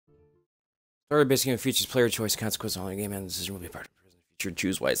Story basically features player choice, consequence, only game and decision will be part of the future.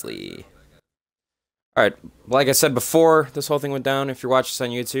 Choose wisely. Alright, like I said before, this whole thing went down. If you're watching this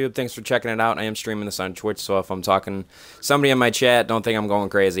on YouTube, thanks for checking it out. I am streaming this on Twitch, so if I'm talking somebody in my chat, don't think I'm going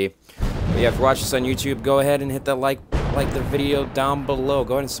crazy. But yeah, if you're watching this on YouTube, go ahead and hit that like the video down below.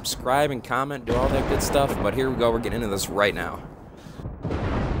 Go ahead and subscribe and comment, do all that good stuff. But here we go, we're getting into this right now.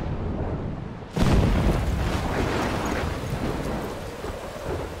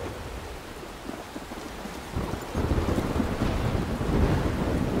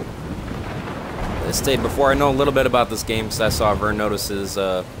 I stated before, I know a little bit about this game because I saw Vern Notice's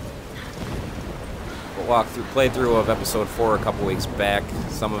playthrough of episode 4 a couple weeks back.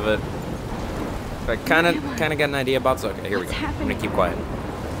 Some of it, but I kind of got an idea about. So okay, here we go. I'm gonna keep quiet.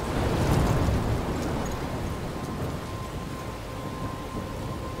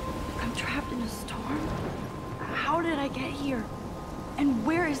 I'm trapped in a storm. How did I get here? And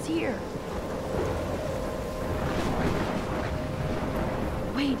where is here?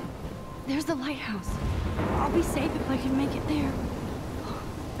 Wait. There's the lighthouse. I'll be safe if I can make it there.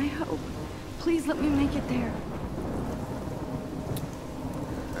 I hope. Please let me make it there.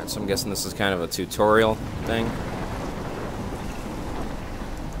 Alright, so I'm guessing this is kind of a tutorial thing.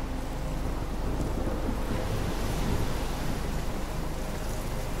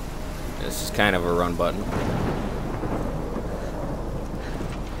 This is kind of a run button.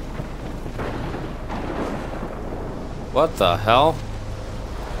 What the hell?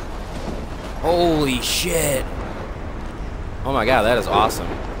 Holy shit! Oh my god, that is awesome.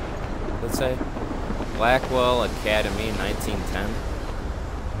 Let's say Blackwell Academy 1910.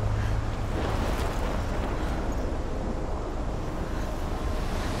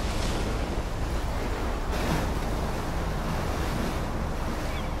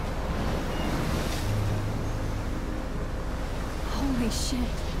 Holy shit.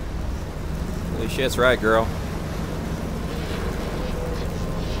 Holy shit's right, girl.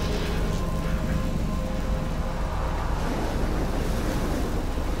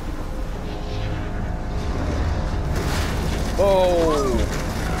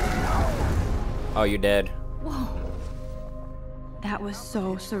 Oh, you're dead. Whoa. That was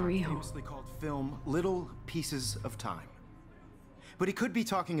so surreal. Famously called film Little Pieces of Time. But he could be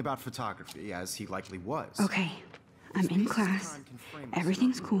talking about photography, as he likely was. Okay, I'm in class.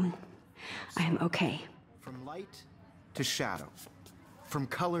 Everything's cool. I am okay. From light to shadow. From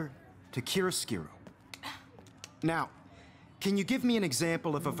color to chiaroscuro. Now, can you give me an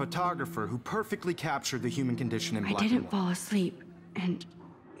example of a photographer who perfectly captured the human condition in black and white? I didn't fall asleep, and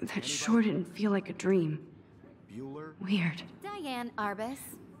that sure didn't feel like a dream. Bueller? Weird. Diane Arbus.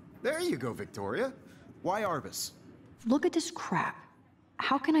 There you go, Victoria. Why Arbus? Look at this crap.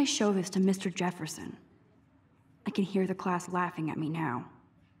 How can I show this to Mr. Jefferson? I can hear the class laughing at me now.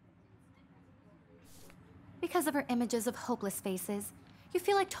 Because of her images of hopeless faces, you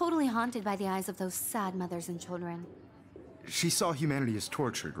feel like totally haunted by the eyes of those sad mothers and children. She saw humanity as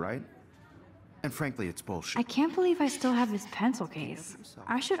tortured, right? And frankly, it's bullshit. I can't believe I still have this pencil case.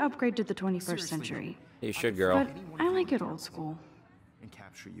 I should upgrade to the 21st century. You should, girl. But I like it old school. And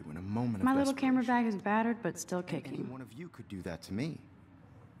capture you in a moment of My little camera desperation. bag is battered, but still Any kicking. one of you could do that to me.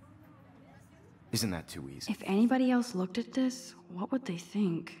 Isn't that too easy? If anybody else looked at this, what would they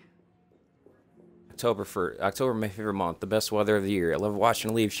think? October, my favorite month, the best weather of the year. I love watching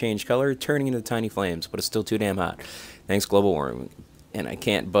the leaves change color, turning into tiny flames, but it's still too damn hot. Thanks, global warming. And I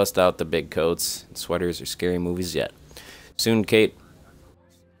can't bust out the big coats and sweaters or scary movies yet. Soon, Kate.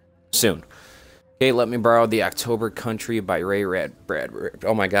 Soon. Kate, let me borrow the October Country by Ray Bradbury.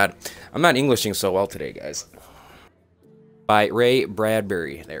 Oh my god. I'm not Englishing so well today, guys. By Ray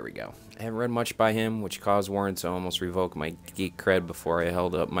Bradbury. There we go. I haven't read much by him, which caused Warren to almost revoke my geek cred before I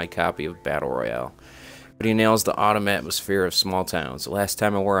held up my copy of Battle Royale. But he nails the autumn atmosphere of small towns. The last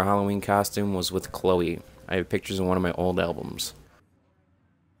time I wore a Halloween costume was with Chloe. I have pictures in one of my old albums.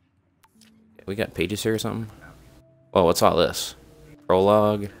 We got pages here or something? Oh, what's all this?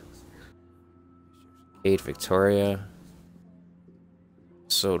 Prologue. Kate, Victoria.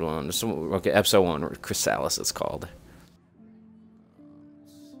 Episode 1. Okay, episode 1. Chrysalis, it's called.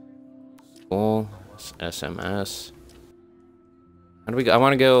 School. SMS. How do we go? I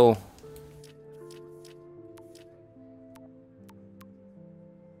want to go...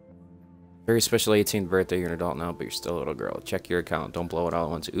 Very special 18th birthday. You're an adult now, but you're still a little girl. Check your account. Don't blow it all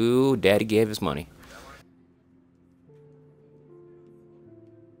at once. Ooh, daddy gave his money.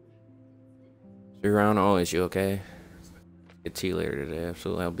 You're around always. You okay? Get tea later today.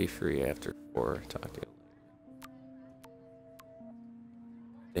 Absolutely. I'll be free after 4. Talk to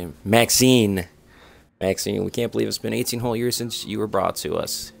you. Maxine. Maxine, we can't believe it's been 18 whole years since you were brought to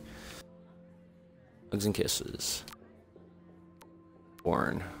us. Hugs and kisses.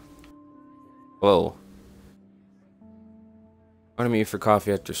 Born. Whoa. Want to meet for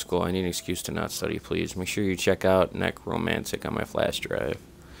coffee after school. I need an excuse to not study, please. Make sure you check out Necromantic on my flash drive.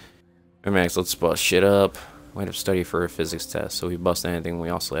 Hey, Max, let's bust shit up. Wind up study for a physics test, so if we bust anything, we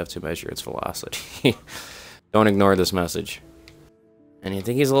also have to measure its velocity. Don't ignore this message. And you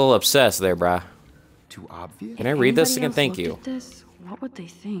think he's a little obsessed there, brah. Too obvious? Can I read this again? Thank you. At this, what would they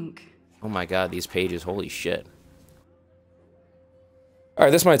think? Oh my god, these pages, holy shit.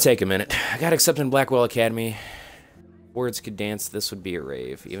 Alright, this might take a minute. I got accepted in Blackwell Academy. Words could dance, this would be a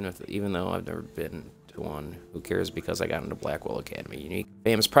rave. Even though I've never been to one. Who cares, because I got into Blackwell Academy. Unique,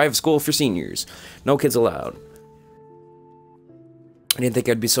 famous private school for seniors. No kids allowed. I didn't think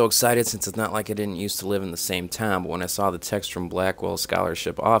I'd be so excited since it's not like I didn't used to live in the same town, but when I saw the text from Blackwell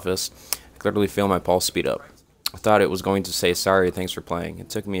Scholarship Office, I could literally feel my pulse speed up. I thought it was going to say, sorry, thanks for playing. It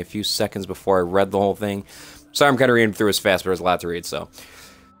took me a few seconds before I read the whole thing. Sorry, I'm kind of reading through as fast, but there's a lot to read, so.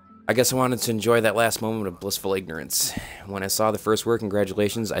 I guess I wanted to enjoy that last moment of blissful ignorance. When I saw the first word,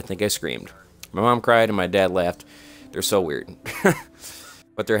 congratulations, I think I screamed. My mom cried and my dad laughed. They're so weird.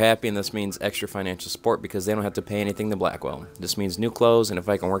 But they're happy, and this means extra financial support because they don't have to pay anything to Blackwell. This means new clothes, and if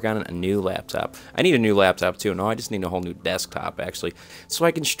I can work on it, a new laptop. I need a new laptop too. No, I just need a whole new desktop, actually, so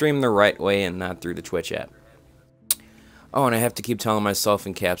I can stream the right way and not through the Twitch app. Oh, and I have to keep telling myself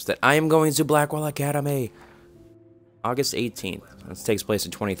in caps that I am going to Blackwell Academy. August 18th. This takes place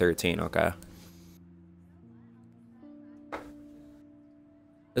in 2013, okay?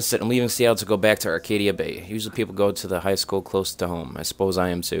 Listen, I'm leaving Seattle to go back to Arcadia Bay. Usually people go to the high school close to home. I suppose I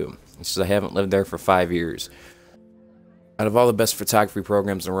am too. It's just I haven't lived there for 5 years. Out of all the best photography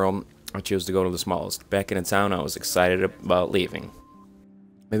programs in the world, I chose to go to the smallest. Back in town, I was excited about leaving.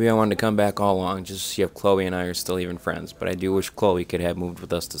 Maybe I wanted to come back all along just to see if Chloe and I are still even friends, but I do wish Chloe could have moved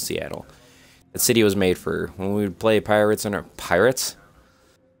with us to Seattle. The city was made for her. When we would play pirates in our... Pirates?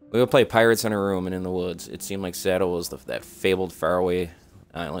 We would play pirates in our room and in the woods. It seemed like Seattle was that fabled faraway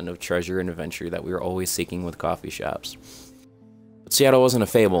island of treasure and adventure that we were always seeking with coffee shops. But Seattle wasn't a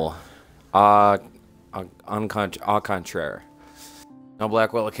fable. Au contraire. Now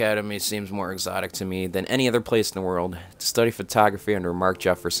Blackwell Academy seems more exotic to me than any other place in the world. To study photography under Mark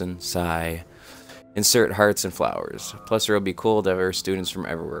Jefferson, sigh. Insert hearts and flowers. Plus there will be cool, diverse students from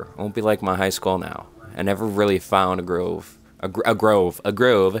everywhere. It won't be like my high school now. I never really found a grove. I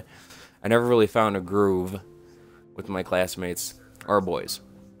never really found a groove with my classmates. Or boys.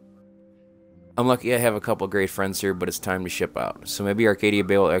 I'm lucky I have a couple great friends here, but it's time to ship out. So maybe Arcadia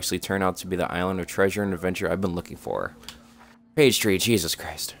Bay will actually turn out to be the island of treasure and adventure I've been looking for. Page 3, Jesus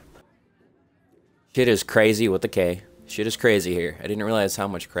Christ. Shit is crazy with a K. Shit is crazy here. I didn't realize how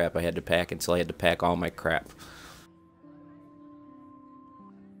much crap I had to pack until I had to pack all my crap.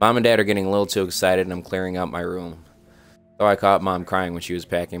 Mom and Dad are getting a little too excited and I'm clearing out my room. Though I caught Mom crying when she was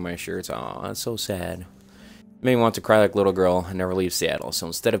packing my shirts. Aw, that's so sad. It made me want to cry like a little girl and never leave Seattle. So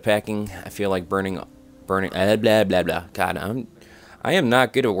instead of packing, I feel like burning, blah, blah, blah. God, I am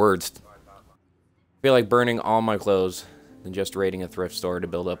not good at words. I feel like burning all my clothes than just raiding a thrift store to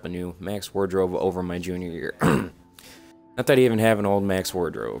build up a new Max wardrobe over my junior year. Not that I even have an old Max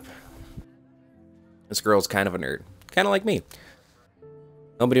wardrobe. This girl's kind of a nerd. Kind of like me.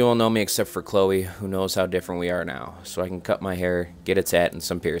 Nobody will know me except for Chloe, who knows how different we are now. So I can cut my hair, get a tat, and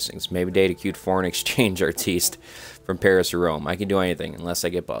some piercings. Maybe date a cute foreign exchange artiste from Paris or Rome. I can do anything, unless I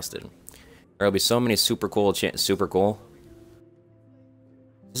get busted. There will be so many super cool super cool?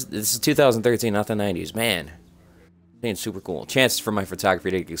 This is 2013, not the 90s. Man. Being super cool. Chances for my photography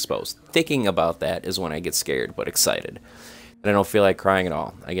to get exposed. Thinking about that is when I get scared, but excited. And I don't feel like crying at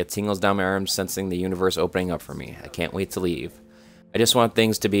all. I get tingles down my arms, sensing the universe opening up for me. I can't wait to leave. I just want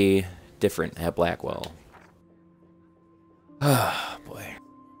things to be different at Blackwell. Ah, boy.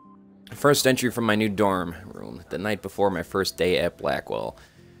 First entry from my new dorm room, the night before my first day at Blackwell.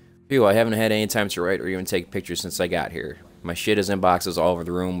 Phew, I haven't had any time to write or even take pictures since I got here. My shit is in boxes all over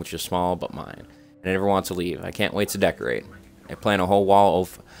the room, which is small but mine. And I never want to leave. I can't wait to decorate. I plan a whole wall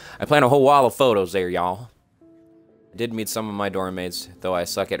of photos there, y'all. I did meet some of my dorm mates, though I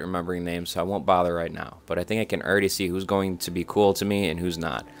suck at remembering names, so I won't bother right now. But I think I can already see who's going to be cool to me and who's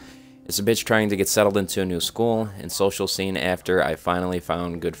not. It's a bitch trying to get settled into a new school and social scene after I finally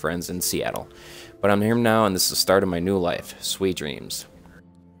found good friends in Seattle. But I'm here now, and this is the start of my new life. Sweet dreams.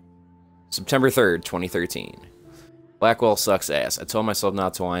 September 3rd, 2013. Blackwell sucks ass. I told myself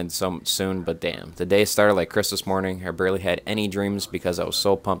not to whine so soon, but damn. The day started like Christmas morning. I barely had any dreams because I was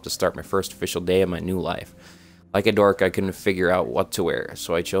so pumped to start my first official day of my new life. Like a dork, I couldn't figure out what to wear,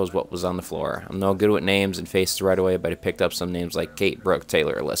 so I chose what was on the floor. I'm no good with names and faces right away, but I picked up some names like Kate, Brooke,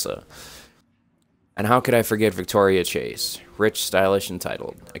 Taylor, Alyssa. And how could I forget Victoria Chase? Rich, stylish, and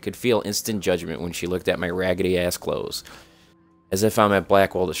titled. I could feel instant judgment when she looked at my raggedy-ass clothes. As if I'm at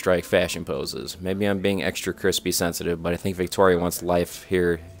Blackwell to strike fashion poses. Maybe I'm being extra crispy sensitive, but I think Victoria wants life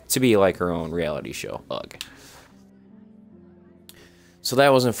here to be like her own reality show. Ugh. So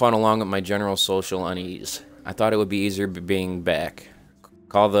that wasn't fun along with my general social unease. I thought it would be easier being back.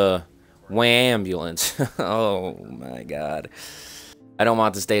 Call the ambulance. Oh my god. I don't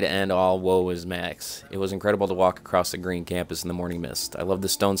want this day to end all woe is Max. It was incredible to walk across the green campus in the morning mist. I love the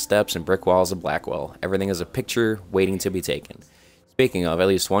stone steps and brick walls of Blackwell. Everything is a picture waiting to be taken. Speaking of, at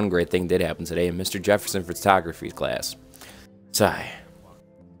least one great thing did happen today in Mr. Jefferson photography class. Sigh.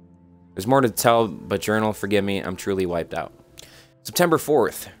 There's more to tell, but journal, forgive me, I'm truly wiped out. September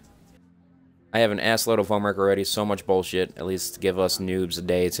 4th. I have an assload of homework already, so much bullshit, at least give us noobs a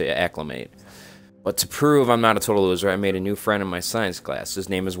day to acclimate. But to prove I'm not a total loser, I made a new friend in my science class. His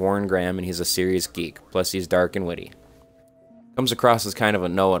name is Warren Graham, and he's a serious geek. Plus, he's dark and witty. Comes across as kind of a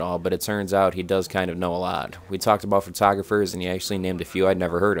know-it-all, but it turns out he does kind of know a lot. We talked about photographers, and he actually named a few I'd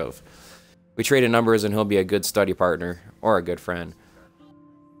never heard of. We traded numbers, and he'll be a good study partner, or a good friend.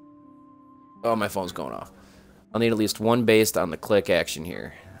 Oh, my phone's going off. I'll need at least one based on the click action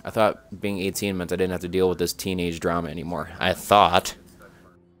here. I thought being 18 meant I didn't have to deal with this teenage drama anymore. I thought.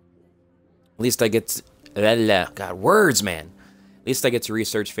 At least I get to... God, words, man. At least I get to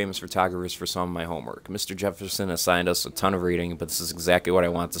research famous photographers for some of my homework. Mr. Jefferson assigned us a ton of reading, but this is exactly what I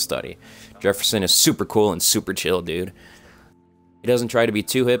want to study. Jefferson is super cool and super chill, dude. He doesn't try to be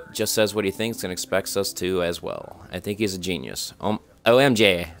too hip, just says what he thinks and expects us to as well. I think he's a genius.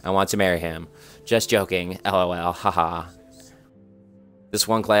 OMJ, I want to marry him. Just joking, LOL, haha. This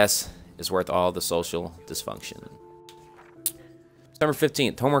one class is worth all the social dysfunction. September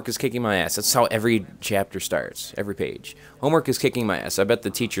 15th, homework is kicking my ass. That's how every chapter starts, every page. Homework is kicking my ass. I bet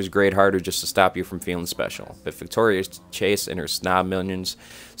the teachers grade harder just to stop you from feeling special. But Victoria Chase and her snob minions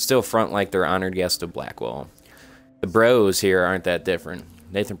still front like they're honored guests of Blackwell. The bros here aren't that different.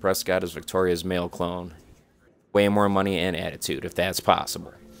 Nathan Prescott is Victoria's male clone. Way more money and attitude, if that's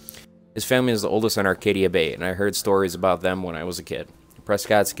possible. His family is the oldest in Arcadia Bay, and I heard stories about them when I was a kid.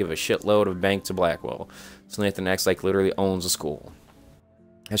 Prescott's give a shitload of bank to Blackwell, so Nathan acts like literally owns a school.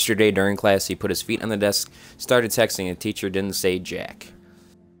 Yesterday during class, he put his feet on the desk, started texting, and the teacher didn't say jack.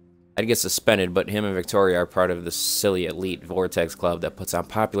 I'd get suspended, but him and Victoria are part of the silly elite Vortex Club that puts on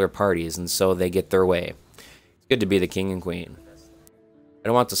popular parties, and so they get their way. It's good to be the king and queen. I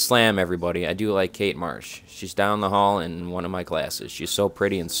don't want to slam everybody. I do like Kate Marsh. She's down the hall in one of my classes. She's so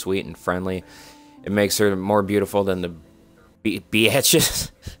pretty and sweet and friendly. It makes her more beautiful than the biatches.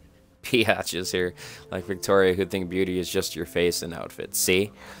 Biatches here. Like Victoria, who think beauty is just your face and outfit.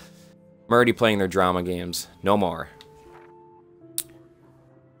 See? I'm already playing their drama games. No more.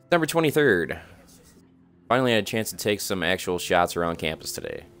 September 23rd. Finally had a chance to take some actual shots around campus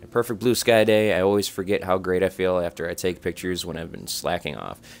today. A perfect blue sky day. I always forget how great I feel after I take pictures when I've been slacking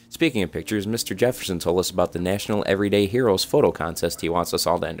off. Speaking of pictures, Mr. Jefferson told us about the National Everyday Heroes photo contest he wants us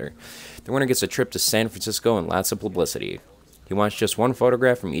all to enter. The winner gets a trip to San Francisco and lots of publicity. He wants just one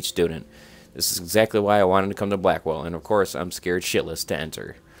photograph from each student. This is exactly why I wanted to come to Blackwell, and of course I'm scared shitless to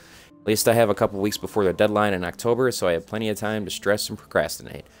enter. At least I have a couple weeks before the deadline in October, so I have plenty of time to stress and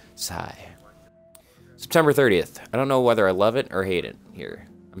procrastinate. Sigh. September 30th. I don't know whether I love it or hate it here.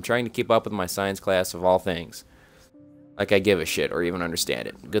 I'm trying to keep up with my science class of all things. Like I give a shit or even understand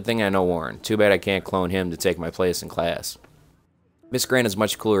it. Good thing I know Warren. Too bad I can't clone him to take my place in class. Miss Grant is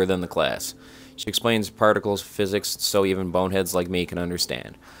much cooler than the class. She explains particles physics so even boneheads like me can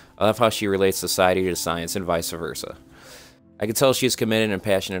understand. I love how she relates society to science and vice versa. I can tell she's committed and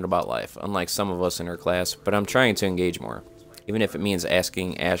passionate about life, unlike some of us in her class, but I'm trying to engage more. Even if it means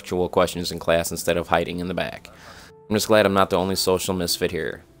asking actual questions in class instead of hiding in the back. I'm just glad I'm not the only social misfit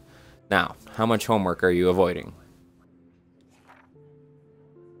here. Now, how much homework are you avoiding?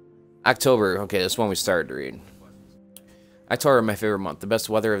 October. Okay, this one we started to read. October, my favorite month. The best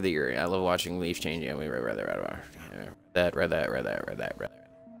weather of the year. I love watching leaves changing. Read that.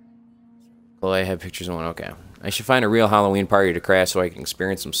 Well, I have pictures of one. Okay. I should find a real Halloween party to crash so I can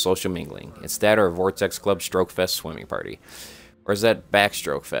experience some social mingling. It's that or a Vortex Club Stroke Fest swimming party. Or is that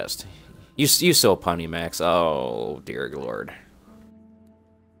Backstroke Fest? You so punny, Max. Oh, dear Lord.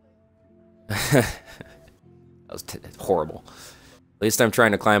 That was horrible. At least I'm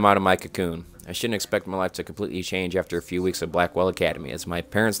trying to climb out of my cocoon. I shouldn't expect my life to completely change after a few weeks of Blackwell Academy, as my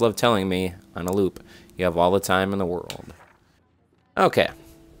parents love telling me, on a loop, you have all the time in the world. Okay.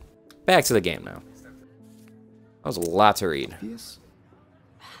 Back to the game now. That was a lot to read.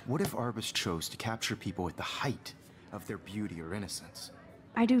 What if Arbus chose to capture people at the height of their beauty or innocence?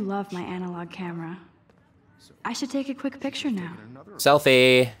 I do love my analog camera. I should take a quick picture now.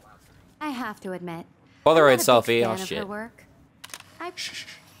 Selfie. I have to admit, Polaroid I'm not a big selfie. fan Oh of her shit. work. Shh.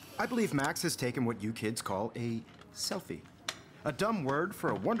 I believe Max has taken what you kids call a selfie. A dumb word for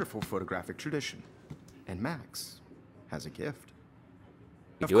a wonderful photographic tradition. And Max has a gift.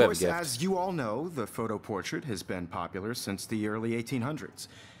 You Of do have a course, gift. as you all know, the photo portrait has been popular since the early 1800s.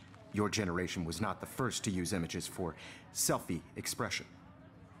 Your generation was not the first to use images for selfie expression.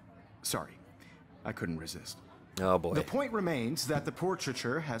 Sorry, I couldn't resist. Oh boy. The point remains that the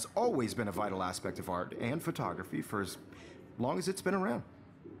portraiture has always been a vital aspect of art and photography for as long as it's been around.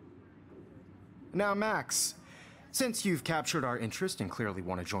 Now, Max, since you've captured our interest and clearly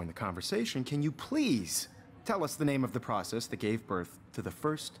want to join the conversation, can you please tell us the name of the process that gave birth to the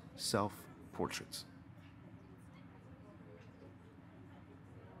first self-portraits?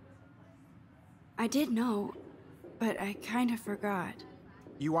 I did know, but I kind of forgot.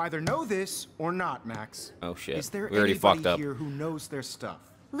 You either know this or not, Max. Oh shit. Is there We already anybody fucked up. here who knows their stuff?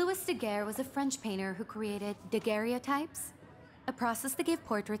 Louis Daguerre was a French painter who created daguerreotypes, a process that gave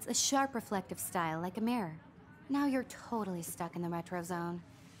portraits a sharp reflective style like a mirror. Now you're totally stuck in the retro zone.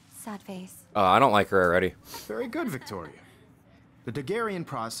 Sad face. Oh, I don't like her already. Very good, Victoria. The Daguerrean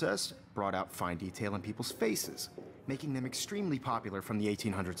process brought out fine detail in people's faces, making them extremely popular from the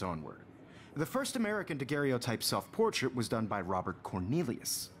 1800s onward. The first American daguerreotype self-portrait was done by Robert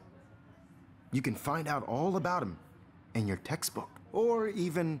Cornelius. You can find out all about him in your textbook, or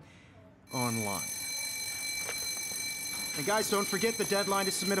even online. And guys, don't forget the deadline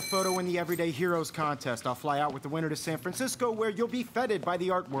to submit a photo in the Everyday Heroes contest. I'll fly out with the winner to San Francisco, where you'll be feted by the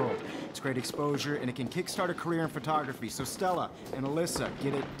art world. It's great exposure, and it can kickstart a career in photography. So Stella and Alyssa,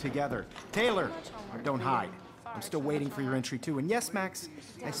 get it together. Taylor, don't hide. I'm still waiting for your entry, too. And yes, Max,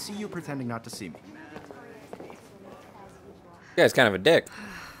 I see you pretending not to see me. This guy's kind of a dick.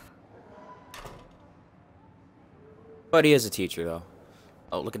 But he is a teacher, though.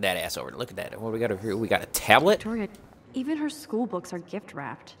 Oh, look at that ass over there. Look at that. What do we got over here? We got a tablet? Victoria, even her school books are gift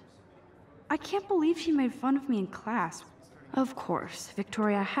wrapped. I can't believe she made fun of me in class. Of course,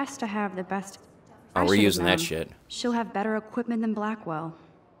 Victoria has to have the best. Oh, I we're should've using that known. shit. She'll have better equipment than Blackwell.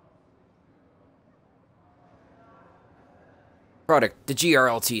 Product, the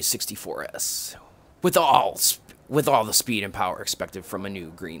GRLT 64S. With all the speed and power expected from a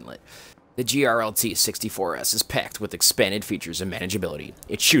new greenlit. The GRLT 64S is packed with expanded features and manageability.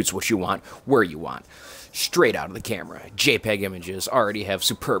 It shoots what you want, where you want. Straight out of the camera, JPEG images already have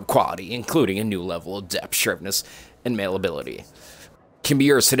superb quality, including a new level of depth, sharpness, and mailability. Can be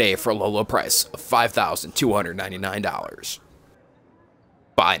yours today for a low, low price of $5,299.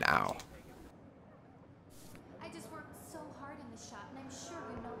 Buy now. I just worked so hard in the shop, and I'm sure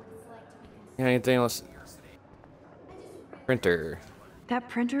you know what it's like to be Yeah, anything else? Printer. That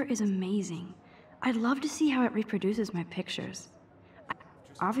printer is amazing. I'd love to see how it reproduces my pictures.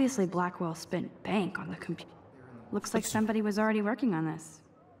 Obviously, Blackwell spent bank on the computer. Looks like somebody was already working on this.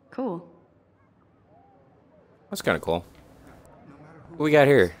 Cool. That's kind of cool. What we got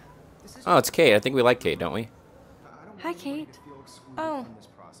here? Oh, it's Kate. I think we like Kate, don't we? Hi, Kate. Oh.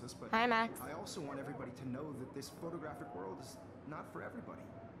 Hi, Max. I also want everybody to know that this photographic world is not for everybody.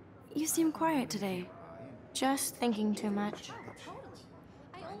 You seem quiet today. Just thinking too much. Totally.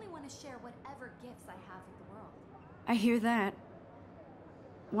 I only want to share whatever gifts I have with the world. I hear that.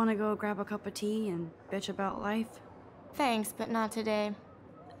 Want to go grab a cup of tea and bitch about life? Thanks, but not today.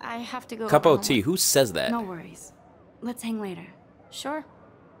 I have to go. Cup over of tea. Who says that? No worries. Let's hang later. Sure.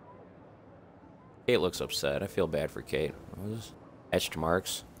 Kate looks upset. I feel bad for Kate. What was this? Etched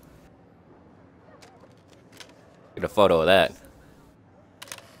marks. Get a photo of that.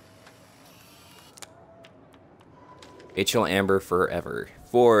 Rachel Amber forever.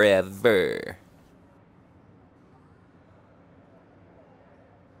 Forever.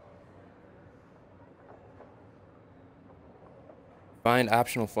 Find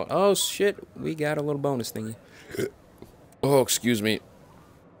optional photo. Oh shit, we got a little bonus thingy. Oh, excuse me.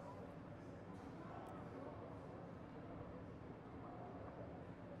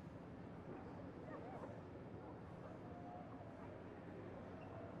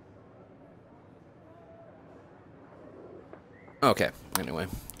 Okay, anyway.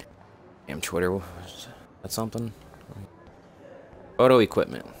 Damn Twitter, was that something? Photo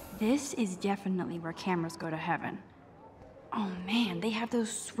equipment. This is definitely where cameras go to heaven. Oh man, they have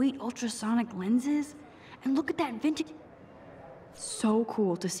those sweet ultrasonic lenses. And look at that vintage. So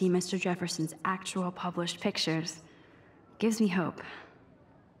cool to see Mr. Jefferson's actual published pictures. Gives me hope.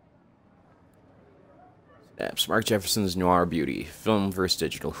 Mark Jefferson's Noir Beauty. Film versus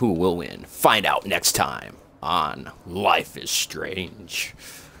digital. Who will win? Find out next time. on Life is Strange.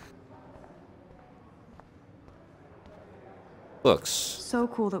 Looks. So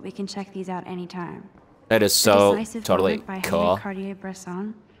cool that we can check these out anytime. That is The so Decisive totally Moment by cool. Henry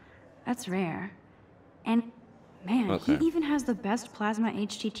Cartier-Bresson. That's rare. And man, Okay. he even has the best plasma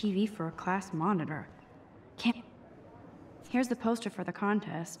HDTV for a class monitor. Can't. Here's the poster for the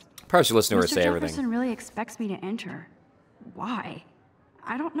contest. Probably should listen to her Mr. say Jefferson everything. really expects me to enter. Why?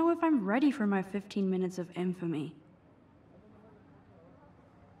 I don't know if I'm ready for my 15 minutes of infamy.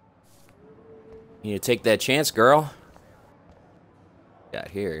 You need to take that chance, girl. Got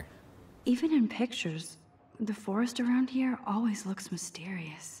here. Even in pictures, the forest around here always looks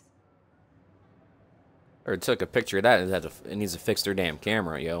mysterious. Or took a picture of that and it needs to fix their damn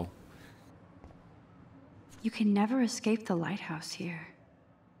camera, yo. You can never escape the lighthouse here.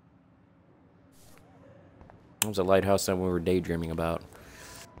 It was a lighthouse that we were daydreaming about.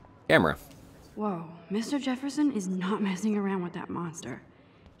 Camera. Whoa, Mr. Jefferson is not messing around with that monster.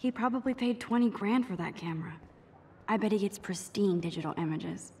 He probably paid 20 grand for that camera. I bet he gets pristine digital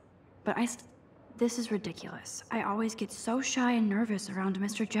images. But this is ridiculous. I always get so shy and nervous around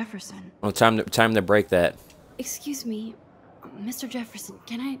Mr. Jefferson. Well, time to break that. Excuse me, Mr. Jefferson,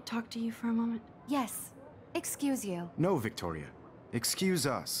 can I talk to you for a moment? Yes. Excuse you. No, Victoria. Excuse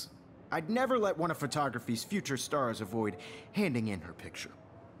us. I'd never let one of photography's future stars avoid handing in her picture.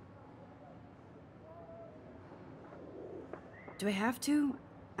 Do I have to?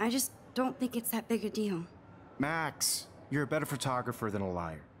 I just don't think it's that big a deal. Max, you're a better photographer than a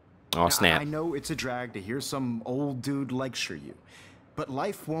liar. Oh, snap. I know it's a drag to hear some old dude lecture you, but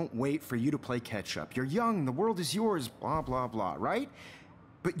life won't wait for you to play catch up. You're young, the world is yours, blah, blah, blah, right?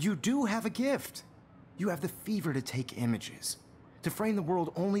 But you do have a gift. You have the fever to take images, to frame the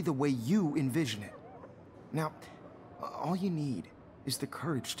world only the way you envision it. Now, all you need is the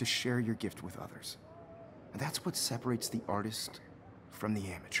courage to share your gift with others. And that's what separates the artist from the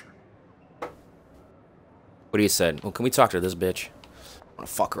amateur. What do you said? Well, can we talk to this bitch? I wanna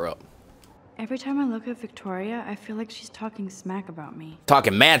fuck her up. Every time I look at Victoria, I feel like she's talking smack about me.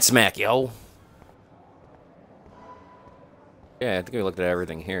 Talking mad smack, yo. Yeah, I think we looked at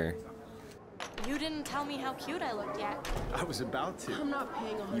everything here. You didn't tell me how cute I looked yet. I was about to. I'm not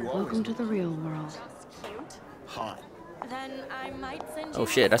paying a Welcome to the real world. cute. Hot. Then I might send Oh you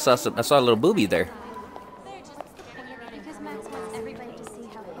shit, I saw a little boobie there. They're just skipping it because Max wants everybody to see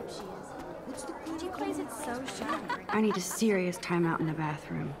how hip she is. She plays it so shy. I need a serious timeout in the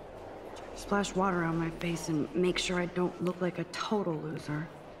bathroom. Splash water on my face and make sure I don't look like a total loser.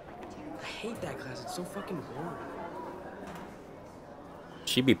 I hate that class. It's so fucking boring.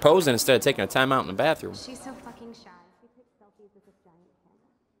 She'd be posing instead of taking a time out in the bathroom. She's so fucking shy. She takes selfies with this giant camera.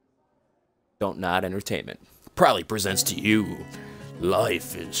 Don't Nod Entertainment proudly presents to you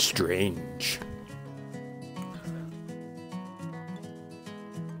Life is Strange.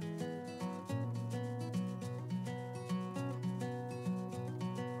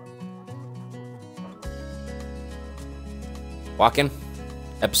 Walking,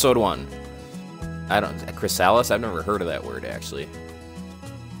 episode 1. Chrysalis? I've never heard of that word actually.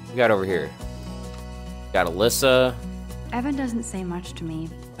 We got over here. Got Alyssa. Evan doesn't say much to me,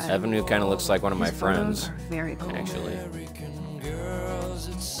 but Evan, who kind of looks like one of my his photos friends, are very cool. actually.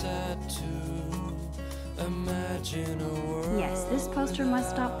 Yes, this poster must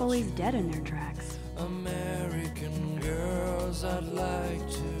stop bullies dead in their tracks.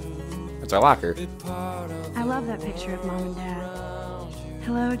 That's our locker. I love that picture of Mom and Dad.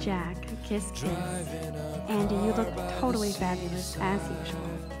 Hello, Jack. Kiss, kiss. Andy, you look totally fabulous, as usual.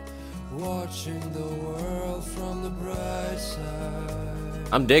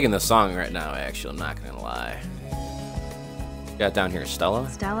 I'm digging the song right now, actually. I'm not gonna lie. Got down here, Stella.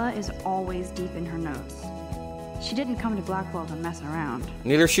 Stella is always deep in her notes. She didn't come to Blackwell to mess around.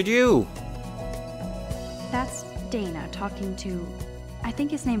 Neither should you. That's Dana talking to... I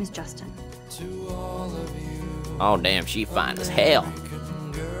think his name is Justin. Oh, damn, she fine as hell.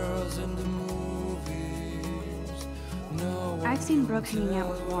 I've seen Brooke hanging out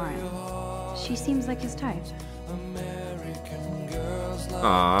with Warren. She seems like his type.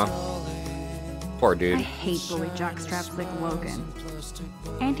 Aw. Poor I dude. hate bully jockstraps like Logan.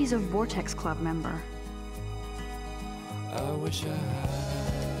 And he's a Vortex Club member.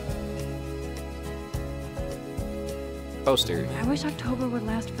 Poster. I wish October would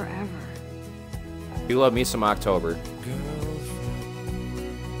last forever. You love me some October.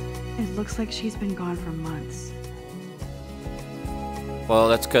 It looks like she's been gone for months. Well,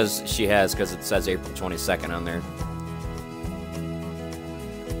 that's because she has, because it says April 22nd on there.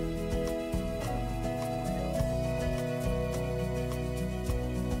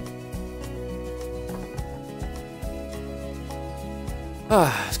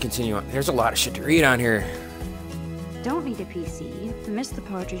 Let's continue on. There's a lot of shit to read on here. Don't need a PC, missed the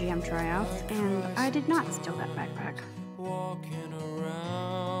Poetry Jam tryouts, and I did not steal that backpack. Walking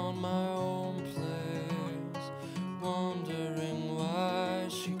around my own place, wondering why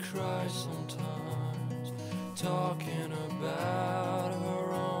she cries sometimes, talking about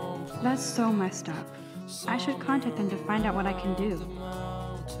her own place. That's so messed up. I should contact them to find out what I can do.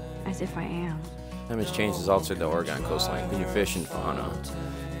 As if I am. Climate change has altered the Oregon coastline, including fish and fauna.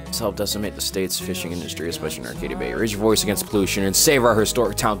 It's helped decimate the state's fishing industry, especially in Arcadia Bay. Raise your voice against pollution and save our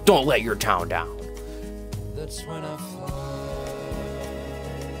historic town. Don't let your town down. That's when I fly.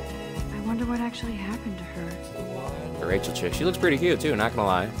 I wonder what actually happened to her. The Rachel chick, she looks pretty cute too, not gonna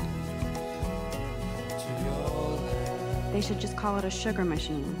lie. They should just call it a sugar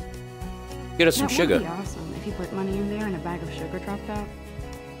machine. Get us some That sugar. would be awesome if you put money in there and a bag of sugar dropped out.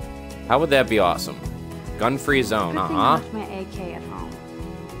 How would that be awesome? Gun-free zone, Good thing I left my AK at home.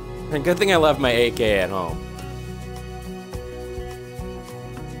 Good thing I left my AK at home.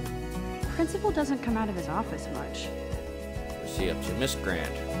 Principal doesn't come out of his office much. What's she up to? Miss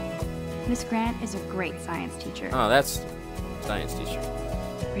Grant. Miss Grant is a great science teacher. Oh, that's science teacher.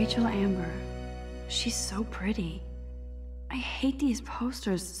 Rachel Amber. She's so pretty. I hate these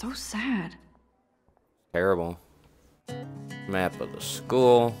posters. So sad. Terrible. Map of the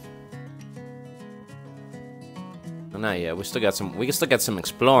school. Oh, not yet. We still got some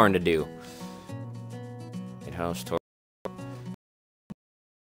exploring to do. House tour.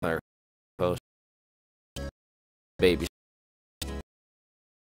 Post. Baby.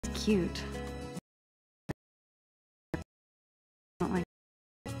 It's cute. Don't like.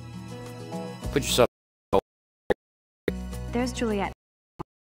 Put yourself. There's Juliet.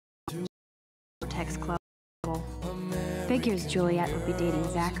 Vortex Club. Figures Juliet would be dating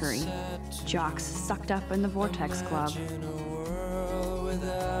Zachary. Jocks sucked up in the Vortex Club.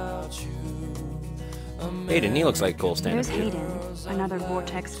 Hayden, he looks like a cool stand-up. There's Hayden, another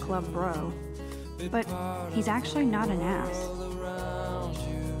Vortex Club bro. But he's actually not an ass.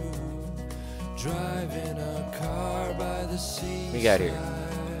 What we got here?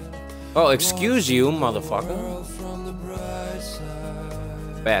 Oh, excuse you, motherfucker.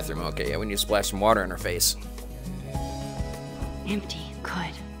 Bathroom, okay, yeah, we need to splash some water in her face. Empty,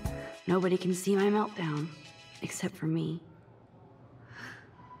 good. Nobody can see my meltdown, except for me.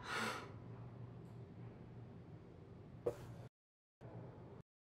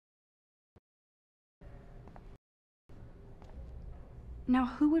 Now,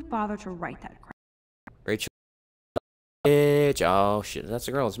 who would bother to write that crap? Rachel. Bitch. Oh, shit. That's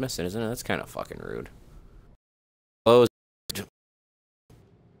the girl that's missing, isn't it? That's kind of fucking rude. Close.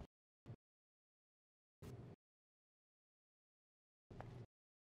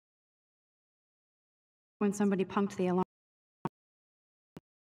 When somebody punked the alarm,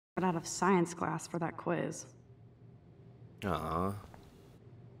 got out of science class for that quiz. Aw.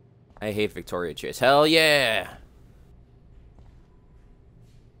 I hate Victoria Chase. Hell yeah!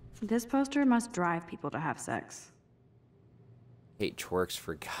 This poster must drive people to have sex. Hate twerks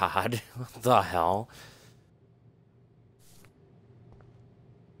for God. What the hell?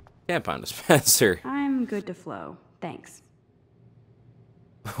 Tampon dispenser. I'm good to flow, thanks.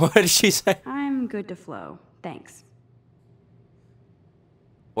 What did she say? I'm good to flow, thanks.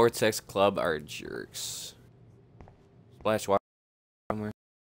 Vortex Club are jerks. Splash water somewhere.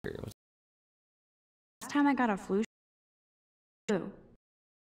 Last time I got a flu.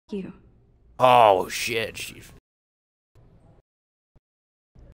 You. Oh shit, she.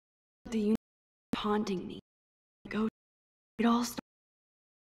 The universe haunting me. Go. It all starts.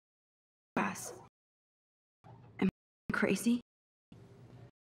 Am I crazy?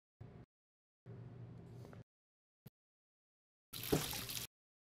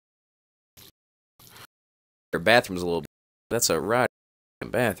 Her bathroom's a little. That's a right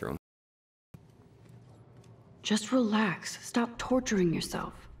bathroom. Just relax. Stop torturing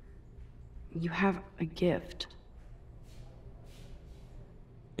yourself. You have a gift.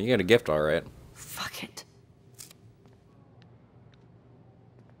 You got a gift, all right. Fuck it.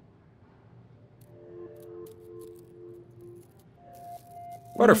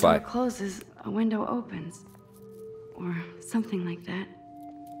 Butterfly. When a door closes, a window opens. Or something like that.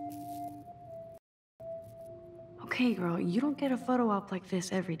 Okay, girl, you don't get a photo op like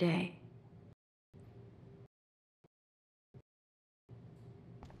this every day.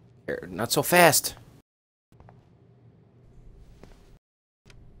 Here, not so fast.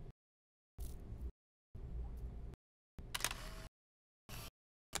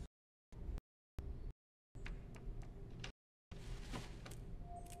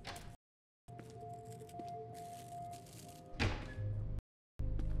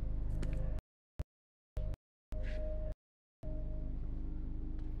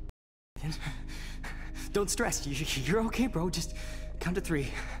 Don't stress. You're okay, bro. Just count to 3.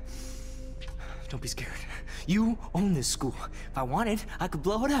 Don't be scared. You own this school. If I wanted, I could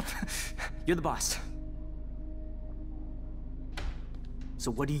blow it up. You're the boss.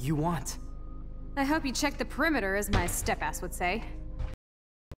 So what do you want? I hope you check the perimeter, as my step-ass would say.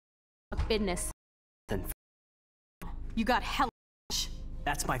 Business. Then You got hell.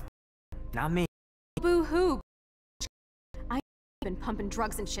 that's my not me. Boo-hoo. I've been pumping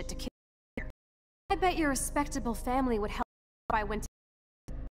drugs and shit to kill you. I bet your respectable family would help if I went to...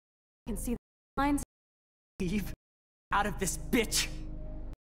 I can see the lines. Leave out of this bitch.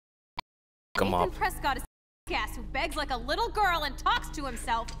 Come Nathan up. Prescott is a ass who begs like a little girl and talks to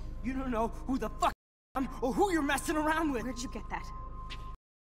himself. You don't know who the fuck I am or who you're messing around with. Where'd you get that?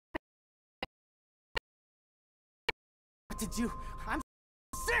 What to do? I'm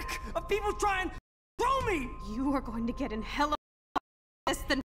sick of people trying to throw me. You are going to get in hell of this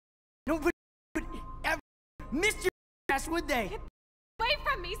than Nobody would ever miss your ass, would they? away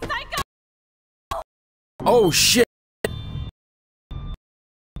from me, psycho! Oh shit!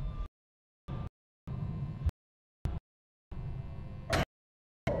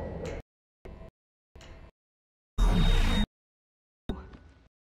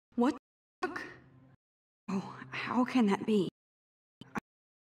 What the fuck? Oh, how can that be?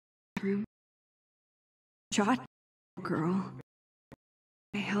 Room. Shot girl.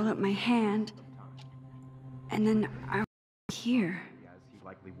 I held up my hand, and then I was here.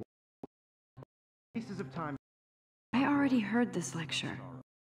 Pieces of time I already heard this lecture.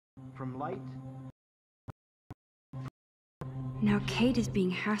 from light. Now Kate is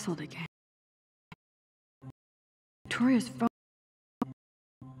being hassled again. Victoria's phone.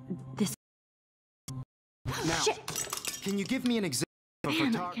 This. Now, Shit! can you give me an example of a Man,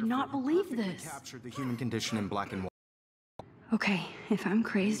 I photographer cannot who believe perfectly this. captured the human condition in black and white? Okay, if I'm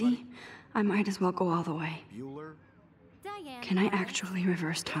crazy, I might as well go all the way. Bueller? Diane. Can I actually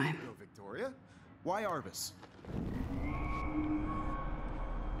reverse time? No, Victoria. Why Arbus?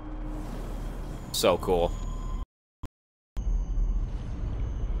 So cool.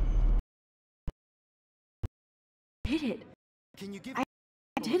 Did it? Can you give I me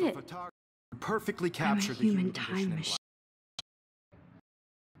an did example it. of a photographer who perfectly I'm a captured the human condition time in machine.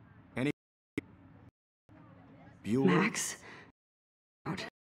 black? Any Bueller? Max? Out.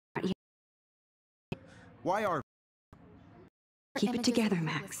 Not yet. Why Arbus? Keep it Images together, of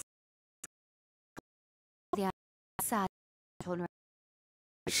Max. Yeah, sad children.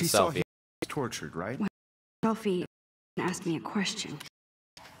 She Selfie. saw he was tortured, right? Well- Sophie asked me a question.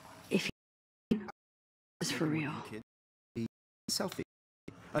 If he was for real. Kid, selfie.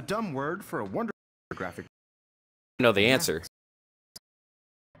 A dumb word for a wonderful graphic. I know the answer.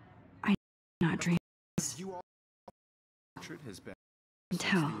 I not dream You all portrait has been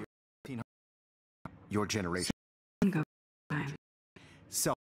until since the year 1800. Your generation. go time.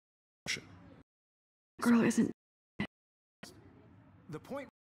 Self. Girl isn't The point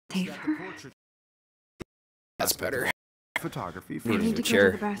save is that the her. portrait That's better. photography for I Need need to a go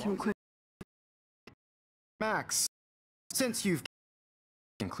chair. to the bathroom quick. Max. Since you've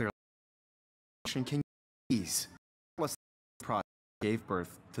and clearly can you please tell us the project gave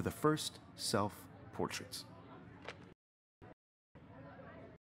birth to the first self-portraits?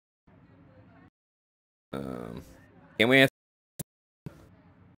 Can we answer?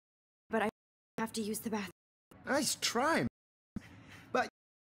 But I have to use the bathroom. Nice try, man. But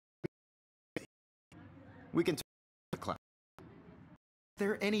we can turn the class. Is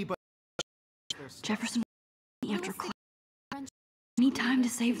there anybody? Jefferson after class. Need time to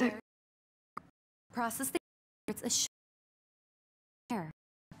save the. Process the it's a there.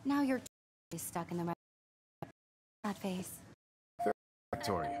 Now you're stuck in the that face.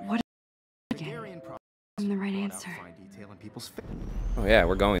 Victoria. What again? Hungarian project I'm the right brought out answer. fine detail in people's face. Oh yeah,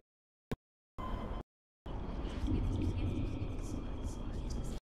 we're going.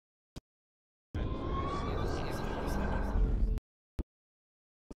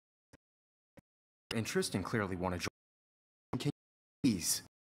 Interest and clearly want to join. Can you please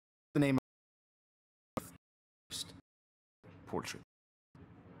the name of the first portrait?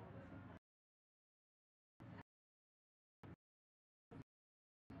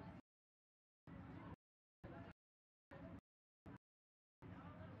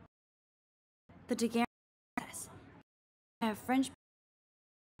 The Daguerre. I have French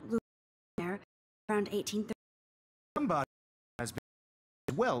there around 1830. Somebody has been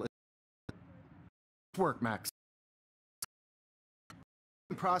as well as work, Max.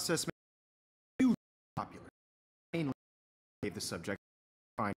 Process made you popular. Mainly gave the subject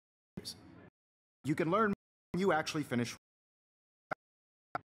fine. You can learn when you actually finish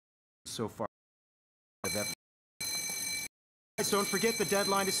so far. Guys, don't forget the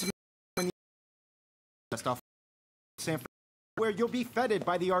deadline to submit when the just off San Francisco, where you'll be feted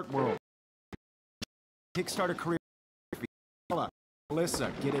by the art world. Kickstarter career.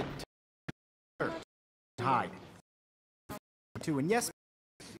 Melissa, get it. Hide. Too, and yes,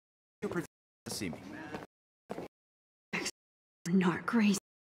 you prefer to see me. You're not crazy.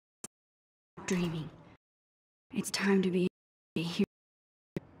 Dreaming. It's time to be here.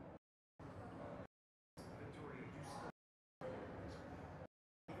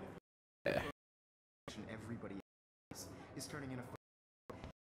 Everybody is turning in a.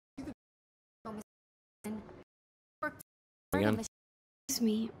 Again? Excuse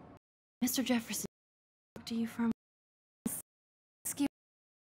me, Mr. Jefferson. Talk to you for a moment. Excuse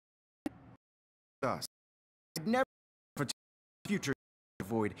Us. I'd never for future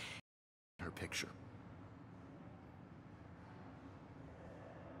avoid her picture.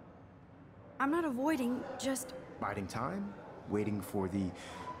 I'm not avoiding, just Biding time, waiting for the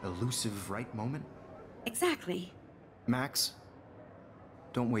elusive right moment. exactly. Max,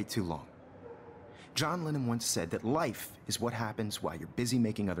 don't wait too long. John Lennon once said that life is what happens while you're busy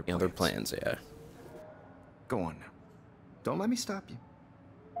making other plans. Other plans, yeah. Go on now. Don't let me stop you.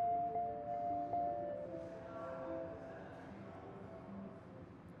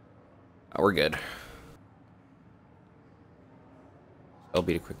 Oh, we're good. I'll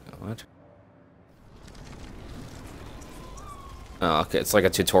beat a quick. What? Oh, okay. It's like a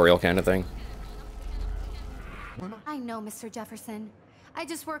tutorial kind of thing. I know, Mr. Jefferson. I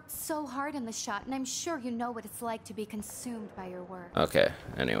just worked so hard in the shot, and I'm sure you know what it's like to be consumed by your work. Okay.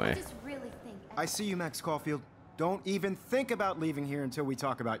 I Anyway. just really think... I see you, Max Caulfield. Don't even think about leaving here until we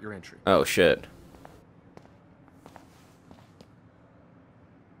talk about your entry. Oh shit.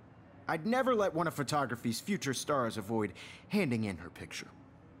 I'd never let one of photography's future stars avoid handing in her picture.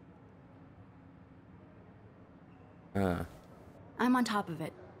 I'm on top of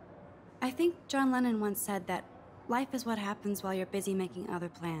it. I think John Lennon once said that life is what happens while you're busy making other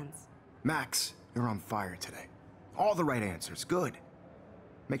plans. Max, you're on fire today. All the right answers. Good.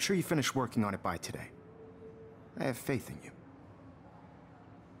 Make sure you finish working on it by today. I have faith in you.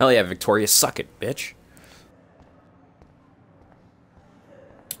 Hell yeah, Victoria, suck it, bitch.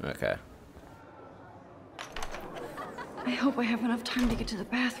 Okay. I hope I have enough time to get to the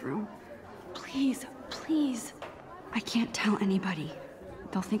bathroom. Please, please. I can't tell anybody.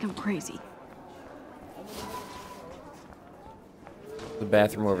 They'll think I'm crazy. The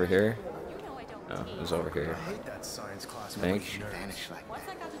bathroom over here. Oh, it was over here. I hate that science class. Think. Vanish like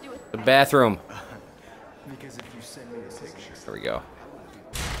that. The bathroom. Because if you send me a picture, There we go.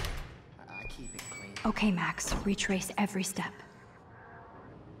 I keep it clean. Okay, Max, retrace every step.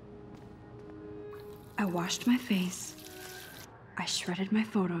 I washed my face. I shredded my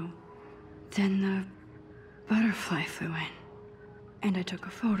photo. Then the butterfly flew in. And I took a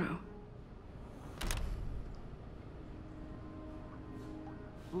photo.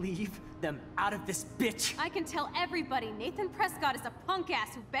 Leave them out of this bitch. I can tell everybody Nathan Prescott is a punk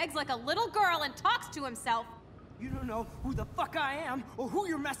ass who begs like a little girl and talks to himself. You don't know who the fuck I am or who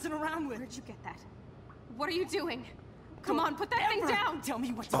you're messing around with. Where'd you get that? What are you doing? Come on, put that thing down! Tell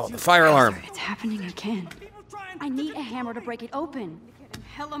me what to Oh, do. the fire alarm. It's happening again. People trying I need a hammer to break it open. Get in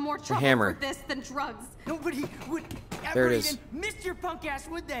hella more trouble hammer. for this than drugs. Nobody would There ever it is. even miss your punk ass,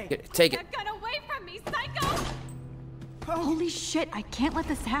 would they? Take it. Get gun away from me, psycho! Holy shit, I can't let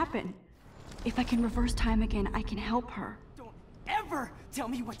this happen. If I can reverse time again, I can help her. Don't ever tell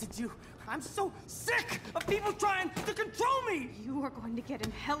me what to do. I'm so sick of people trying to control me. You are going to get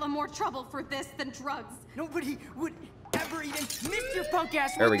in hella more trouble for this than drugs. Nobody would ever even miss your punk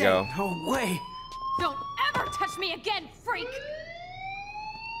ass, There would we they? go. No way. Don't ever touch me again, freak!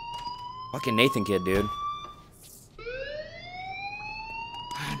 Fucking Nathan kid, dude.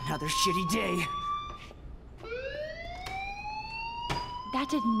 Another shitty day. That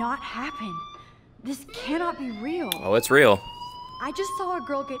did not happen. This cannot be real. Oh, it's real. I just saw a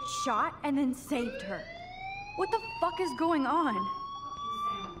girl get shot and then saved her. What the fuck is going on?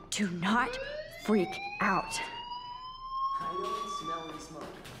 Do not freak out. I don't smell any smoke.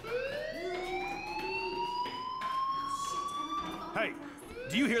 Hey,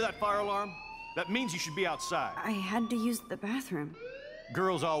 do you hear that fire alarm? That means you should be outside. I had to use the bathroom.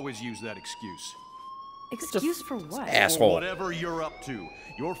 Girls always use that excuse. Excuse for what? Asshole. Whatever you're up to,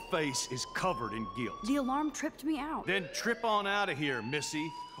 your face is covered in guilt. The alarm tripped me out. Then trip on out of here, Missy.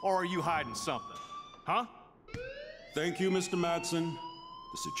 Or are you hiding something? Huh? Thank you, Mr. Madsen.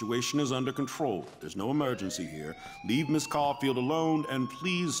 The situation is under control. There's no emergency here. Leave Miss Caulfield alone, and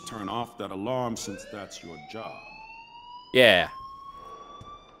please turn off that alarm since that's your job. Yeah.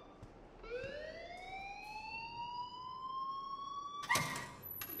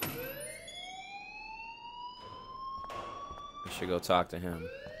 should go talk to him.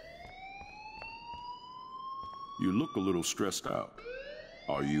 You look a little stressed out.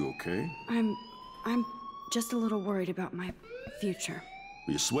 Are you okay? I'm just a little worried about my future.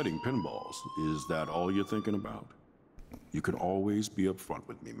 You're sweating pinballs. Is that all you're thinking about? You can always be upfront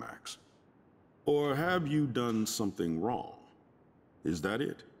with me, Max. Or have you done something wrong? Is that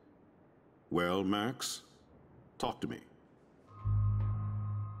it? Well, Max, talk to me.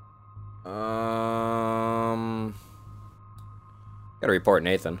 Gotta report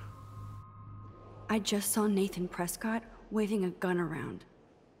Nathan. I just saw Nathan Prescott waving a gun around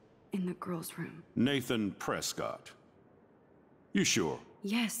in the girls' room. Nathan Prescott. You sure?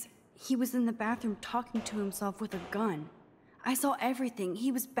 Yes, he was in the bathroom talking to himself with a gun. I saw everything.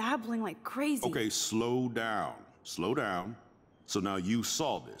 He was babbling like crazy. Okay, slow down. Slow down. So now you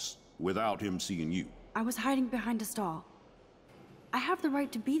saw this without him seeing you. I was hiding behind a stall. I have the right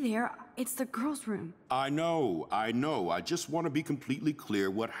to be there. It's the girls' room. I know. I just want to be completely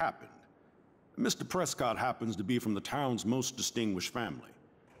clear what happened. Mr. Prescott happens to be from the town's most distinguished family,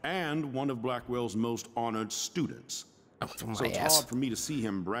 and one of Blackwell's most honored students. Oh, so it's hard for me to see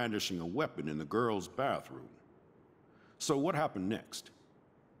him brandishing a weapon in the girls' bathroom. So what happened next?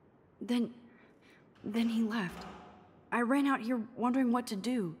 Then he left. I ran out here wondering what to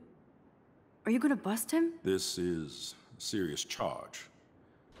do. Are you gonna bust him? This is a serious charge.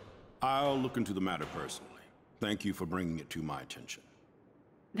 I'll look into the matter personally. Thank you for bringing it to my attention.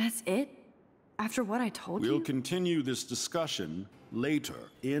 That's it? After what I told you? We'll continue this discussion later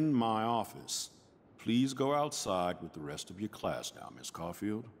in my office. Please go outside with the rest of your class now, Miss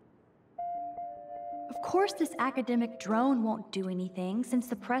Caulfield. Of course this academic drone won't do anything, since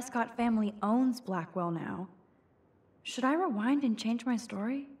the Prescott family owns Blackwell now. Should I rewind and change my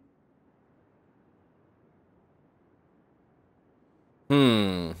story?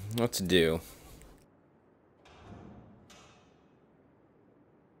 What to do?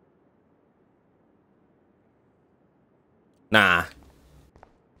 Nah.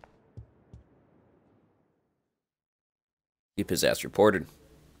 Keep his ass reported.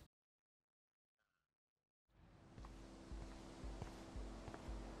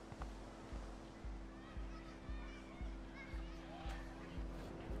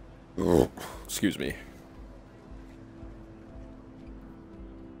 Excuse me.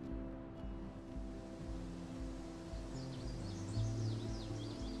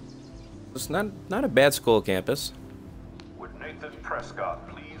 It's not a bad school campus. Would Nathan Prescott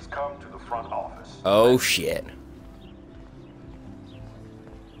please come to the front office? Oh shit.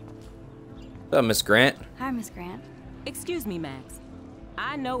 What's up, Miss Grant? Hi, Miss Grant. Excuse me, Max.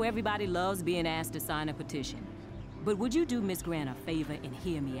 I know everybody loves being asked to sign a petition, but would you do Miss Grant a favor and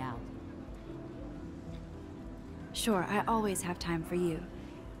hear me out? Sure, I always have time for you.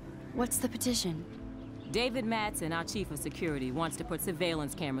 What's the petition? David Madsen, our chief of security, wants to put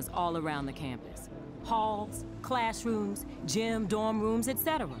surveillance cameras all around the campus. Halls, classrooms, gym, dorm rooms,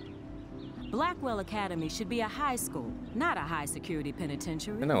 etc. Blackwell Academy should be a high school, not a high-security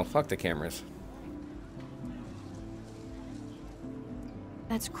penitentiary. No, fuck the cameras.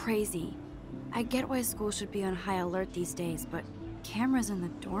 That's crazy. I get why schools should be on high alert these days, but cameras in the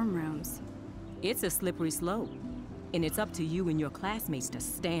dorm rooms. It's a slippery slope, and it's up to you and your classmates to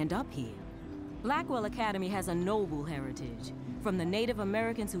stand up here. Blackwell Academy has a noble heritage, from the Native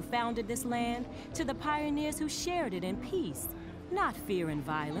Americans who founded this land to the pioneers who shared it in peace, not fear and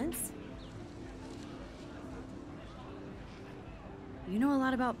violence. You know a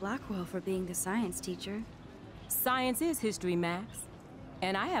lot about Blackwell for being the science teacher. Science is history, Max.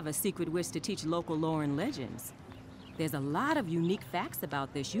 And I have a secret wish to teach local lore and legends. There's a lot of unique facts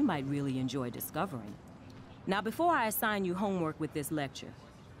about this you might really enjoy discovering. Now, before I assign you homework with this lecture,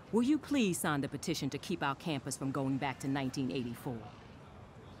 will you please sign the petition to keep our campus from going back to 1984?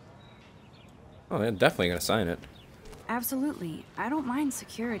 Oh, they're definitely gonna sign it. Absolutely. I don't mind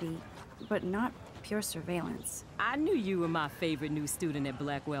security, but not pure surveillance. I knew you were my favorite new student at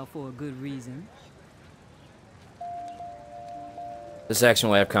Blackwell for a good reason. This action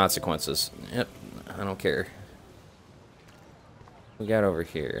will have consequences. Yep, I don't care. We got over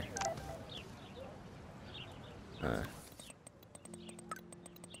here.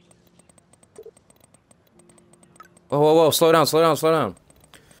 Whoa, slow down. I'm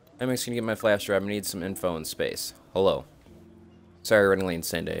just gonna get my flash drive. I need some info in space. Hello. Sorry, running late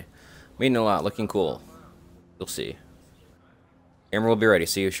Sunday. Meeting a lot, looking cool. You'll see. Camera will be ready.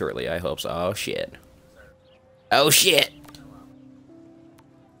 See you shortly. I hope so. Oh shit. Oh shit.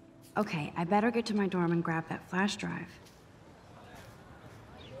 Okay, I better get to my dorm and grab that flash drive.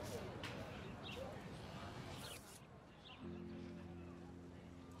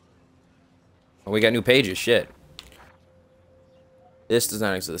 Oh, we got new pages. Shit. This does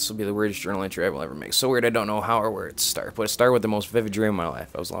not exist. This will be the weirdest journal entry I will ever make. So weird I don't know how or where it started. But it started with the most vivid dream of my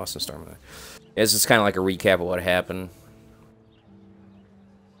life. I was lost in a storm. It's just kind of like a recap of what happened.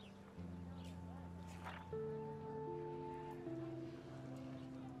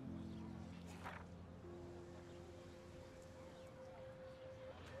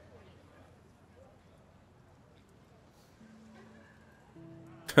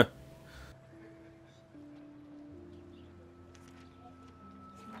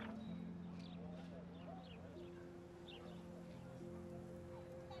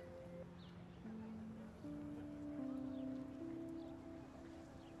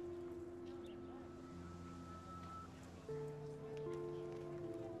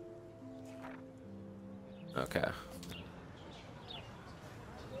 Okay.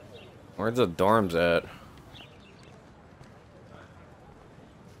 Where's the dorms at?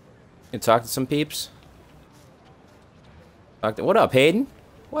 You talk to some peeps? What up, Hayden?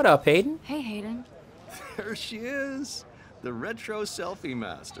 What up, Hayden? Hey, Hayden. There she is, the retro selfie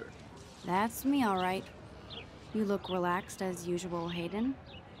master. That's me, all right. You look relaxed as usual, Hayden.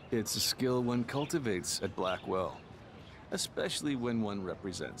 It's a skill one cultivates at Blackwell, especially when one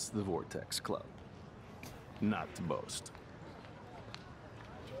represents the Vortex Club. Not to boast.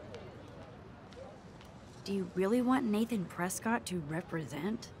 Do you really want Nathan Prescott to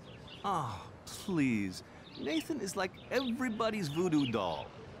represent? Oh, please. Nathan is like everybody's voodoo doll.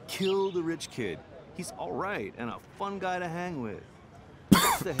 Kill the rich kid. He's all right and a fun guy to hang with.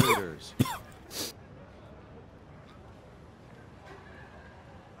 F the haters.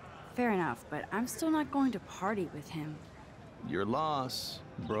 Fair enough, but I'm still not going to party with him. Your loss.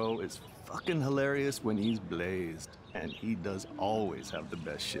 Bro is fucking hilarious when he's blazed. And he does always have the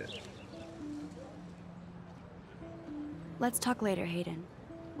best shit. Let's talk later, Hayden.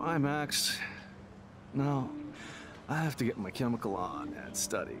 Bye, Max. No, I have to get my chemical on and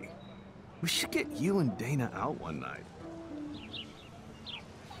study. We should get you and Dana out one night.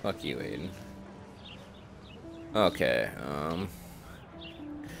 Fuck you, Aiden. Okay,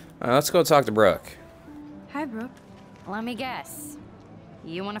 let's go talk to Brooke. Hi, Brooke. Let me guess.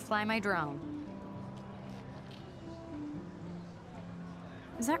 You want to fly my drone?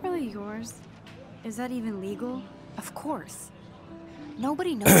 Is that really yours? Is that even legal? Of course.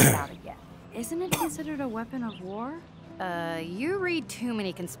 Nobody knows about it yet. Isn't it considered a weapon of war? You read too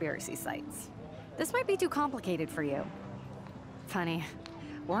many conspiracy sites. This might be too complicated for you. Funny,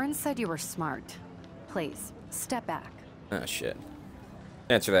 Warren said you were smart. Please, step back. Ah, shit.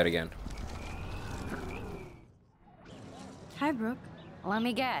 Answer that again. Hi, Brooke. Let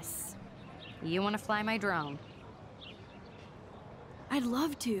me guess. You want to fly my drone? I'd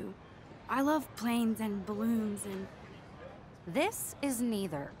love to. I love planes and balloons and... This is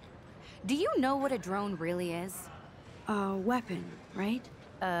neither. Do you know what a drone really is? A weapon, right?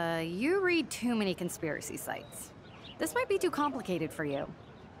 You read too many conspiracy sites. This might be too complicated for you.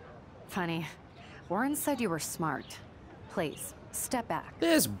 Funny, Warren said you were smart. Please, step back.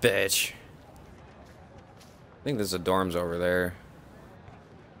 This bitch. I think there's a dorms over there.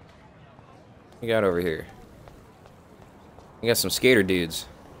 We got over here. We got some skater dudes.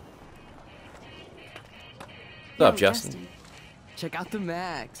 What's up, Justin? Check out the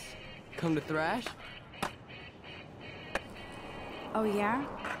Max. Come to thrash? Oh, yeah?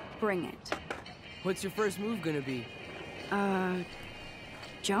 Bring it. What's your first move gonna be?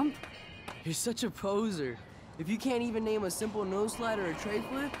 Jump? You're such a poser. If you can't even name a simple nose slide or a tray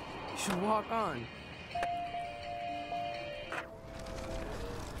flip, you should walk on.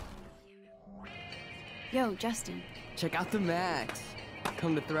 Yo, Justin. Check out the Max.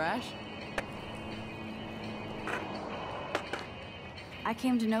 Come to thrash? I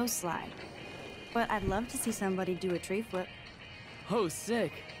came to nose slide, but I'd love to see somebody do a tree flip. Oh,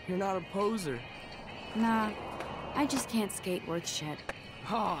 sick. You're not a poser. Nah, I just can't skate worth shit.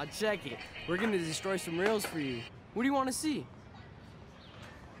 Oh, check it. We're gonna destroy some rails for you. What do you want to see?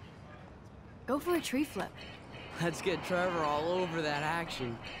 Go for a tree flip. Let's get Trevor all over that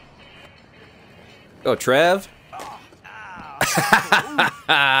action. Go, Trev.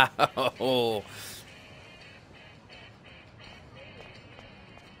 Oh.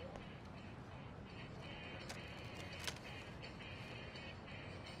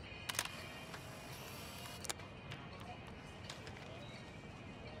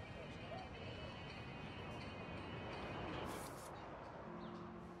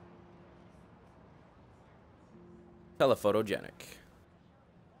 Telephotogenic.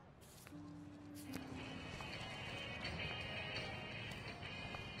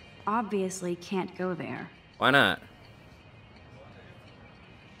 Obviously can't go there. Why not?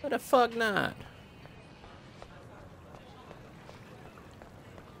 Why the fuck not?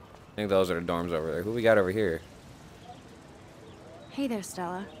 I think those are the dorms over there. Who we got over here? Hey there,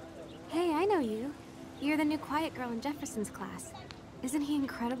 Stella. Hey, I know you. You're the new quiet girl in Jefferson's class. Isn't he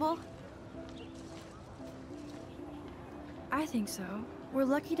incredible? I think so. We're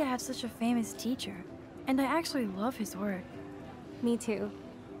lucky to have such a famous teacher. And I actually love his work. Me too.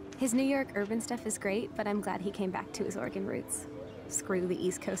 His New York urban stuff is great, but I'm glad he came back to his Oregon roots. Screw the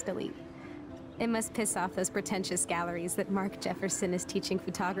East Coast elite. It must piss off those pretentious galleries that Mark Jefferson is teaching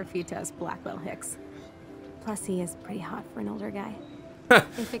photography to us Blackwell Hicks. Plus, he is pretty hot for an older guy.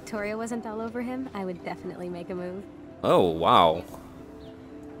 If Victoria wasn't all over him, I would definitely make a move. Oh, wow.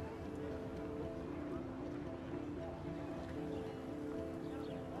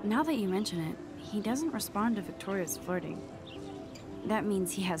 Now that you mention it, he doesn't respond to Victoria's flirting. That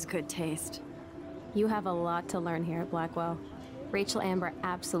means he has good taste. You have a lot to learn here at Blackwell. Rachel Amber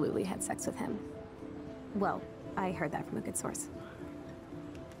absolutely had sex with him. Well, I heard that from a good source.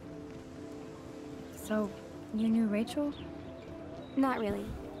 So, you knew Rachel? Not really.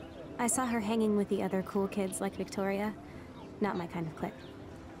 I saw her hanging with the other cool kids like Victoria. Not my kind of clique.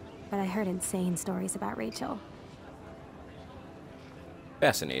 But I heard insane stories about Rachel.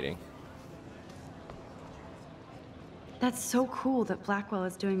 Fascinating. That's so cool that Blackwell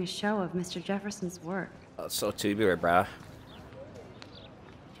is doing a show of Mr. Jefferson's work. So too, be right, brah.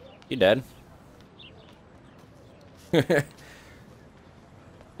 You dead?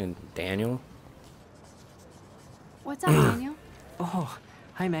 And Daniel? What's up, Daniel? Oh,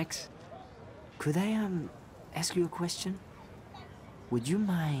 hi, Max. Could I, ask you a question? Would you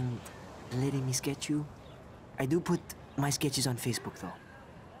mind letting me sketch you? I do put my sketches on Facebook, though.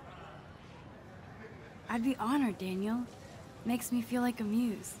 I'd be honored, Daniel. Makes me feel like a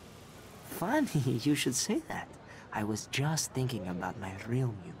muse. Funny, you should say that. I was just thinking about my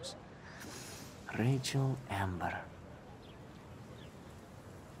real muse. Rachel Amber.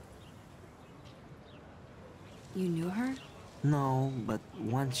 You knew her? No, but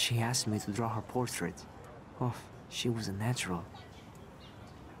once she asked me to draw her portrait. Oh, she was a natural.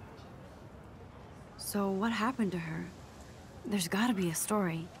 So what happened to her? There's gotta be a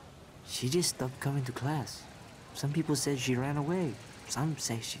story. She just stopped coming to class. Some people said she ran away. Some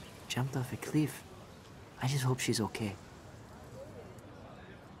say she jumped off a cliff. I just hope she's okay.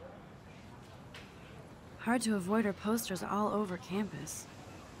 Hard to avoid her posters all over campus.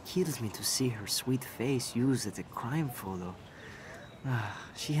 Kills me to see her sweet face used as a crime photo.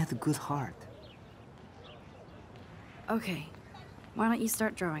 She had a good heart. Okay, why don't you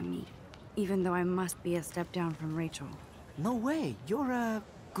start drawing me? Even though I must be a step down from Rachel. No way, you're a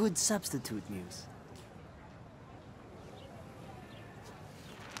good substitute, Muse.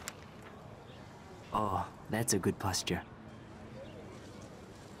 Oh, that's a good posture.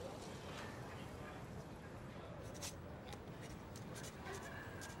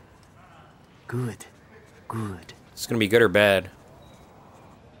 Good, good. It's gonna be good or bad.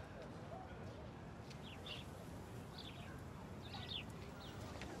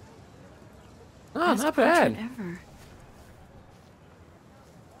 Oh, Best not portrait bad. Ever.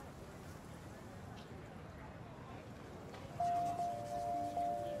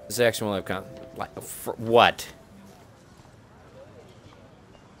 This action will have what?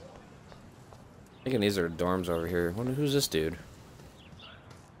 Thinking these are dorms over here. Wonder who's this dude?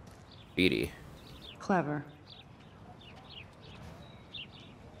 Beatty. Clever.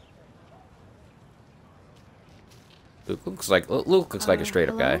 Luke looks like a straight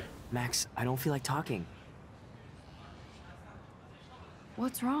up guy. Max, I don't feel like talking.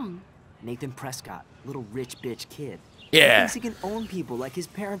 What's wrong? Nathan Prescott, little rich bitch kid. Yeah. He thinks he can own people like his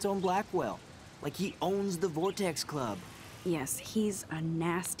parents own Blackwell. Like he owns the Vortex Club. Yes, he's a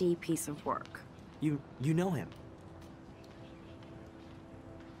nasty piece of work. You know him.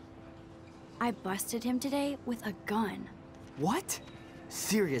 I busted him today with a gun. What?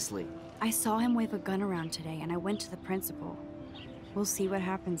 Seriously? I saw him wave a gun around today and I went to the principal. We'll see what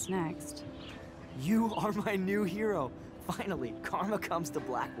happens next. You are my new hero. Finally, karma comes to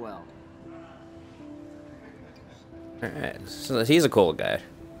Blackwell. Alright, so he's a cool guy.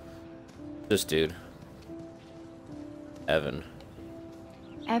 This dude. Evan.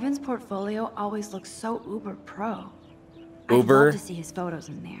 Evan's portfolio always looks so uber pro. Uber? I'd love to see his photos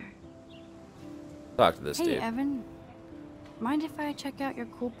in there. Talk to this Hey, dude. Evan. Mind if I check out your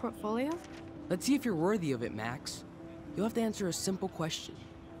cool portfolio? Let's see if you're worthy of it, Max. You'll have to answer a simple question.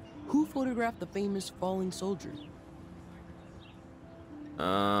 Who photographed the famous falling soldier?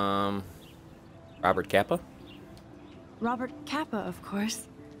 Robert Capa? Robert Capa, of course.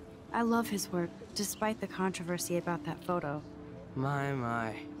 I love his work, despite the controversy about that photo.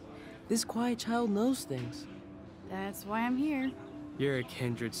 My. This quiet child knows things. That's why I'm here. You're a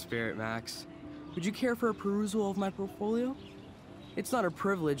kindred spirit, Max. Would you care for a perusal of my portfolio? It's not a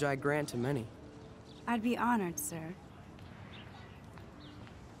privilege I grant to many. I'd be honored, sir.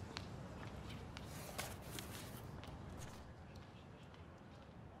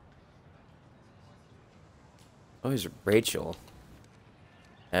 Oh, here's Rachel.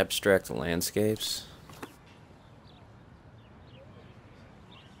 Abstract landscapes.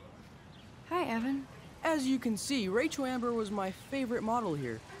 Hi, Evan. As you can see, Rachel Amber was my favorite model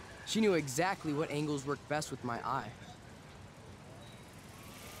here. She knew exactly what angles worked best with my eye.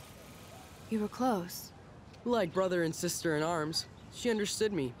 You were close. Like brother and sister in arms. She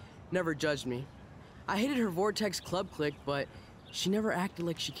understood me, never judged me. I hated her Vortex Club clique, but she never acted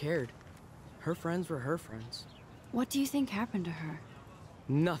like she cared. Her friends were her friends. What do you think happened to her?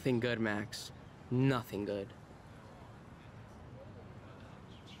 Nothing good, Max. Nothing good.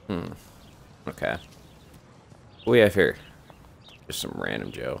 Okay. What do we have here? Just some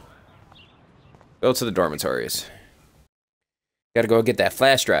random Joe. Go to the dormitories. Gotta go get that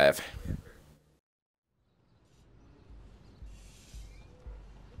flash drive.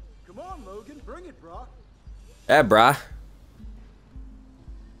 Come on, Logan, bring it, brah. Yeah, brah.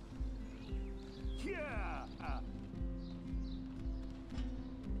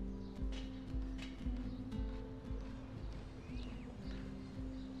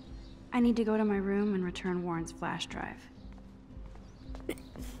 I need to go to my room and return Warren's flash drive.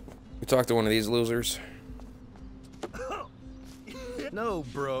 We talked to one of these losers. No,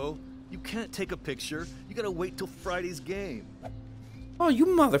 bro. You can't take a picture. You gotta wait till Friday's game. Oh, you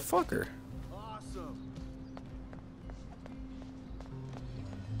motherfucker. Awesome.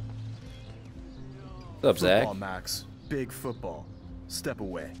 What's up, Zach? Football, Max. Big football. Step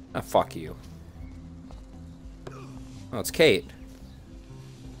away. Ah, fuck you. Oh, it's Kate.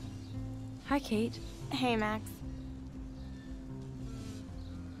 Hi, Kate. Hey, Max.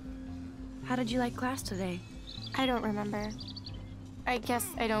 How did you like class today? I don't remember. I guess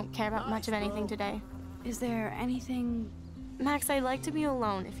I don't care about much of anything today. Is there anything... Max, I'd like to be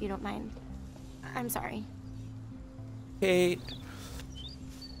alone if you don't mind. I'm sorry. Kate.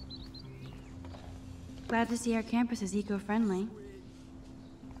 Glad to see our campus is eco-friendly.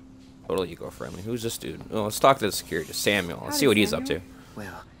 Totally eco-friendly. Who's this dude? Oh, let's talk to the security. Samuel. Let's Howdy, see what he's up to. Samuel.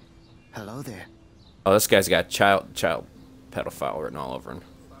 Well, hello there. Oh, this guy's got child pedophile written all over him.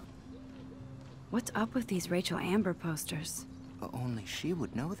 What's up with these Rachel Amber posters? Well, only she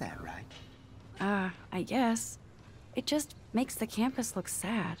would know that, right? I guess. It just makes the campus look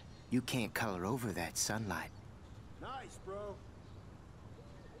sad. You can't color over that sunlight. Nice, bro.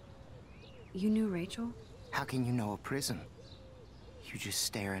 You knew Rachel? How can you know a prison? You just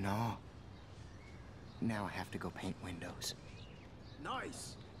stare in awe. Now I have to go paint windows.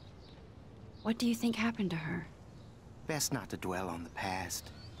 Nice. What do you think happened to her? Best not to dwell on the past.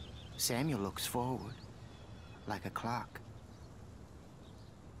 Samuel looks forward, like a clock.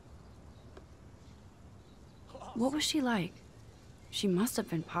 What was she like? She must have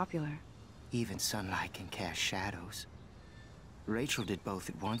been popular. Even sunlight can cast shadows. Rachel did both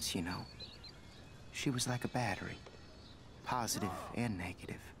at once, you know. She was like a battery, positive and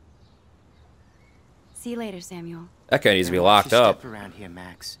negative. See you later, Samuel. That guy needs to be Now, locked watch your up. step around here,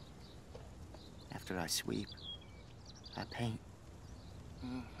 Max. After I sweep, I paint.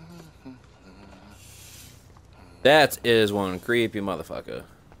 That is one creepy motherfucker.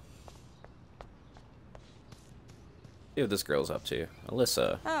 See what this girl's up to.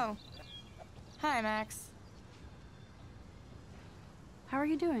 Alyssa. Oh. Hi, Max. How are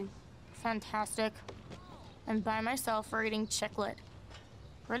you doing? Fantastic. I'm by myself reading Chicklet.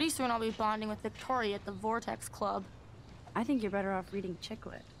 Pretty soon I'll be bonding with Victoria at the Vortex Club. I think you're better off reading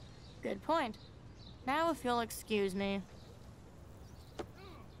Chicklet. Good point. Now if you'll excuse me.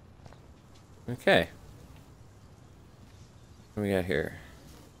 Okay. What do we got here?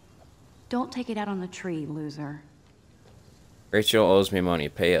 Don't take it out on the tree, loser. Rachel owes me money.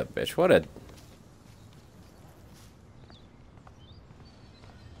 Pay up, bitch. What a...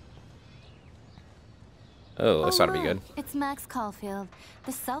 Oh, this ought to be good. It's Max Caulfield,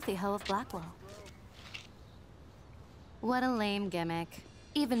 the selfie hoe of Blackwell. What a lame gimmick.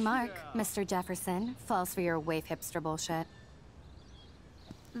 Even Mark, Mr. Jefferson, falls for your waif hipster bullshit.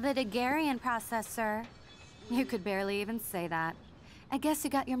 The Daguerrean process, sir. You could barely even say that. I guess you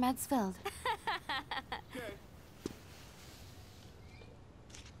got your meds filled.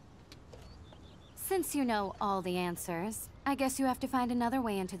 Since you know all the answers, I guess you have to find another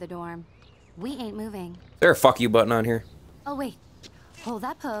way into the dorm. We ain't moving. Is there a fuck you button on here? Oh, wait. Hold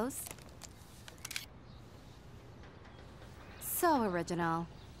that pose. So original.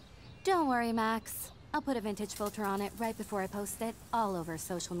 Don't worry, Max. I'll put a vintage filter on it right before I post it all over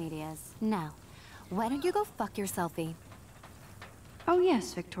social medias. Now, why don't you go fuck your selfie? Oh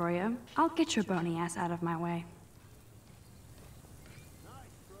yes, Victoria. I'll get your bony ass out of my way.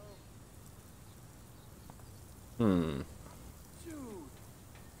 I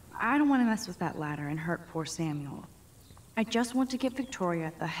don't want to mess with that ladder and hurt poor Samuel. I just want to get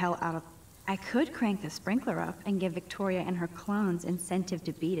Victoria the hell out of... I could crank the sprinkler up and give Victoria and her clones incentive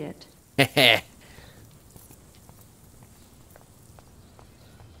to beat it.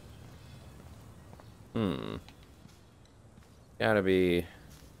 Gotta be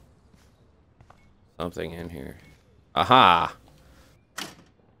something in here. Aha!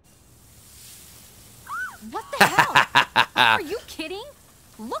 What the hell? Are you kidding?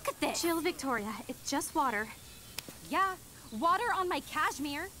 Look at this! Chill, Victoria. It's just water. Yeah, water on my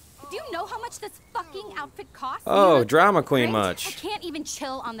cashmere. Do you know how much this fucking outfit costs? Oh, drama queen Right? much. I can't even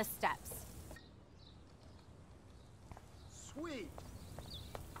chill on the steps. Sweet.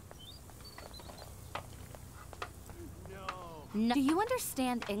 No. Do you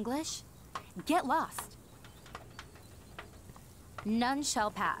understand English? Get lost. None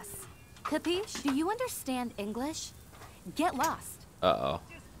shall pass. Capiche? Do you understand English? Get lost. Uh-oh.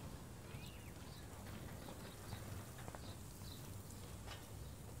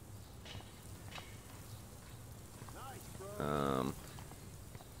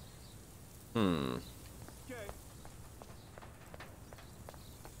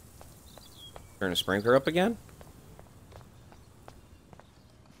 Turn the sprinkler up again?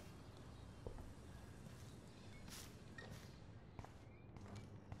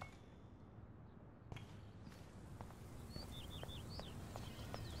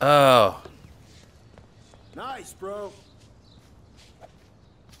 Oh. Nice, bro.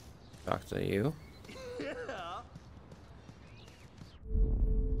 Talk to you. Yeah.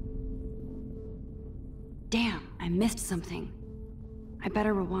 Damn, I missed something. I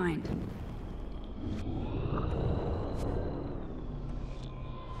better rewind.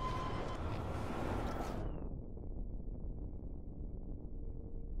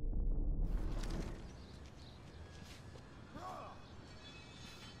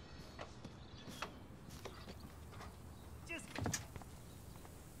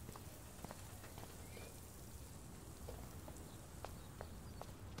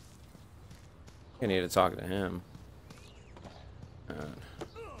 I need to talk to him.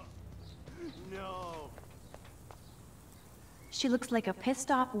 No. She looks like a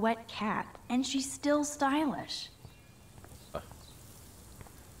pissed off wet cat, and she's still stylish.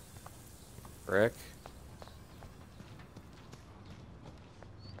 Rick.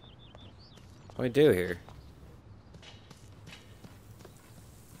 What do we do here?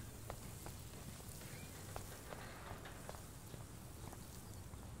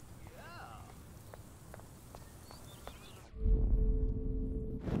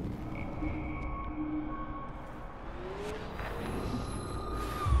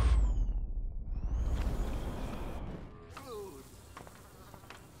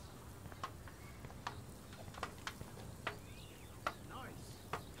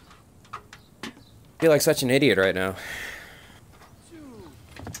 I feel like such an idiot right now.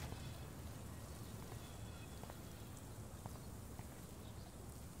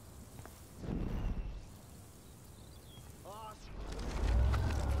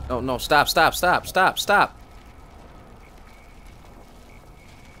 Oh no, stop, stop, stop, stop, stop.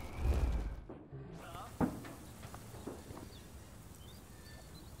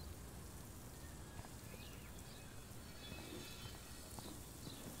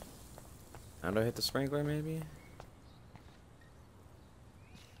 How do I hit the sprinkler, maybe?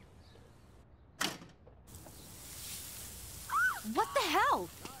 What the hell?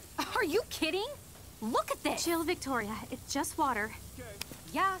 Are you kidding? Look at this! Chill, Victoria. It's just water.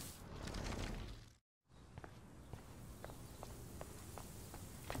 Yeah.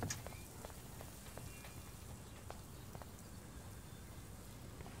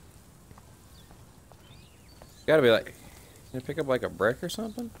 Gotta be like, can I pick up like a brick or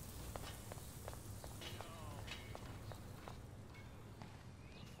something?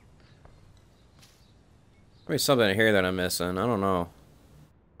 Maybe something in here that I'm missing. I don't know.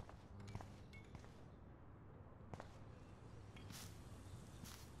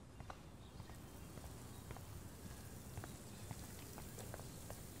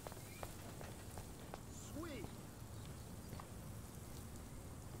 Sweet.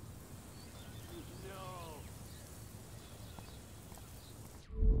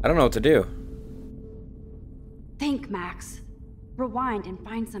 I don't know what to do. Think, Max. Rewind and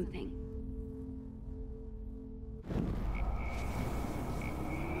find something.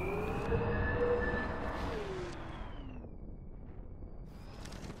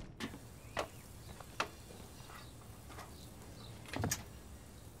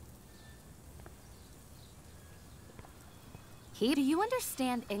 Do you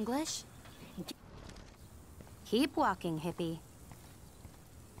understand English? Keep walking, hippie.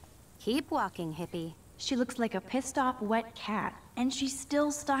 Keep walking, hippie. She looks like a pissed off wet cat, and she's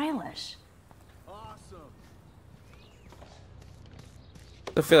still stylish.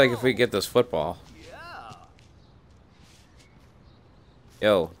 I feel like if we get this football.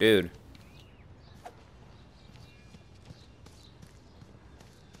 Yo, dude.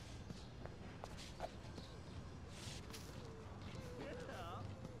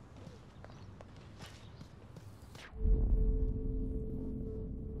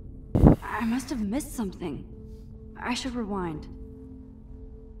 I must have missed something. I should rewind.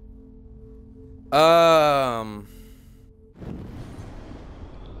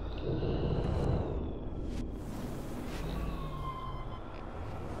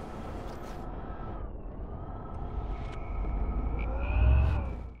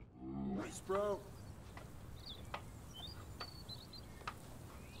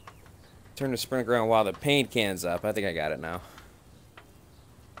 Turn the sprinkler on while the paint can's up. I think I got it now.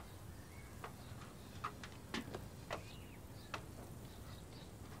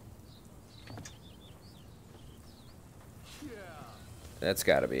 That's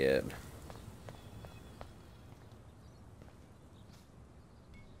gotta be it.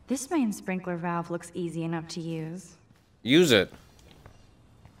 This main sprinkler valve looks easy enough to use. Use it.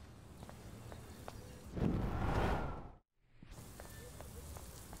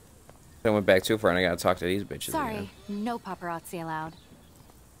 I went back too far and I gotta talk to these bitches Sorry, again. no paparazzi allowed.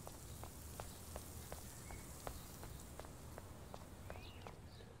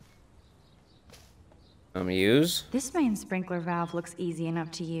 Use? This main sprinkler valve looks easy enough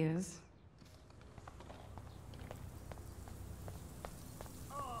to use.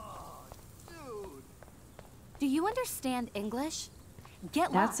 Do you understand English?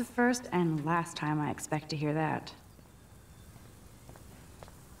 Get That's lost. the first and last time I expect to hear that.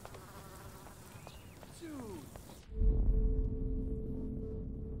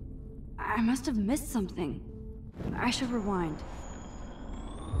 I must have missed something. I should rewind.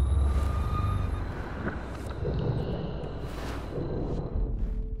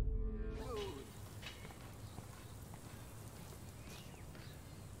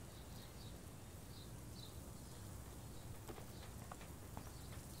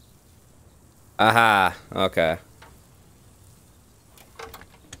 Aha, okay.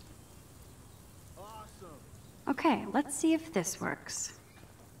 Okay, let's see if this works.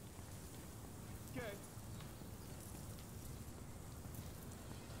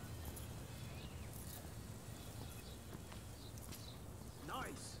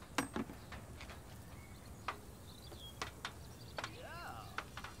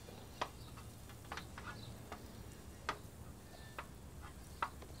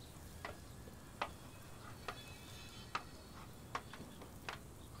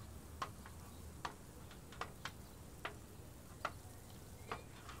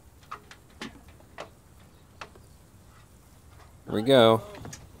 Here we go.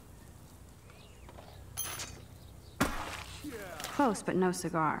 Close, but no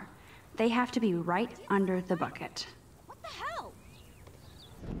cigar. They have to be right under the bucket. What the hell?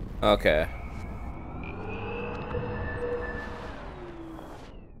 Okay.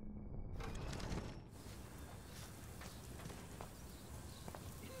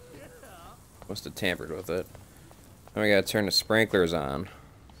 Must have tampered with it. Now we gotta turn the sprinklers on.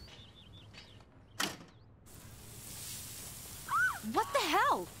 What the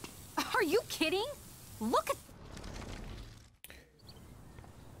hell? Are you kidding? Look at...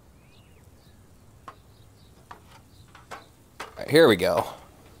 Alright, here we go.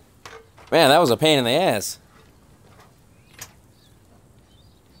 Man, that was a pain in the ass.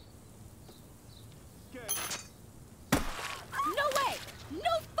 No way!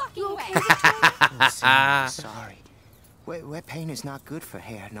 No fucking way! Oh, sorry. Wet paint is not good for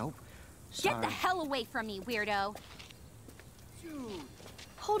hair, nope. Sorry. Get the hell away from me, weirdo!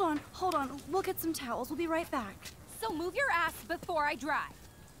 Hold on. We'll get some towels. We'll be right back. So move your ass before I dry.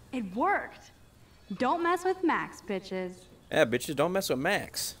 It worked. Don't mess with Max, bitches. Yeah, bitches, don't mess with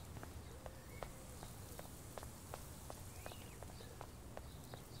Max.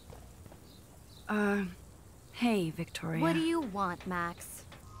 Hey, Victoria. What do you want, Max?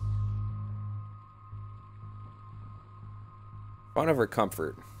 One of her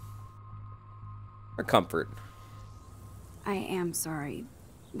comfort. Her comfort. I am sorry.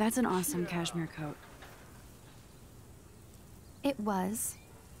 That's an awesome cashmere coat. It was.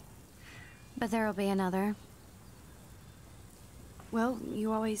 But there'll be another. Well,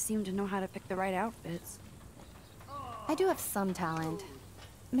 you always seem to know how to pick the right outfits. I do have some talent.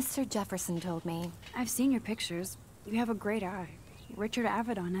 Mr. Jefferson told me. I've seen your pictures. You have a great eye. Richard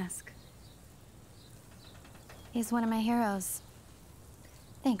Avedon-esque. He's one of my heroes.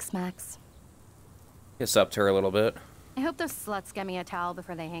 Thanks, Max. Kiss up to her a little bit. I hope those sluts get me a towel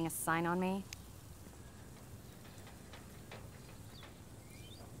before they hang a sign on me.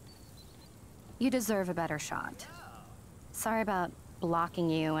 You deserve a better shot. Sorry about blocking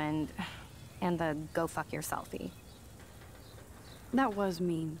you and the go fuck yourselfie. That was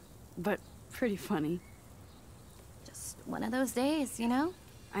mean, but pretty funny. Just one of those days, you know?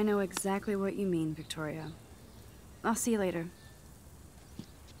 I know exactly what you mean, Victoria. I'll see you later.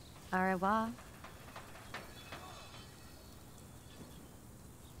 Au revoir.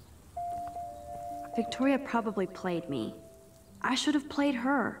 Victoria probably played me. I should have played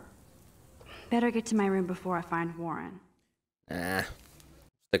her. Better get to my room before I find Warren. Nah,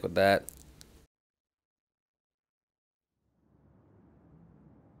 stick with that.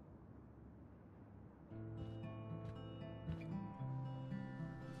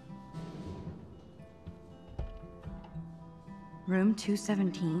 Room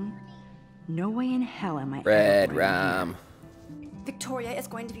 217? No way in hell am I Red ever going in rum. here. Victoria is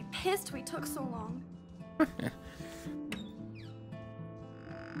going to be pissed we took so long.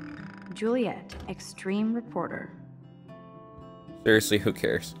 Juliet, extreme reporter. Seriously, who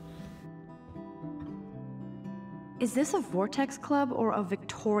cares? Is this a Vortex Club or a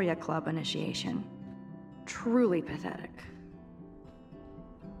Victoria Club initiation? Truly pathetic.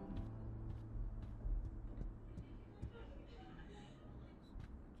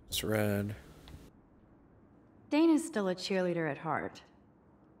 It's red. Dana's still a cheerleader at heart.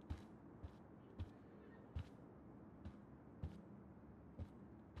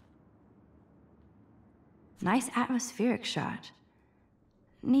 Nice atmospheric shot.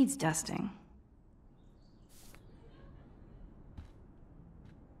 Needs dusting.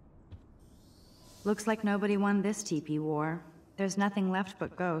 Looks like nobody won this TP war. There's nothing left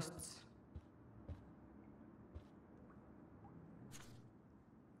but ghosts.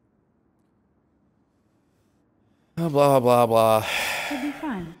 Blah, blah, blah. Should be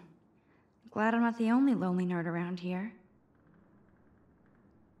fun. Glad I'm not the only lonely nerd around here.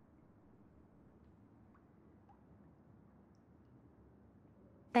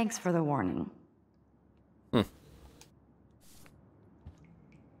 Thanks for the warning.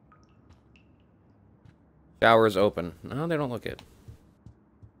 Shower's open. No, they don't look it.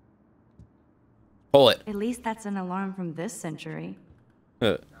 Pull it. At least that's an alarm from this century.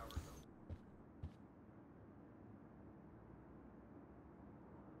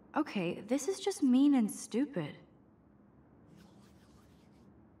 Okay, this is just mean and stupid.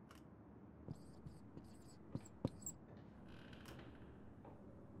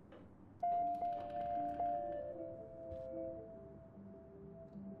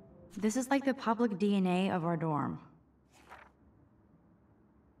 This is like the public DNA of our dorm.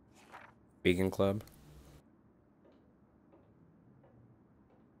 Vegan club.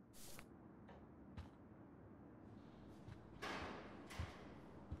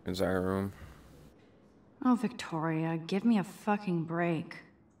 Is our room. Oh, Victoria, give me a fucking break.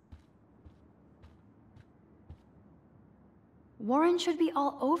 Warren should be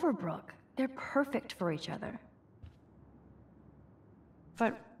all over Brooke. They're perfect for each other.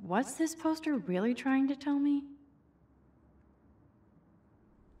 But what's this poster really trying to tell me?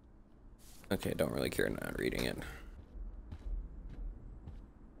 Okay, don't really care not reading it.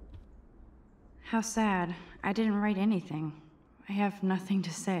 How sad. I didn't write anything. I have nothing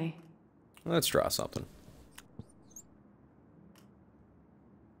to say. Let's draw something.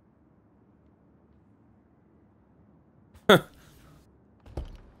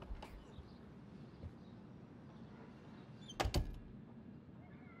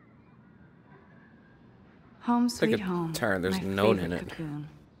 Home It's like sweet a home. tire, there's My a note favorite in it. cocoon.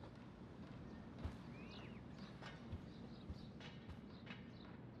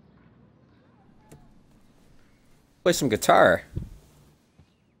 Play some guitar.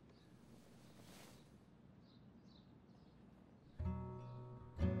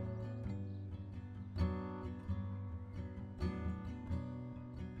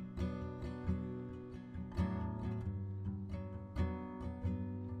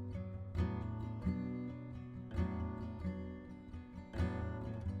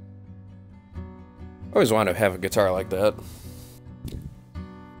 I always wanted to have a guitar like that.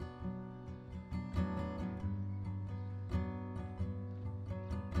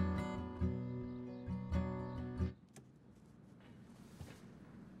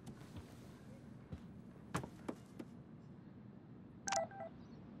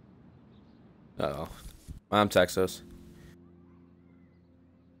 Uh-oh. Mom texts us.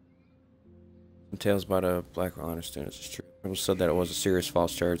 tales about a Blackwell honor student. It's true. People said that it was a serious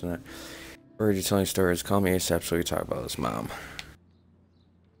false charge and that. Heard you telling stories. Call me ASAP so we talk about this, Mom.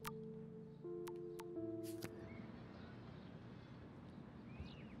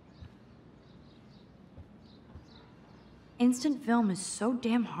 Instant film is so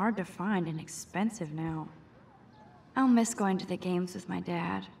damn hard to find and expensive now. I'll miss going to the games with my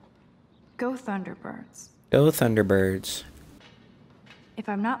dad. Go Thunderbirds. Go Thunderbirds. If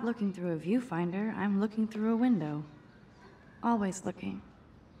I'm not looking through a viewfinder, I'm looking through a window. Always looking.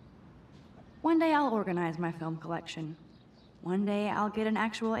 One day I'll organize my film collection. One day I'll get an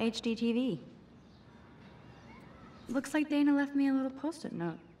actual HD TV. Looks like Dana left me a little post-it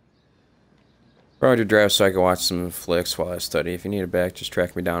note. Borrowed your drive so I can watch some flicks while I study. If you need it back, just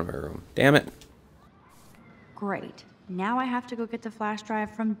track me down in my room. Damn it. Great. Now I have to go get the flash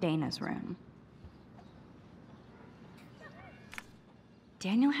drive from Dana's room.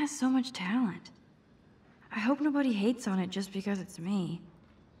 Daniel has so much talent. I hope nobody hates on it just because it's me.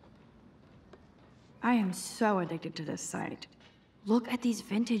 I am so addicted to this site. Look at these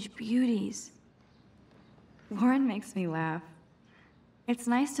vintage beauties. Warren makes me laugh. It's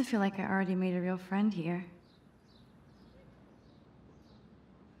nice to feel like I already made a real friend here.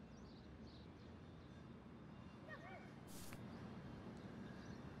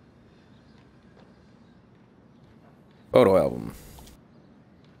 Photo album.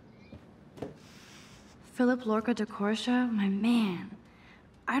 Philip Lorca de Corsia, my man.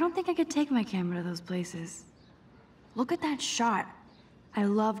 I don't think I could take my camera to those places. Look at that shot. I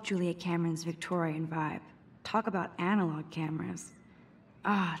love Julia Cameron's Victorian vibe. Talk about analog cameras.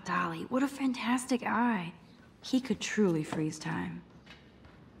 Ah, Dolly, what a fantastic eye. He could truly freeze time.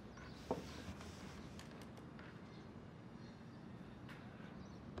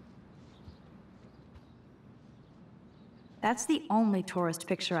 That's the only tourist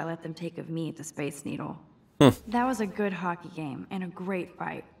picture I let them take of me at the Space Needle. That was a good hockey game and a great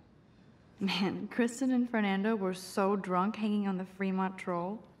fight. Man, Kristen and Fernando were so drunk hanging on the Fremont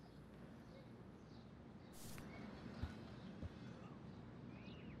Troll.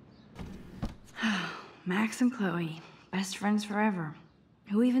 Max and Chloe, best friends forever.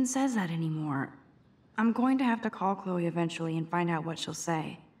 Who even says that anymore? I'm going to have to call Chloe eventually and find out what she'll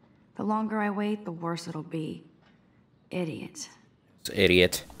say. The longer I wait, the worse it'll be. Idiot. It's an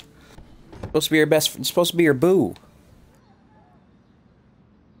idiot. Supposed to be your best. It's supposed to be your boo.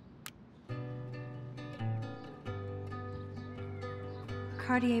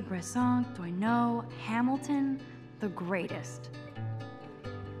 Cartier-Bresson, Doisneau, Hamilton, the greatest.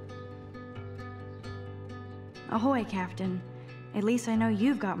 Ahoy, Captain. At least I know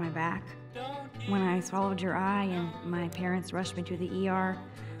you've got my back. When I swallowed your eye and my parents rushed me to the ER,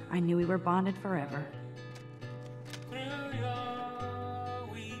 I knew we were bonded forever.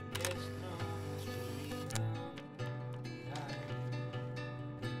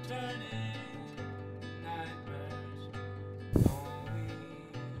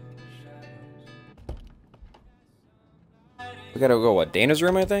 We gotta go, what, Dana's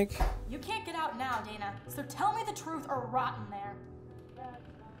room, I think? You can't get out now, Dana, so tell me the truth or rot in there.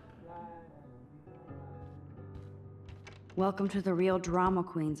 Welcome to the real drama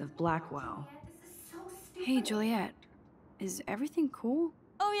queens of Blackwell. Hey, Juliet. Is everything cool?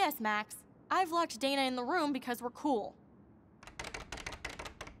 Oh yes, Max. I've locked Dana in the room because we're cool.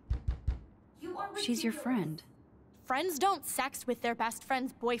 She's your friend. Friends don't sex with their best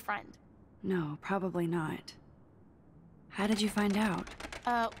friend's boyfriend. No, probably not. How did you find out?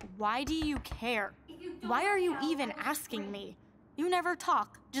 Why do you care? Why are you even asking me? You never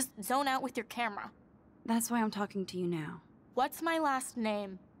talk, just zone out with your camera. That's why I'm talking to you now. What's my last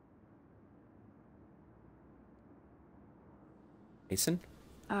name? Mason?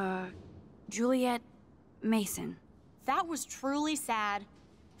 Juliet Mason. That was truly sad.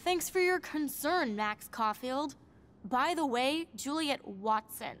 Thanks for your concern, Max Caulfield. By the way, Juliet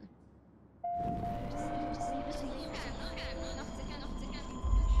Watson.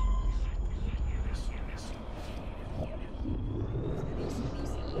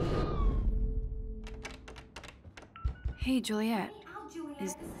 Hey, Juliet.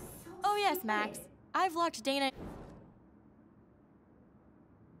 Oh yes, Max. I've locked Dana.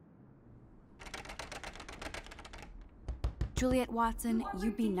 Juliet Watson,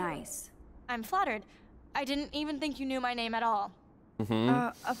 you be nice. I'm flattered. I didn't even think you knew my name at all.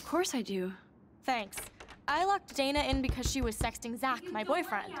 Of course I do. Thanks. I locked Dana in because she was sexting Zach, my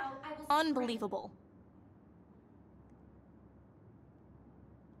boyfriend. Unbelievable.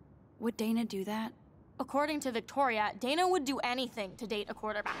 Would Dana do that? According to Victoria, Dana would do anything to date a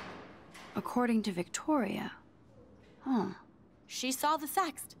quarterback. According to Victoria? Huh. She saw the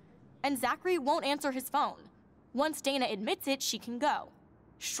sext. and Zachary won't answer his phone. Once Dana admits it, she can go.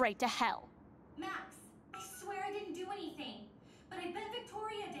 Straight to hell. Max, I swear I didn't do anything, but I bet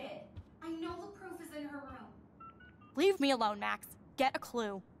Victoria did. I know the proof is in her room. Leave me alone, Max. Get a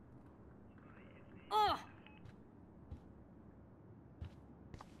clue. Ugh!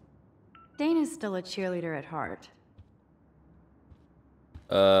 Dana's still a cheerleader at heart.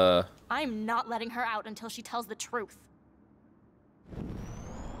 I'm not letting her out until she tells the truth.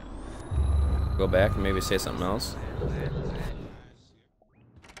 Go back and maybe say something else.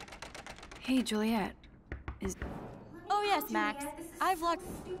 Hey, Juliet. Oh yes, Max. I've locked...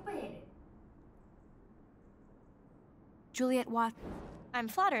 Juliet what? I'm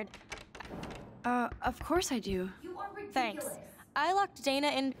flattered. Of course I do. You are ridiculous. Thanks. I locked Dana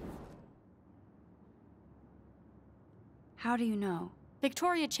in... How do you know?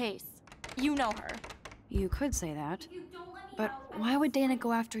 Victoria Chase. You know her. You could say that. But why would Dana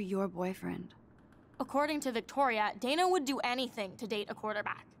go after your boyfriend? According to Victoria, Dana would do anything to date a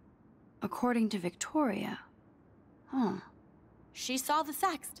quarterback. According to Victoria? Huh. She saw the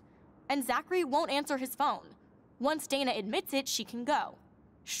sext, and Zachary won't answer his phone. Once Dana admits it, she can go.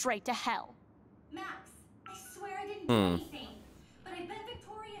 Straight to hell. Max, I swear I didn't do anything, but I bet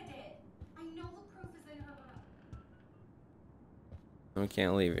Victoria did. I know the proof is in her room. We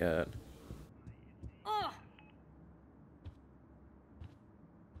can't leave yet. Ugh!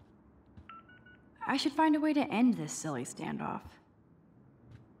 I should find a way to end this silly standoff.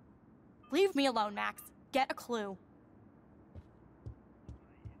 Leave me alone, Max. Get a clue.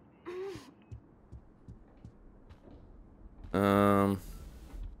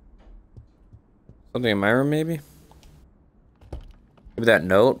 Something in my room, maybe? Maybe that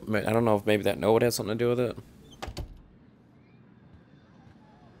note? I don't know if maybe that note has something to do with it.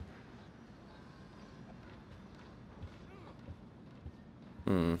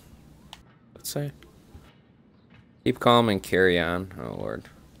 Let's say. Keep calm and carry on. Oh, Lord.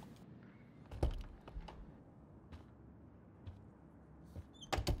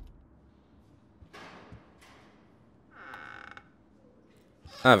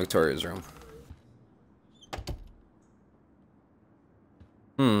 Ah, Victoria's room.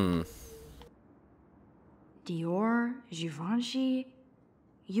 Dior, Givenchy.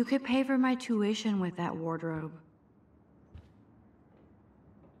 You could pay for my tuition with that wardrobe.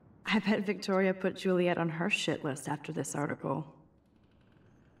 I bet Victoria put Juliet on her shit list after this article.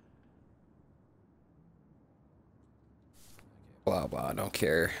 Blah, blah, I don't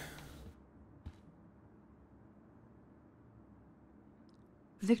care.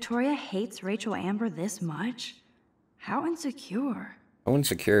 Victoria hates Rachel Amber this much? How insecure. How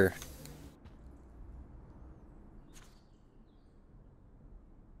insecure.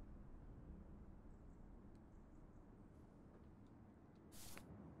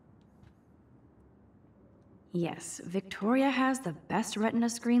 Yes, Victoria has the best Retina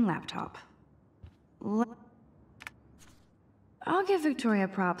screen laptop. I'll give Victoria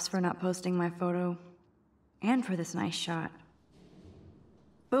props for not posting my photo. And for this nice shot.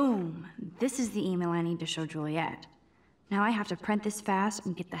 Boom! This is the email I need to show Juliet. Now I have to print this fast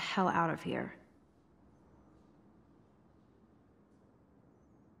and get the hell out of here.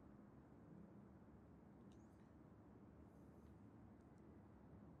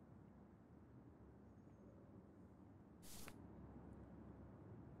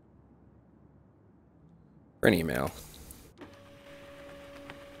 For an email.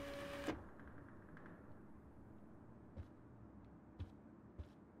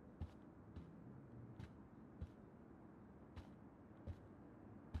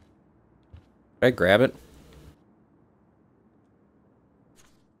 Did I grab it?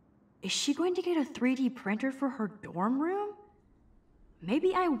 Is she going to get a 3D printer for her dorm room?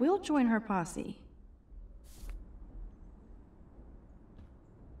 Maybe I will join her posse.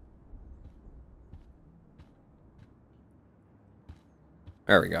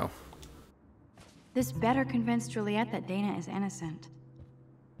 There we go. This better convince Juliet that Dana is innocent.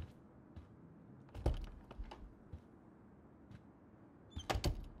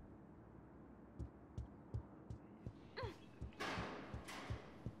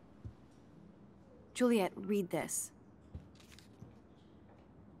 Juliet, read this.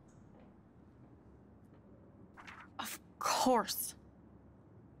 Of course.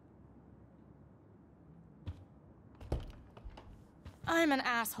 I'm an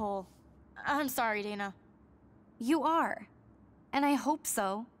asshole. I'm sorry, Dana. You are. And I hope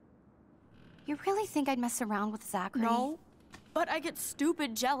so. You really think I'd mess around with Zachary? No, but I get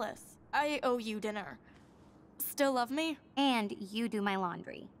stupid jealous. I owe you dinner. Still love me? And you do my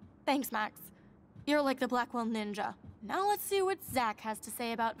laundry. Thanks, Max. You're like the Blackwell Ninja. Now let's see what Zach has to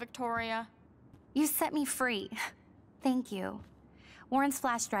say about Victoria. You set me free. Thank you. Warren's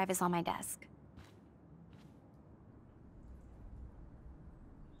flash drive is on my desk.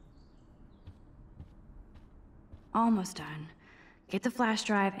 Almost done. Get the flash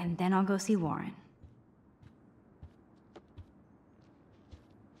drive, and then I'll go see Warren.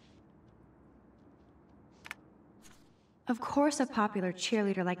 Of course a popular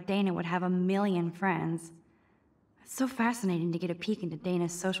cheerleader like Dana would have a million friends. It's so fascinating to get a peek into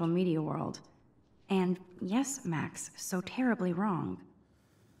Dana's social media world. And yes, Max, so terribly wrong.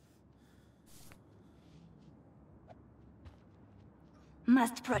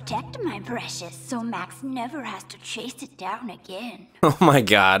 Must protect my precious so Max never has to chase it down again. Oh my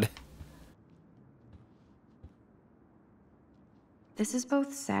god. This is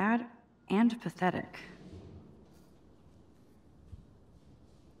both sad and pathetic.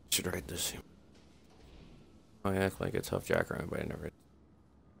 Should write this. I act like a tough jackrabbit, but I never.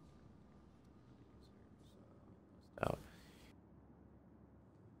 Out.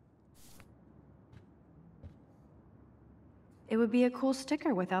 It would be a cool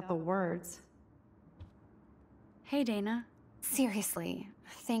sticker without the words. Hey, Dana. Seriously,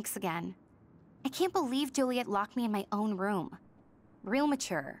 thanks again. I can't believe Juliet locked me in my own room. Real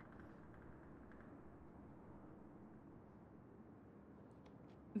mature.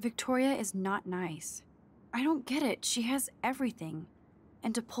 Victoria is not nice. I don't get it. She has everything.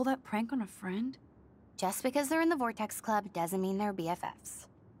 And to pull that prank on a friend? Just because they're in the Vortex Club doesn't mean they're BFFs.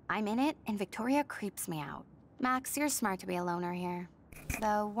 I'm in it, and Victoria creeps me out. Max, you're smart to be a loner here.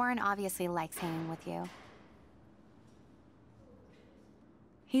 Though Warren obviously likes hanging with you.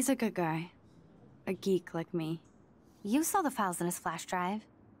 He's a good guy. A geek like me. You saw the files in his flash drive.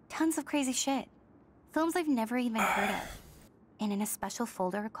 Tons of crazy shit. Films I've never even heard of. And in a special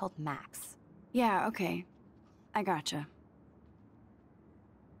folder called Max. Yeah, okay. I gotcha.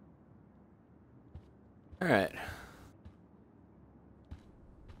 Alright.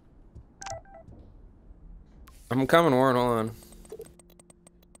 I'm coming, Warren, hold on.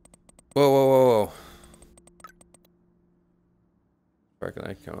 Whoa, whoa, whoa, whoa. Reckon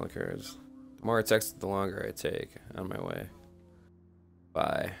I count all the cards. The more I text, the longer I take. On my way.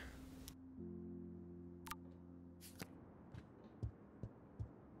 Bye.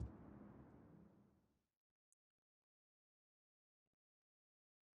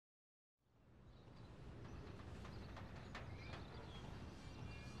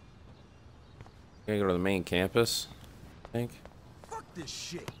 Gonna go to the main campus, I think. Fuck this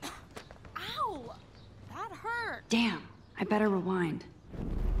shit. Ow! That hurt. Damn, I better rewind.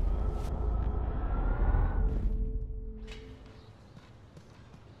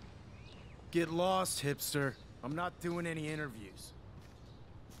 Get lost, hipster. I'm not doing any interviews.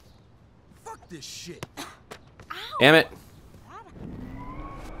 Fuck this shit. Damn it.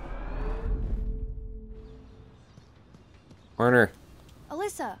 Warner.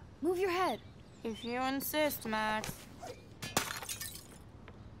 Alyssa, move your head. If you insist, Max.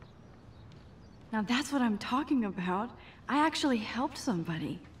 Now that's what I'm talking about. I actually helped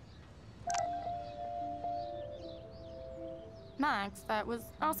somebody. Max, that was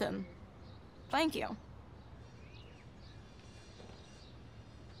awesome. Thank you.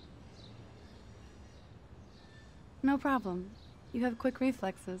 No problem. You have quick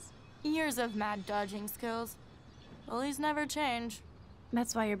reflexes. Years of mad dodging skills. Bullies never change.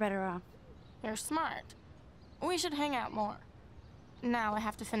 That's why you're better off. You're smart. We should hang out more. Now I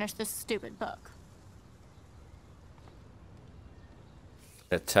have to finish this stupid book.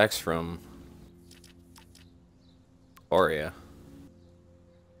 A text from Aurea.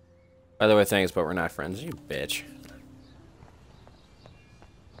 By the way, thanks, but we're not friends. You bitch.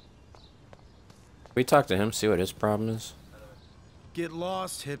 We talk to him, see what his problem is. Get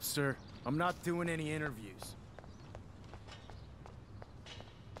lost, hipster. I'm not doing any interviews.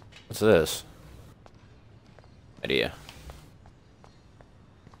 What's this? Idea.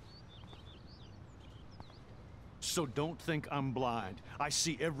 So don't think I'm blind. I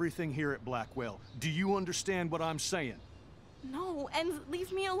see everything here at Blackwell. Do you understand what I'm saying? No, and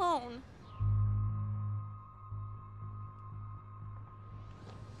leave me alone.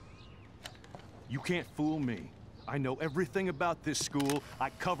 You can't fool me. I know everything about this school. I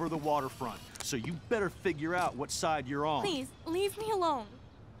cover the waterfront. So you better figure out what side you're on. Please, leave me alone.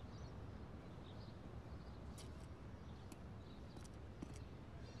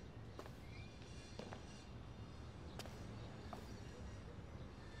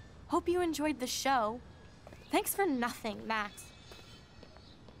 Hope you enjoyed the show. Thanks for nothing, Max.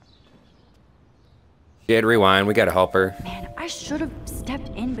 She had rewind. We gotta help her. Man, I should have stepped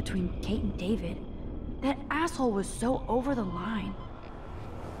in between Kate and David. That asshole was so over the line.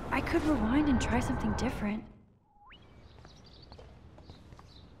 I could rewind and try something different.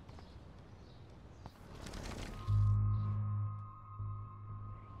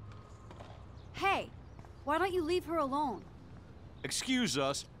 Hey, why don't you leave her alone? Excuse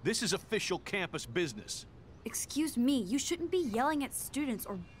us, this is official campus business. Excuse me, you shouldn't be yelling at students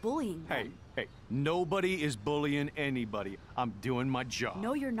or bullying them. Hey, nobody is bullying anybody. I'm doing my job.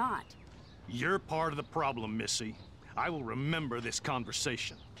 No, you're not. You're part of the problem, Missy. I will remember this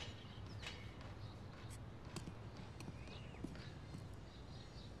conversation.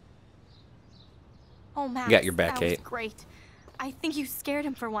 Oh, Max, You got your back, that Kate. was great. I think you scared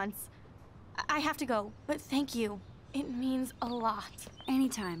him for once. I have to go, but thank you. It means a lot.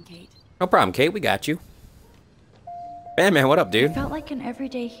 Anytime, Kate. No problem, Kate. We got you. Man, what up, I dude? felt like an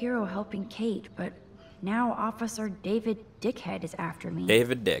everyday hero helping Kate, but now Officer David Dickhead is after me.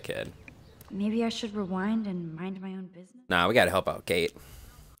 David Dickhead. Maybe I should rewind and mind my own business? Nah, we gotta help out Kate.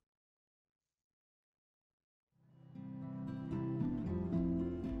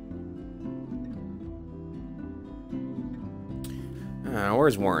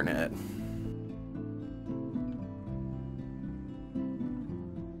 Where's Warren at?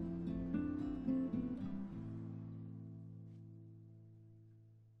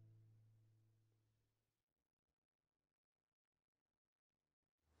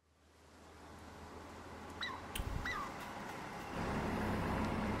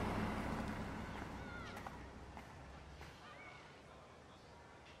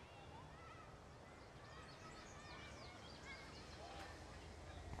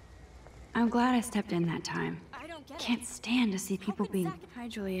 I'm glad I stepped in that time. Can't stand to see people being... Hi,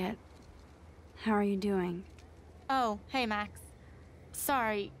 Juliet. How are you doing? Oh, hey, Max.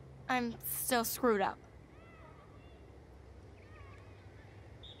 Sorry, I'm still screwed up.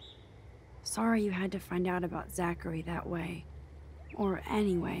 Sorry you had to find out about Zachary that way. Or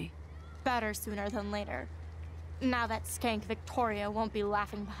anyway. Better sooner than later. Now that skank Victoria won't be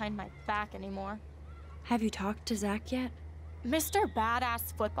laughing behind my back anymore. Have you talked to Zach yet? Mr.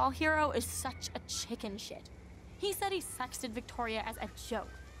 Badass Football Hero is such a chicken shit. He said he sexted Victoria as a joke.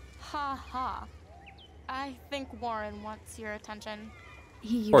 Ha ha. I think Warren wants your attention.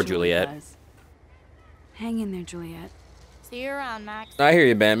 He usually Poor Juliet. does. Hang in there, Juliet. See you around, Max. I hear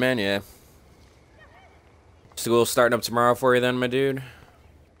you, Batman, yeah. School starting up tomorrow for you then, my dude?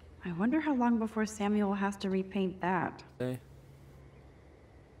 I wonder how long before Samuel has to repaint that. Okay.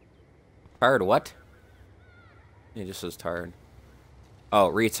 Tired of what? He just says tired. Oh,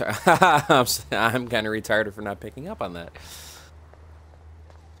 retard. I'm kind of retarded for not picking up on that.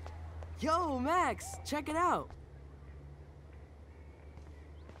 Yo, Max, check it out.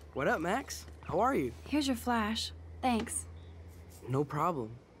 What up, Max? How are you? Here's your flash. Thanks. No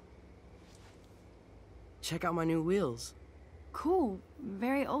problem. Check out my new wheels. Cool.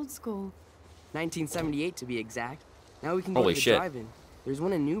 Very old school. 1978 to be exact. Now we can go Holy to the shit. drive-in. There's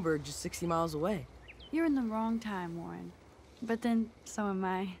one in Newburgh just 60 miles away. You're in the wrong time, Warren. But then, so am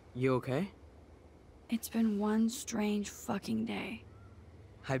I. You okay? It's been one strange fucking day.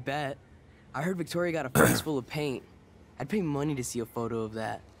 I bet. I heard Victoria got a face full of paint. I'd pay money to see a photo of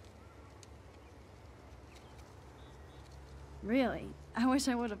that. Really? I wish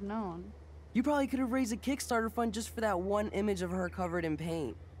I would have known. You probably could have raised a Kickstarter fund just for that one image of her covered in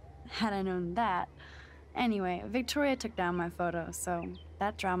paint. Had I known that. Anyway, Victoria took down my photo, so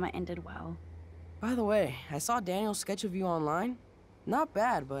that drama ended well. By the way, I saw Daniel's sketch of you online. Not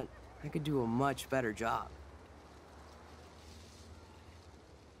bad, but I could do a much better job.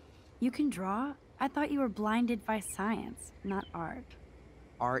 You can draw? I thought you were blinded by science, not art.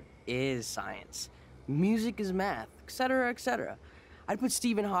 Art is science. Music is math, etc., etc. I'd put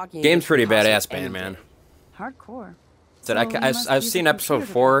Stephen Hawking in Game's pretty Picasso badass, any man. day. Hardcore. Said So you must I've use seen a episode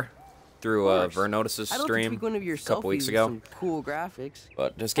computer 4 through Of course. Vernotis's I'd love to stream tweak one of your a couple weeks selfies with ago. some cool graphics.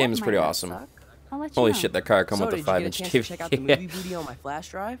 But this game That is pretty might not awesome. suck. I'll let you Holy know. shit, that car come So, with a did you get a 5-inch chance TV. to check out the movie booty on my flash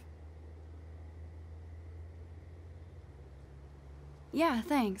drive? Yeah,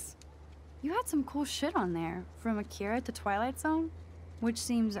 thanks. You had some cool shit on there, from Akira to Twilight Zone, which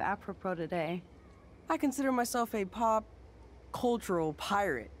seems apropos today. I consider myself a pop cultural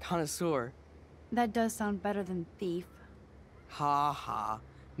pirate connoisseur. That does sound better than thief. Ha ha.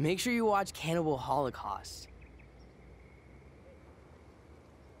 Make sure you watch Cannibal Holocaust.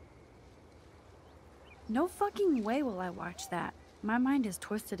 No fucking way will I watch that. My mind is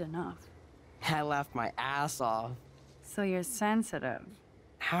twisted enough. I laughed my ass off. So you're sensitive.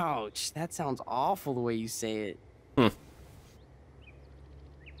 Ouch, that sounds awful the way you say it.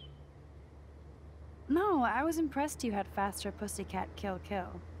 No, know. I was impressed you had faster Pussycat Kill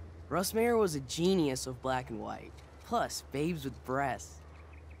Kill. Russ Meyer was a genius of black and white. Plus, babes with breasts.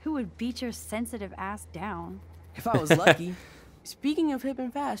 Who would beat your sensitive ass down? If I was lucky. Speaking of hip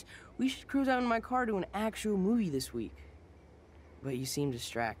and fast, we should cruise out in my car to an actual movie this week. But you seem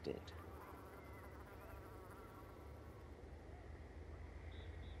distracted.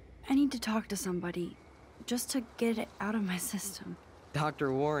 I need to talk to somebody, just to get it out of my system.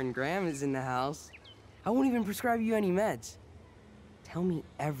 Dr. Warren Graham is in the house. I won't even prescribe you any meds. Tell me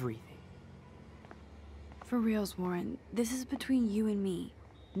everything. For reals, Warren, this is between you and me,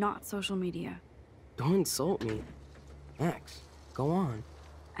 not social media. Don't insult me. Max, go on.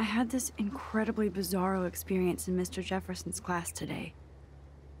 I had this incredibly bizarro experience in Mr. Jefferson's class today.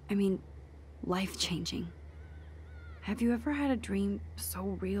 I mean, life-changing. Have you ever had a dream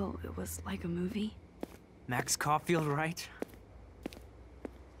so real it was like a movie? Max Caulfield, right?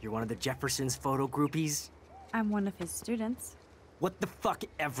 You're one of the Jefferson's photo groupies? I'm one of his students. What the fuck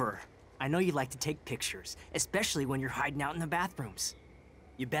ever? I know you like to take pictures, especially when you're hiding out in the bathrooms.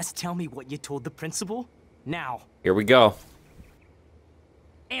 You best tell me what you told the principal, now. Here we go.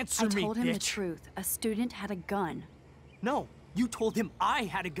 Answer me, I told him bitch. the truth. A student had a gun. No, you told him I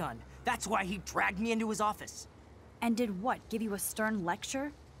had a gun. That's why he dragged me into his office. And did what, give you a stern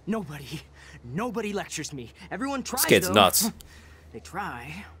lecture? Nobody lectures me. Everyone tries, This kid's though. nuts. They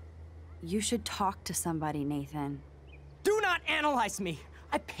try. You should talk to somebody, Nathan. Do not analyze me.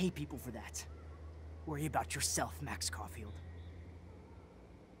 I pay people for that. Worry about yourself, Max Caulfield.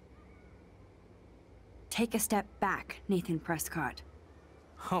 Take a step back, Nathan Prescott.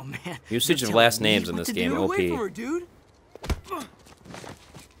 Oh man. Usage You're of last telling me names in what this to game, do? OP. Wait for her, dude.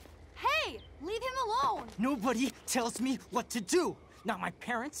 Hey, leave him alone. Nobody tells me what to do. Not my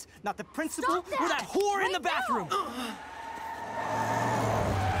parents, not the principal, Stop that! or that whore in Right the bathroom.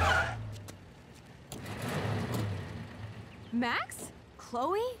 Max?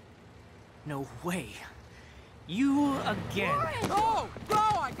 Chloe? No way. You again. Go! Go!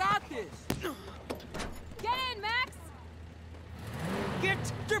 I got this! Get in, Max! Get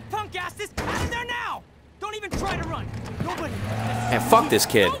your punk asses out of there now! Don't even try to run. Nobody. And fuck this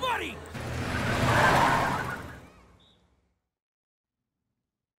kid. Nobody.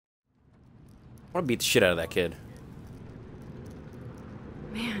 I want to beat the shit out of that kid.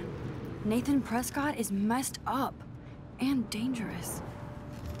 Man, Nathan Prescott is messed up and dangerous.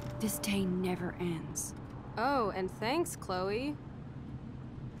 This day never ends. Oh, and thanks, Chloe.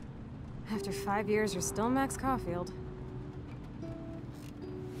 After 5 years, you're still Max Caulfield.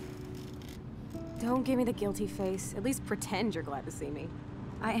 Don't give me the guilty face. At least pretend you're glad to see me.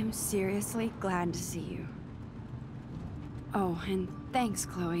 I am seriously glad to see you. Oh, and thanks,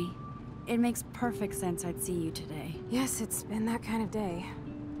 Chloe. It makes perfect sense I'd see you today. Yes, it's been that kind of day.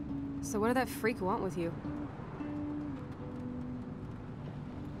 So what did that freak want with you?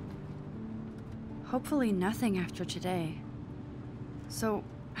 Hopefully nothing after today. So,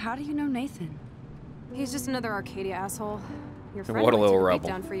 how do you know Nathan? He's just another Arcadia asshole. Your friend What a went little to the rebel.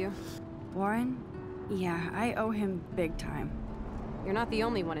 beatdown for you. Warren? Yeah, I owe him big time. You're not the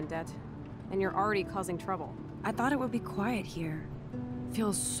only one in debt. And you're already causing trouble. I thought it would be quiet here.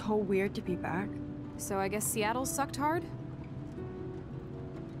 Feels so weird to be back. So I guess Seattle sucked hard?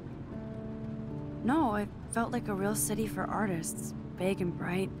 No, it felt like a real city for artists. Big and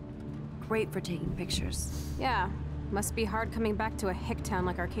bright. Great for taking pictures. Yeah. Must be hard coming back to a hick town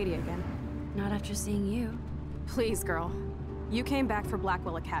like Arcadia again. Not after seeing you. Please, girl. You came back for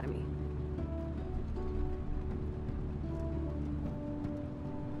Blackwell Academy.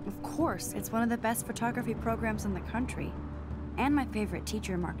 Of course, it's one of the best photography programs in the country. And my favorite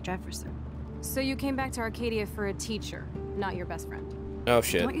teacher, Mark Jefferson. So you came back to Arcadia for a teacher, not your best friend. Oh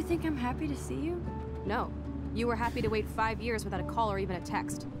shit. Don't you think I'm happy to see you? No. You were happy to wait 5 years without a call or even a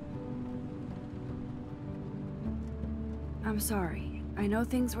text. I'm sorry. I know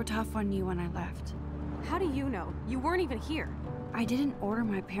things were tough on you when I left. How do you know? You weren't even here. I didn't order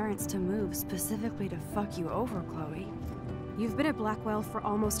my parents to move specifically to fuck you over, Chloe. You've been at Blackwell for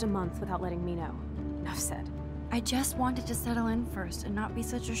almost a month without letting me know. Enough said. I just wanted to settle in first and not be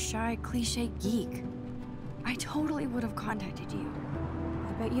such a shy, cliche geek. I totally would have contacted you.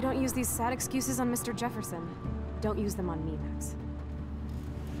 I bet you don't use these sad excuses on Mr. Jefferson. Don't use them on me, Max.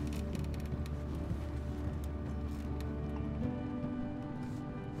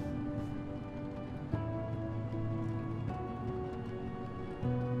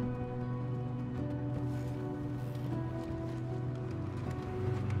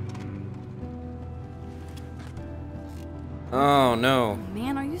 Oh no.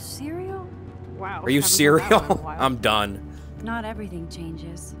 Man, are you serial? Wow. Are you haven't heard that one in a serial? while. I'm done. Not everything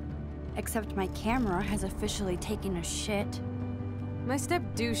changes. Except my camera has officially taken a shit. My step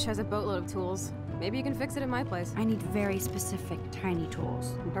douche has a boatload of tools. Maybe you can fix it at my place. I need very specific tiny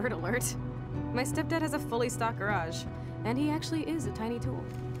tools. Nerd alert. My stepdad has a fully stocked garage, and he actually is a tiny tool.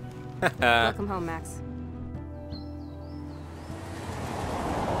 Welcome home, Max.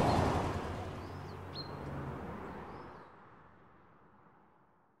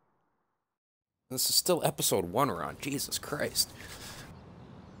 This is still episode 1 we're on. Jesus Christ.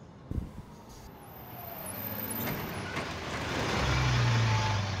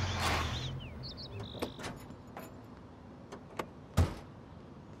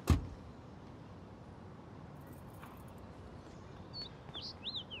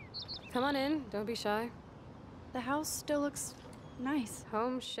 Come on in, don't be shy. The house still looks nice.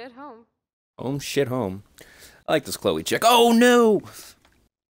 Home shit home. Home shit home. I like this Chloe chick. Oh no!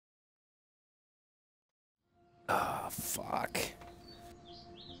 Ah, fuck.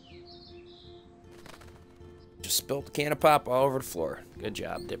 Just spilled a can of pop all over the floor. Good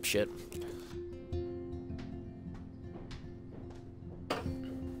job, dipshit.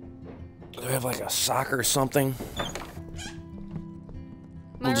 Do we have like a sock or something?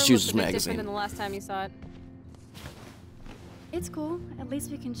 We'll just use this magazine. Different than the last time you saw it. It's cool. At least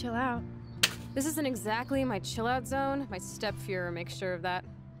we can chill out. This isn't exactly my chill out zone. My stepfuhrer makes sure of that.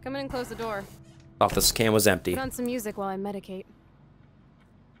 Come in and close the door. Thought this can was empty. Put on some music while I medicate.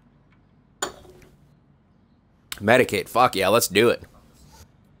 Medicate. Fuck yeah, let's do it.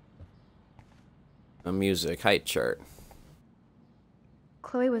 A music height chart.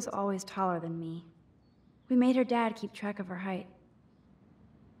 Chloe was always taller than me. We made her dad keep track of her height.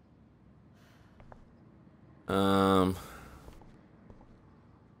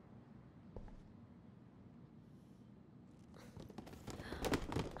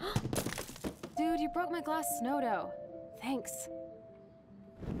 Dude, you broke my glass snow dough. Thanks.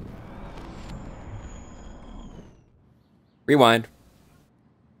 Rewind.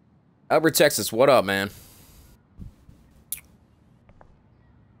 Albert, Texas, what up, man?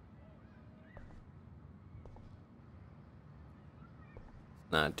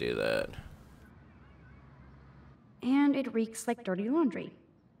 Not do that. And it reeks like dirty laundry.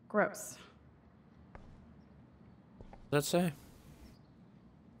 Gross. What's that say?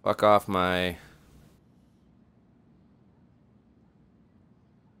 Fuck off my...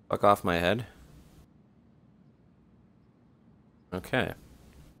 Fuck off my head? Okay.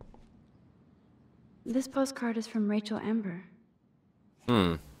 This postcard is from Rachel Ember.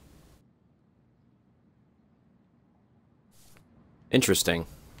 Interesting.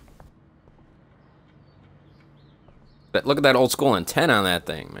 But look at that old school antenna on that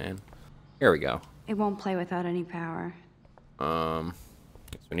thing, man. Here we go. It won't play without any power.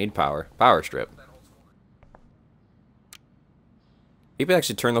 Guess we need power. Power strip. People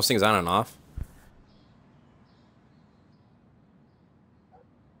actually turn those things on and off.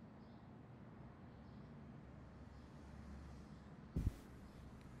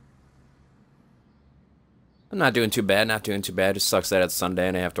 I'm not doing too bad, not doing too bad. It sucks that it's Sunday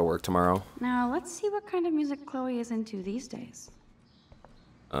and I have to work tomorrow. Now, let's see what kind of music Chloe is into these days.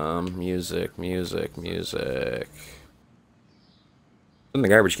 Music. In the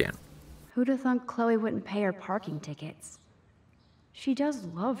garbage can. Who'd have thunk Chloe wouldn't pay her parking tickets? She does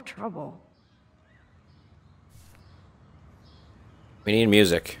love trouble. We need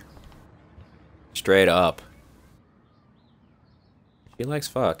music. Straight up. She likes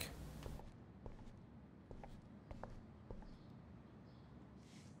fuck.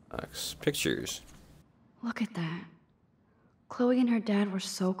 Pictures. Look at that. Chloe and her dad were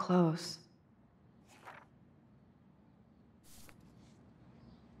so close.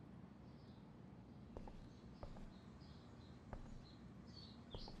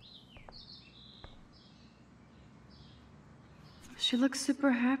 She looks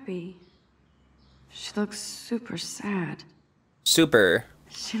super happy. She looks super sad. Super.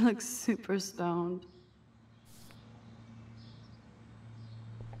 She looks super stoned.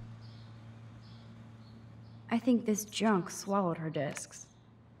 I think this junk swallowed her discs.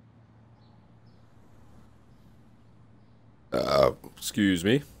 Excuse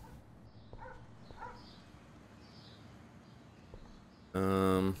me.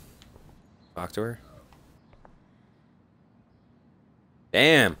 Talk to her.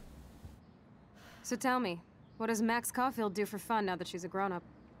 Damn. So tell me, what does Max Caulfield do for fun now that she's a grown-up?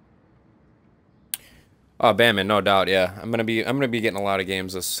 Oh, Batman, no doubt, yeah. I'm gonna be getting a lot of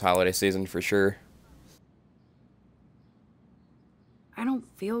games this holiday season for sure. I don't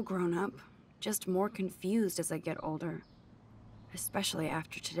feel grown up, just more confused as I get older. Especially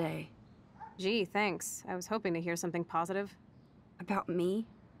after today. Gee, thanks. I was hoping to hear something positive. About me?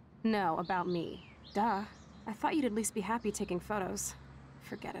 No, about me. Duh. I thought you'd at least be happy taking photos.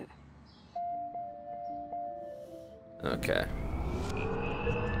 Forget it. Okay.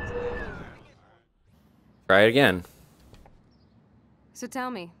 Try it again. So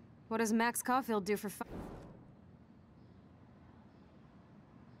tell me, what does Max Caulfield do for fun?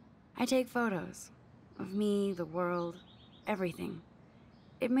 I take photos. Of me, the world, everything.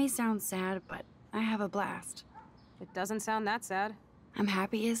 It may sound sad, but I have a blast. It doesn't sound that sad. I'm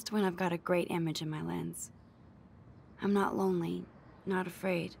happiest when I've got a great image in my lens. I'm not lonely, not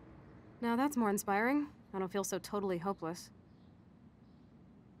afraid. Now that's more inspiring. I don't feel so totally hopeless.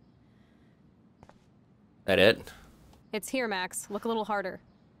 That it? It's here, Max. Look a little harder.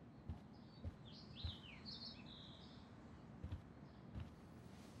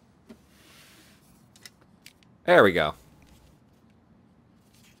 There we go.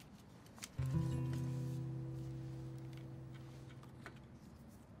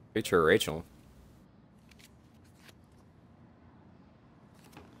 Picture of Rachel.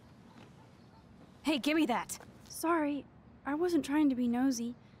 Hey, give me that! Sorry, I wasn't trying to be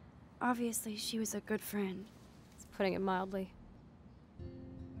nosy. Obviously, she was a good friend. It's putting it mildly.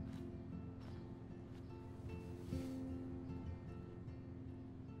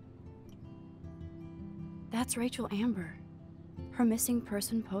 That's Rachel Amber. Her missing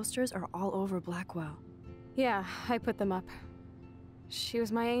person posters are all over Blackwell. Yeah, I put them up. She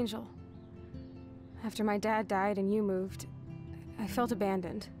was my angel. After my dad died and you moved, I felt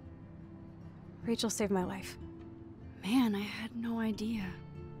abandoned. Rachel saved my life. Man, I had no idea.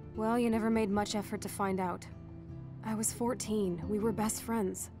 Well, you never made much effort to find out. I was 14. We were best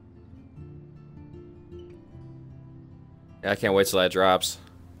friends. I can't wait till that drops.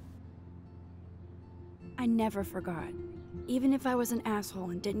 I never forgot. Even if I was an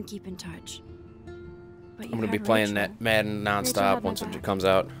asshole and didn't keep in touch. But I'm gonna be playing that Madden nonstop once it comes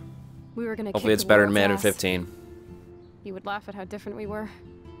out. We were gonna Hopefully kick it's the better than world's Madden ass. 15. You would laugh at how different we were.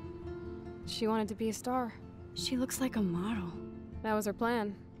 She wanted to be a star. She looks like a model. That was her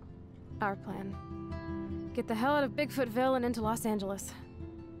plan. Our plan. Get the hell out of Bigfootville and into Los Angeles.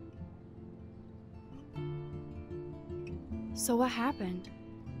 So what happened?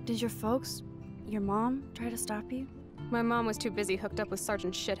 Did your folks, your mom, try to stop you? My mom was too busy hooked up with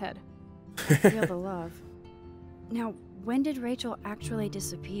Sergeant Shithead. Feel the love. Now, when did Rachel actually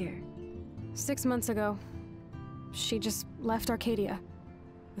disappear? 6 months ago. She just left Arcadia.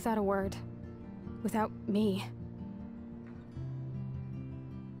 Without a word. Without me.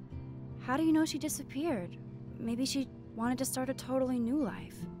 How do you know she disappeared? Maybe she wanted to start a totally new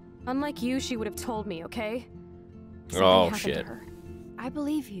life. Unlike you, she would have told me, okay? Oh, shit. I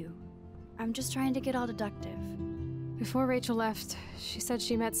believe you. I'm just trying to get all deductive. Before Rachel left, she said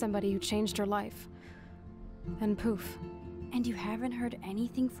she met somebody who changed her life. Then poof. And you haven't heard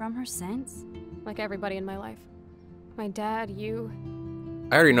anything from her since? Like everybody in my life. My dad, you...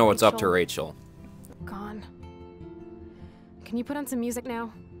 I already know what's up to Rachel. Gone. Can you put on some music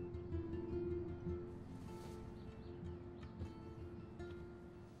now?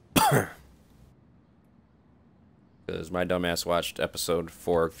 Because my dumbass watched episode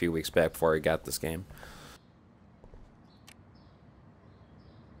 4 a few weeks back before I got this game.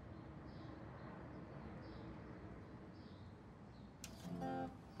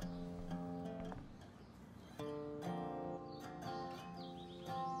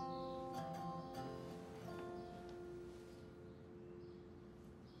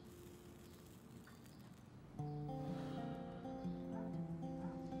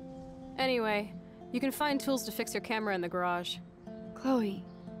 Anyway, you can find tools to fix your camera in the garage. Chloe,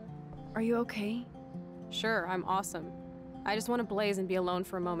 are you okay? Sure, I'm awesome. I just want to blaze and be alone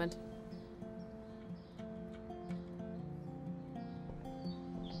for a moment.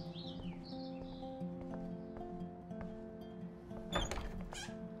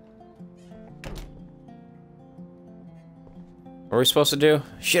 What are we supposed to do?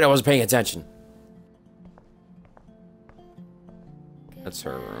 Shit, I wasn't paying attention. That's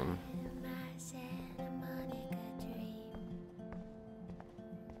her room.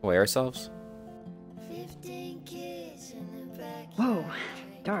 Weigh ourselves? Whoa,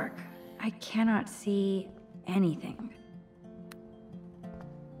 dark. I cannot see anything.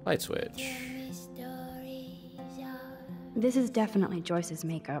 Light switch. This is definitely Joyce's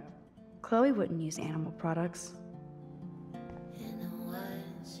makeup. Chloe wouldn't use animal products.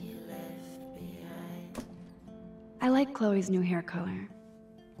 I like Chloe's new hair color.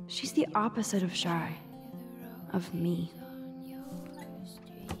 She's the opposite of shy. Of me.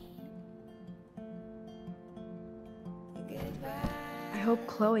 I hope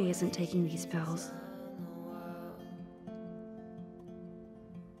Chloe isn't taking these pills.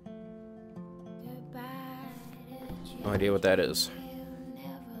 No idea what that is.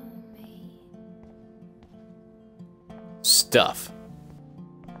 Stuff.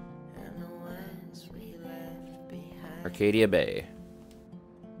 Arcadia Bay.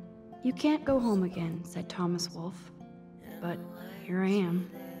 You can't go home again, said Thomas Wolfe. But here I am.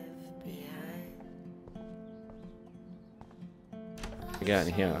 We got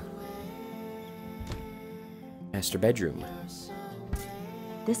in here. Master bedroom.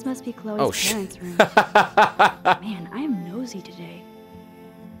 This must be Chloe's Oh, parents' room. Man, I am nosy today.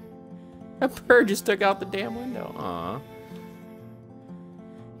 A bird just took out the damn window. Aw.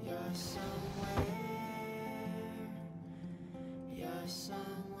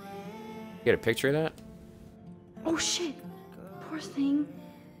 Get a picture of that? Oh shit! Poor thing.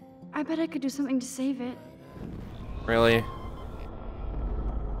 I bet I could do something to save it. Really?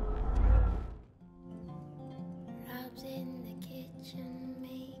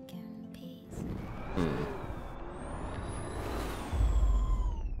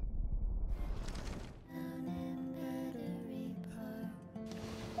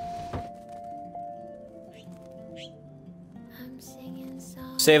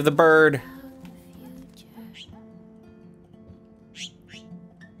 Save the bird.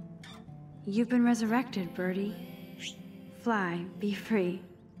 You've been resurrected, Birdie. Fly, be free.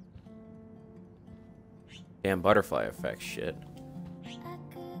 Damn butterfly effect shit.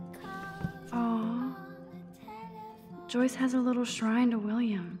 Aww. Joyce has a little shrine to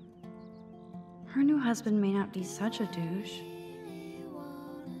William. Her new husband may not be such a douche.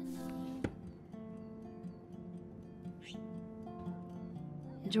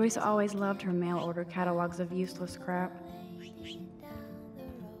 Joyce always loved her mail order catalogs of useless crap.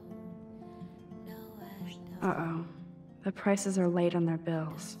 Uh-oh. The prices are late on their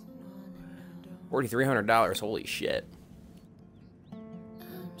bills. $4,300, holy shit.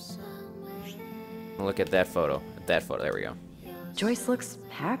 Look at that photo. There we go. Joyce looks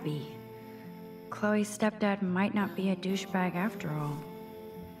happy. Chloe's stepdad might not be a douchebag after all.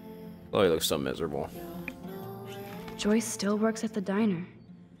 Chloe looks so miserable. Joyce still works at the diner.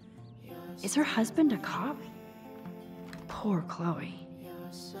 Is her husband a cop? Poor Chloe.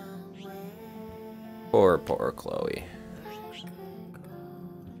 Poor Chloe.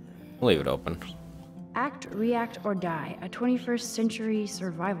 Leave it open. Act, React, or Die, a 21st century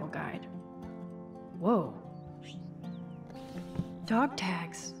survival guide. Whoa. Dog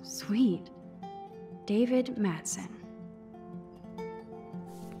tags, sweet. David Matson.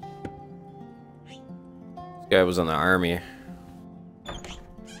 This guy was in the army.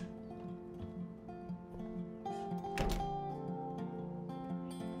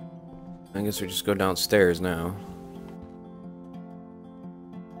 I guess we just go downstairs now.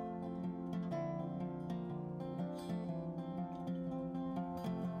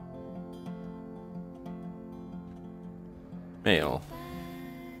 Mail.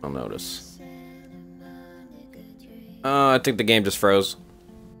 I'll notice. I think the game just froze.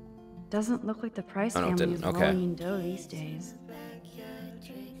 Doesn't look like the Price Oh, no, it family is didn't. Okay. rolling in dough these days.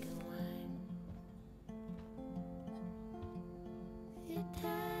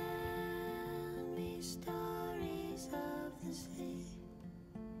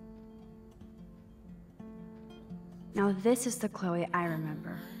 Now this is the Chloe I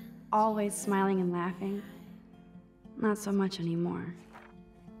remember. Always smiling and laughing. Not so much anymore.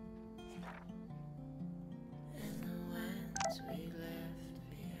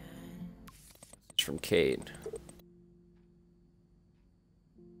 It's from Cade.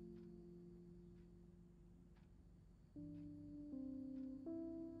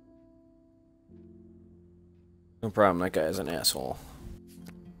 No problem, that guy's an asshole.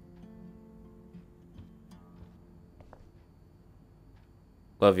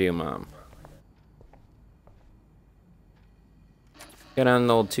 Love you, Mom. Get on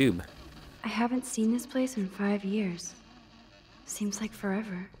the old tube. I haven't seen this place in 5 years. Seems like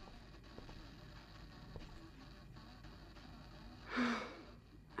forever.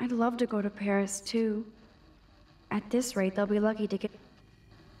 I'd love to go to Paris, too. At this rate, they'll be lucky to get...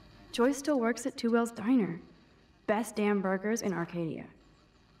 Joyce still works at Two Whales Diner. Best damn burgers in Arcadia.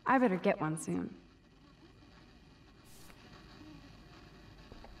 I better get one soon.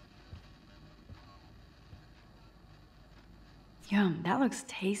 Yum, that looks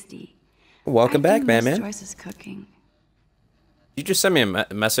tasty. Welcome back, man. Joyce's cooking. You just sent me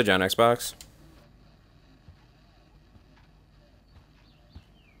a message on Xbox.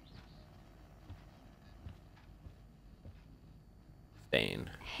 Stain.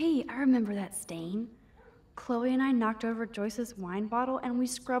 Hey, I remember that stain. Chloe and I knocked over Joyce's wine bottle and we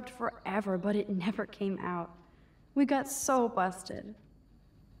scrubbed forever, but it never came out. We got so busted.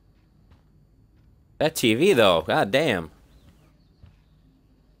 That TV though, god damn.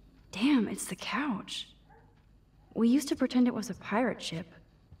 Damn, it's the couch. We used to pretend it was a pirate ship.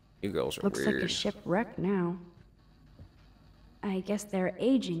 You girls are Looks weird. like a shipwreck now. I guess they're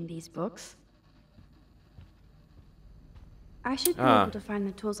aging these books. I should be able to find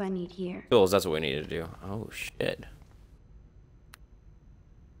the tools I need here. Tools, that's what we need to do. Oh shit.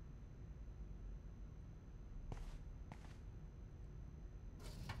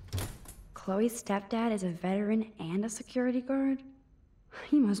 Chloe's stepdad is a veteran and a security guard?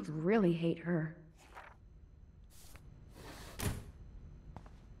 He must really hate her.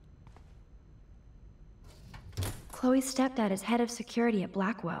 Chloe's stepdad is head of security at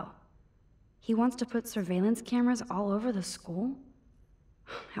Blackwell. He wants to put surveillance cameras all over the school?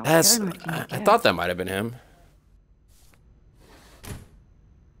 How paranoid can you I get? thought that might have been him.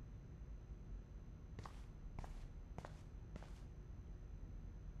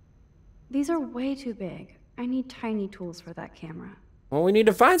 These are way too big. I need tiny tools for that camera. Well, we need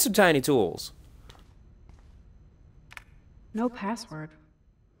to find some tiny tools. No password.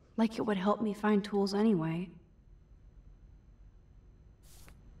 Like it would help me find tools anyway.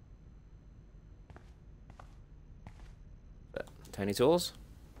 Tiny tools?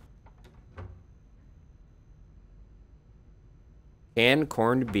 Canned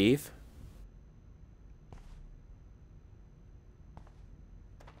corned beef.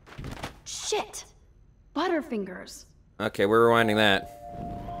 Shit! Butterfingers. Okay, we're rewinding that.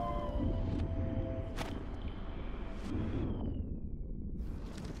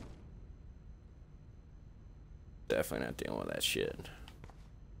 Definitely not dealing with that shit.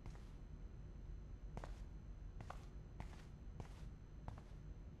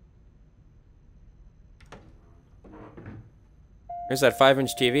 Here's that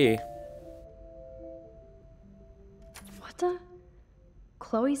 5-inch TV. What the?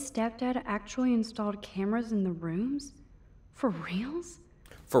 Chloe's stepdad actually installed cameras in the rooms? For reals?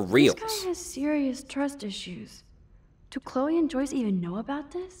 For reals. This guy has serious trust issues. Do Chloe and Joyce even know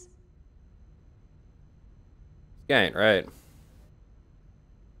about this? This guy ain't right.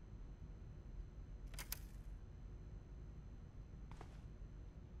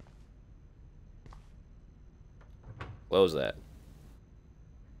 Close that.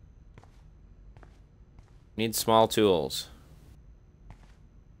 Need small tools.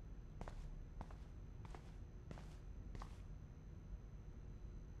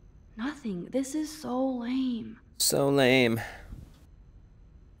 Nothing. This is so lame. So lame.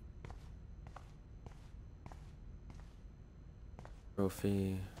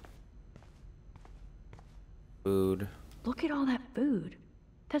 Trophy. Food. Look at all that food.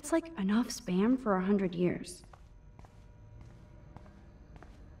 That's like enough spam for 100 years.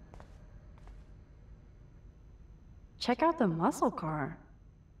 Check out the muscle car.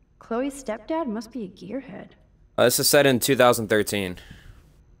 Chloe's stepdad must be a gearhead. This is set in 2013.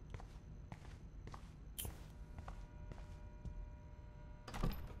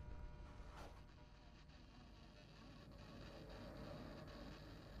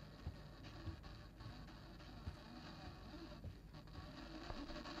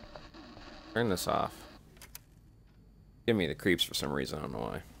 Turn this off. Give me the creeps for some reason, I don't know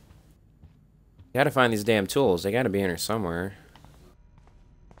why. Gotta find these damn tools. They gotta be in here somewhere.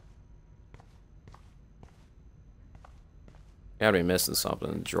 Gotta be missing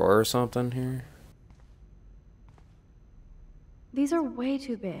something. Drawer or something here? These are way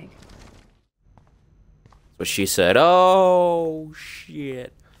too big. That's what she said. Oh,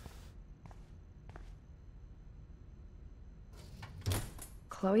 shit.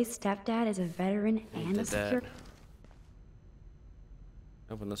 Chloe's stepdad is a veteran and a Did that. security.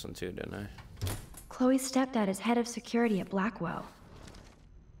 Opened this one too, didn't I? Chloe's stepdad is head of security at Blackwell.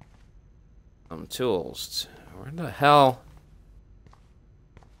 Tools. Where the hell?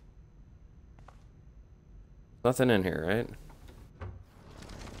 Nothing in here, right?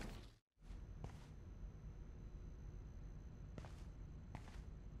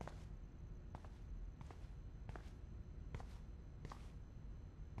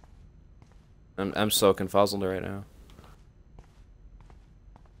 I'm so confuzzled right now.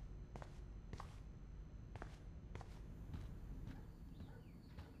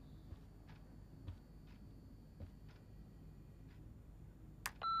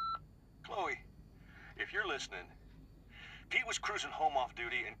 Chloe, if you're listening, Pete was cruising home off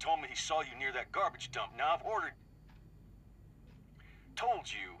duty and told me he saw you near that garbage dump. Now I've told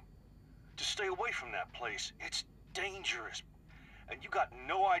you to stay away from that place. It's dangerous. And you got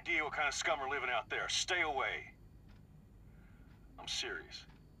no idea what kind of scum are living out there. Stay away. I'm serious.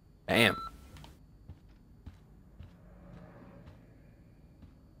 Damn.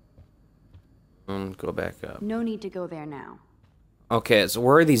 Go back up. No need to go there now. Okay, so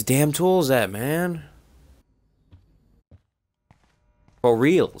where are these damn tools at, man? For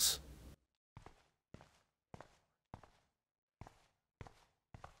reals.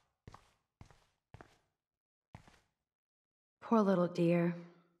 Poor little dear.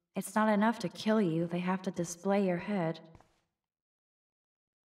 It's not enough to kill you, they have to display your head.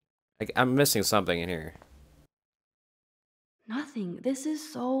 I'm missing something in here. Nothing. This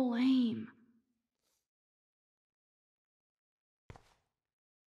is so lame.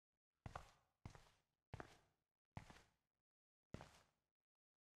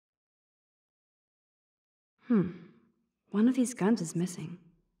 One of these guns is missing.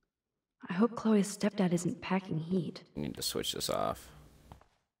 I hope Chloe's stepdad isn't packing heat. I need to switch this off.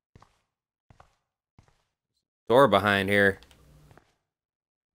 Door behind here.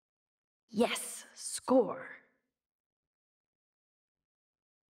 Yes, score.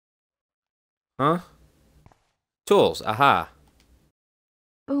 Huh? Tools, aha.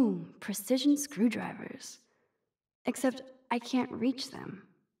 Boom, precision screwdrivers. Except I can't reach them.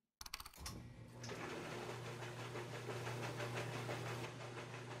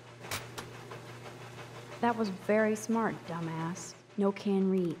 That was very smart, dumbass. No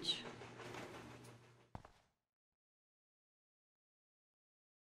can reach.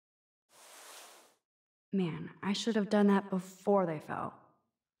 Man, I should have done that before they fell.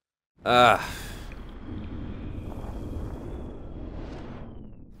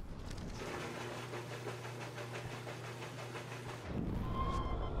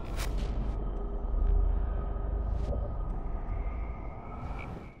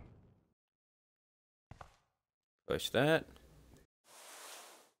 Push that.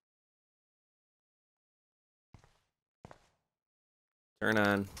 Turn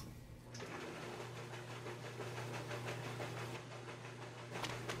on.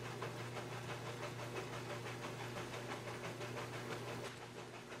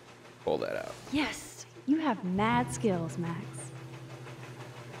 Pull that out. Yes, you have mad skills, Max.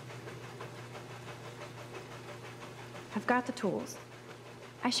 I've got the tools.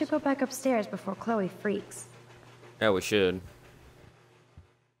 I should go back upstairs before Chloe freaks. Yeah, we should.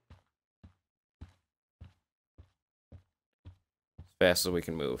 As fast as we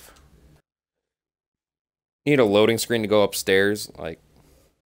can move. Need a loading screen to go upstairs, like.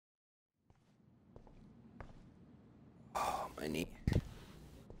 Oh, my knee.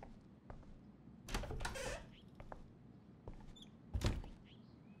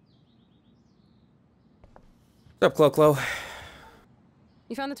 What's up, Clo?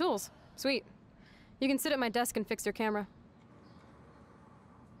 You found the tools. Sweet. You can sit at my desk and fix your camera.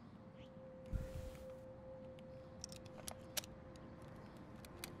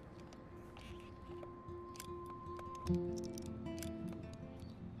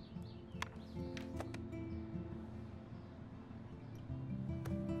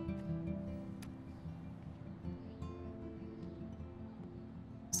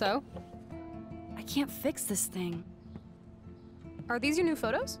 So? I can't fix this thing. Are these your new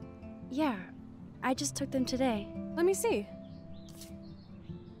photos? Yeah, I just took them today. Let me see.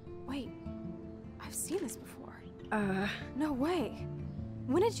 Wait, I've seen this before. No way.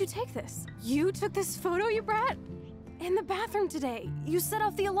 When did you take this? You took this photo, you brat? In the bathroom today. You set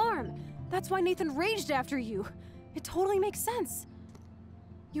off the alarm. That's why Nathan raged after you. It totally makes sense.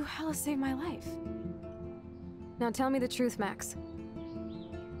 You hella saved my life. Now tell me the truth, Max.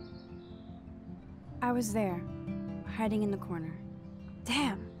 I was there, hiding in the corner.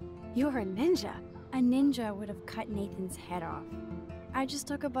 Damn, you're a ninja. A ninja would have cut Nathan's head off. I just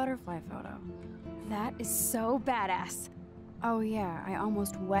took a butterfly photo. That is so badass. Oh yeah, I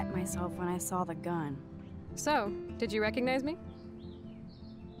almost wet myself when I saw the gun. So, did you recognize me?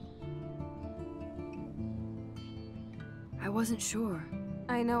 I wasn't sure.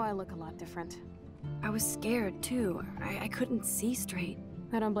 I know I look a lot different. I was scared too. I couldn't see straight.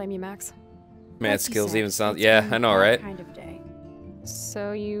 I don't blame you, Max. Mad skills even sound. Yeah, I know, right? Kind of day.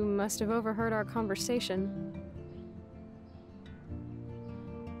 So you must have overheard our conversation.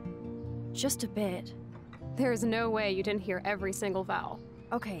 Just a bit. There's no way you didn't hear every single vowel.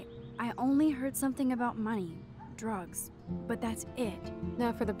 Okay, I only heard something about money, drugs, but that's it.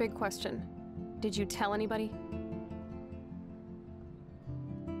 Now for the big question. Did you tell anybody?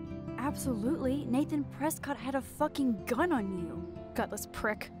 Absolutely. Nathan Prescott had a fucking gun on you. Gutless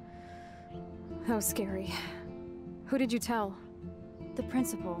prick. That was scary. Who did you tell? The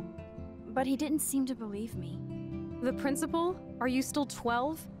principal. But he didn't seem to believe me. The principal? Are you still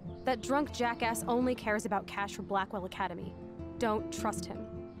 12? That drunk jackass only cares about cash for Blackwell Academy. Don't trust him.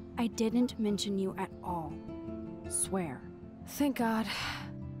 I didn't mention you at all. Swear. Thank God.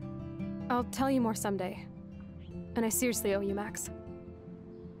 I'll tell you more someday. And I seriously owe you, Max.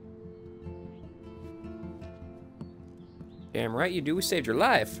 Damn right you do. We saved your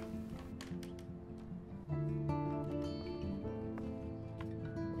life.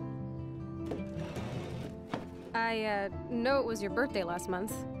 I know it was your birthday last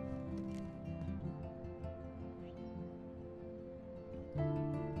month.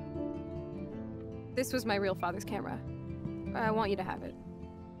 This was my real father's camera. I want you to have it.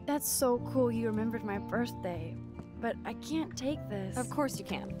 That's so cool you remembered my birthday. But I can't take this. Of course you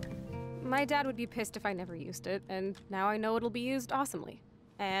can. My dad would be pissed if I never used it, and now I know it'll be used awesomely.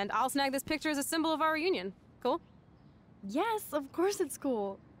 And I'll snag this picture as a symbol of our reunion. Cool? Yes, of course it's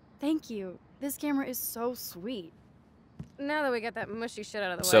cool. Thank you. This camera is so sweet. Now that we got that mushy shit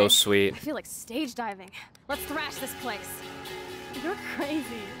out of the way. So sweet. I feel like stage diving. Let's thrash this place. You're crazy.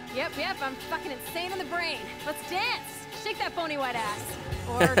 Yep, I'm fucking insane in the brain. Let's dance! Shake that bony white ass.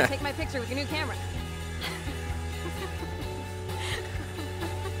 Or take my picture with your new camera.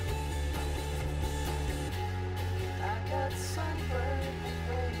 I got sunburned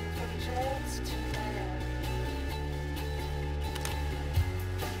waiting for the jets to land.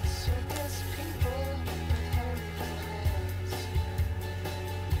 Circus people with holding hands.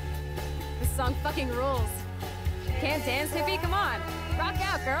 This song fucking rules. Can't dance, hippie? Come on. Rock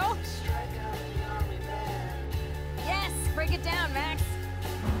out, girl. Yes, break it down, Max.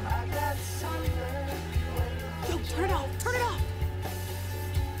 I got sunburned. Yo, turn it off. Turn it off.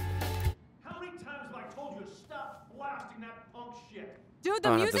 How many times have I told you to stop blasting that punk shit? Dude, the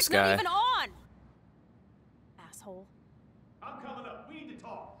On at music's this guy. not even on. Asshole. I'm coming up. We need to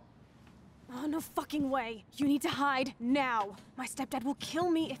talk. Oh, no fucking way. You need to hide now. My stepdad will kill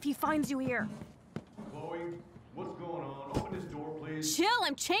me if he finds you here. Chloe, what's going on? Open this door, please. Chill,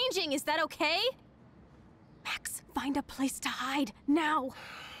 I'm changing. Is that okay? Max, find a place to hide now.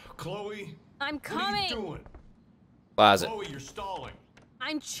 Chloe, I'm what are coming. you doing? Closet. Chloe, you're stalling.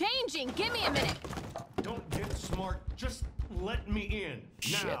 I'm changing. Give me a minute. Don't get smart. Just let me in.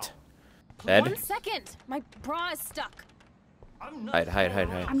 Now. Shit. Ed? 1 second. My bra is stuck. Hide.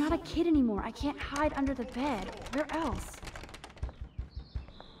 I'm not a kid anymore. I can't hide under the bed. Where else?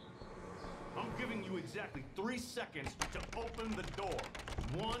 I'm giving you exactly 3 seconds to open the door.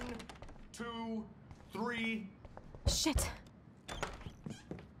 1, 2, 3. Shit.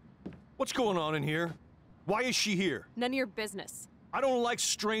 What's going on in here? Why is she here? None of your business. I don't like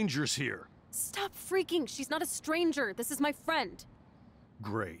strangers here. Stop freaking. She's not a stranger. This is my friend.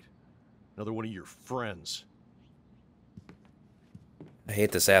 Great. Another one of your friends. I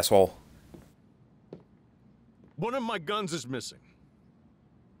hate this asshole. One of my guns is missing.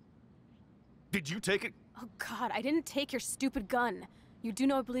 Did you take it? Oh god, I didn't take your stupid gun. You do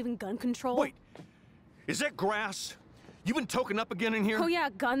know I believe in gun control? Wait. Is that grass? You been token up again in here? Oh yeah,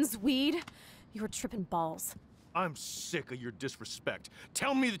 guns, weed. You were tripping balls. I'm sick of your disrespect.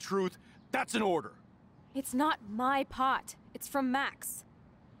 Tell me the truth. That's an order. It's not my pot. It's from Max.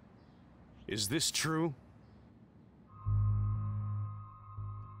 Is this true?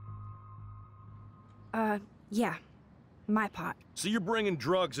 Yeah. My pot. So you're bringing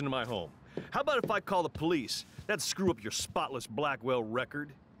drugs into my home. How about if I call the police? That'd screw up your spotless Blackwell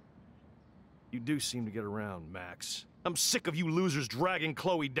record. You do seem to get around, Max. I'm sick of you losers dragging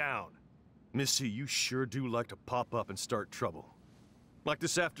Chloe down. Missy, you sure do like to pop up and start trouble. Like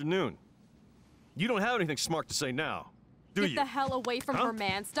this afternoon. You don't have anything smart to say now, do you? Get the hell away from her,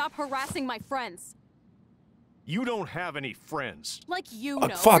 man. Stop harassing my friends. You don't have any friends. Like you Oh,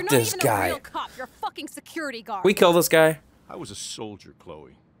 know. fuck You're not this even guy. a real cop. You're a fucking security guard. We kill this guy. I was a soldier,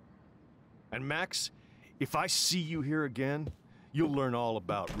 Chloe. And Max, if I see you here again, you'll learn all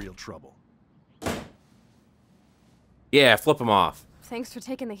about real trouble. Yeah, flip him off. Thanks for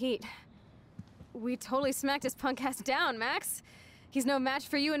taking the heat. We totally smacked his punk ass down, Max. He's no match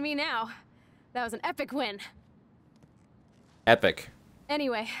for you and me now. That was an epic win. Epic.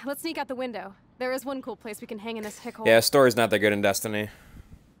 Anyway, let's sneak out the window. There is one cool place we can hang in this hick hole. Yeah, story's not that good in Destiny.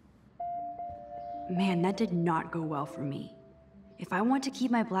 Man, that did not go well for me. If I want to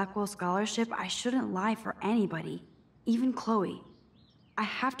keep my Blackwell scholarship, I shouldn't lie for anybody, even Chloe. I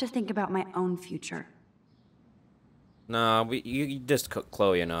have to think about my own future. Nah, you just cooked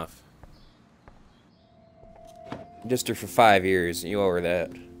Chloe enough. You dissed her for 5 years. You owe her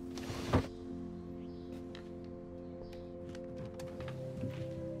that.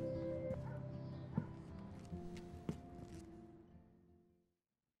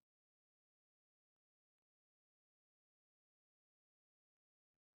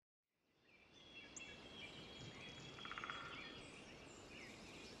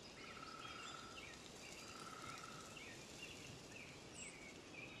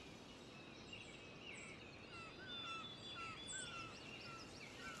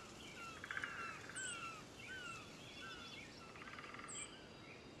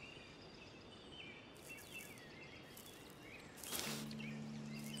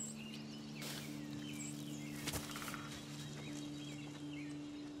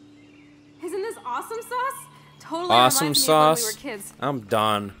 this awesome sauce? Totally Awesome reminds me of when we sauce? were kids. I'm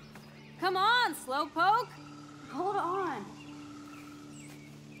done. Come on, Slowpoke. Hold on.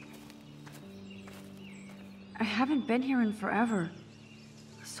 I haven't been here in forever.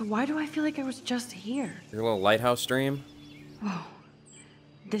 So why do I feel like I was just here? Your little lighthouse dream? Whoa.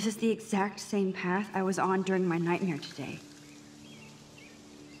 This is the exact same path I was on during my nightmare today.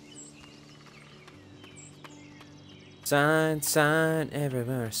 Sign, sign,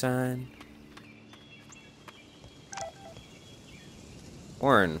 everywhere, sign.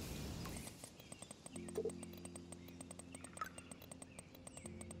 Warren.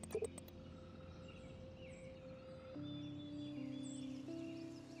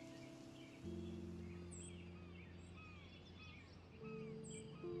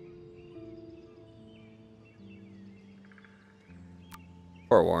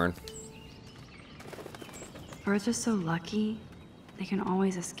 Poor Warren. Birds are so lucky, they can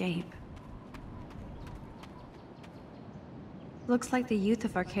always escape. Looks like the youth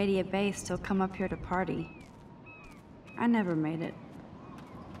of Arcadia Bay still come up here to party. I never made it.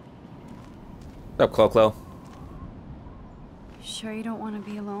 What's up, Clo-Clo? Sure you don't want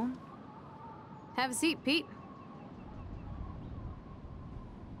to be alone? Have a seat, Pete.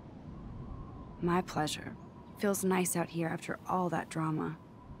 My pleasure. Feels nice out here after all that drama.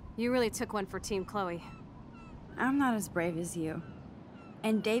 You really took one for Team Chloe. I'm not as brave as you.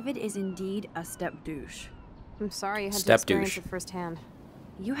 And David is indeed a step douche. I'm sorry you had to Step experience douche. it firsthand.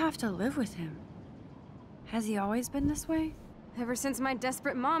 You have to live with him. Has he always been this way? Ever since my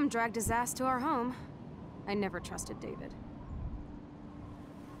desperate mom dragged his ass to our home, I never trusted David.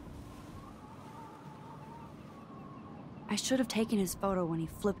 I should have taken his photo when he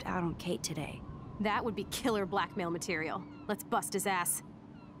flipped out on Kate today. That would be killer blackmail material. Let's bust his ass.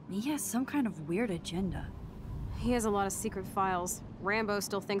 He has some kind of weird agenda. He has a lot of secret files. Rambo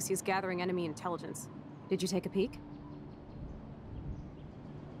still thinks he's gathering enemy intelligence. Did you take a peek?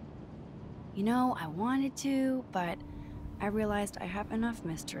 You know, I wanted to, but I realized I have enough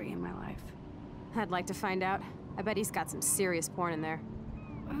mystery in my life. I'd like to find out. I bet he's got some serious porn in there.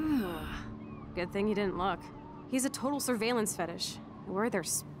 Ugh. Good thing you didn't look. He's a total surveillance fetish. Where are there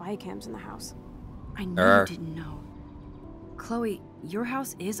spy cams in the house? I know you didn't know. Chloe, your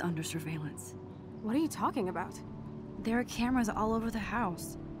house is under surveillance. What are you talking about? There are cameras all over the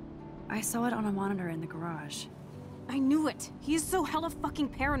house. I saw it on a monitor in the garage. I knew it! He's so hella fucking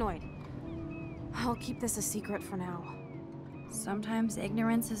paranoid. I'll keep this a secret for now. Sometimes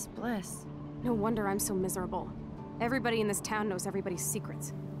ignorance is bliss. No wonder I'm so miserable. Everybody in this town knows everybody's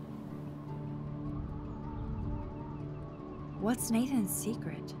secrets. What's Nathan's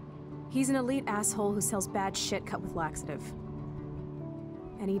secret? He's an elite asshole who sells bad shit cut with laxative.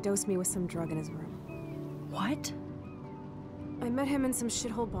 And he dosed me with some drug in his room. What? I met him in some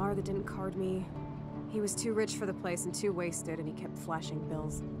shithole bar that didn't card me. He was too rich for the place and too wasted, and he kept flashing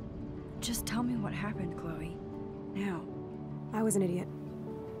bills. Just tell me what happened, Chloe. Now. I was an idiot.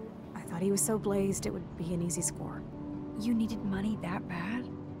 I thought he was so blazed it would be an easy score. You needed money that bad?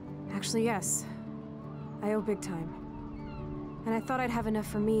 Actually, yes. I owe big time. And I thought I'd have enough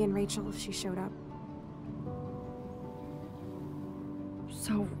for me and Rachel if she showed up.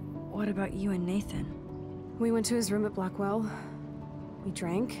 So, what about you and Nathan? We went to his room at Blackwell. We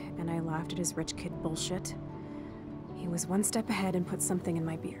drank, and I laughed at his rich kid bullshit. He was one step ahead and put something in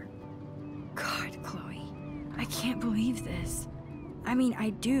my beer. God, Chloe. I can't believe this. I mean,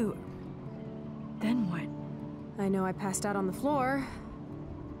 I do. Then what? I know I passed out on the floor.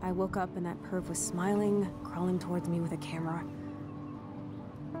 I woke up and that perv was smiling, crawling towards me with a camera.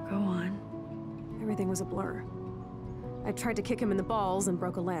 Go on. Everything was a blur. I tried to kick him in the balls and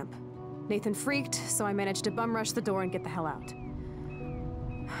broke a lamp. Nathan freaked, so I managed to bum rush the door and get the hell out.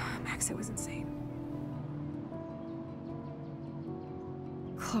 Max, it was insane.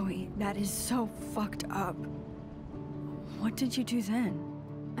 Chloe, that is so fucked up. What did you do then?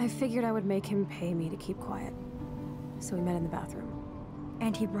 I figured I would make him pay me to keep quiet. So we met in the bathroom.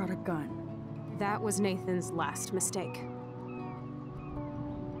 And he brought a gun. That was Nathan's last mistake.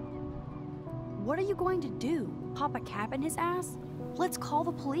 What are you going to do? Pop a cap in his ass? Let's call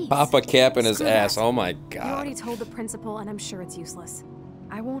the police. Pop a cap in his Screw ass. that. Oh my You god. already told the principal, and I'm sure it's useless.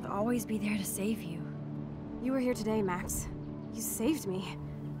 I won't always be there to save you. You were here today, Max. You saved me.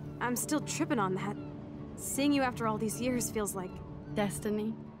 I'm still tripping on that. Seeing you after all these years feels like...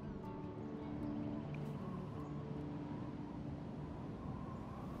 destiny.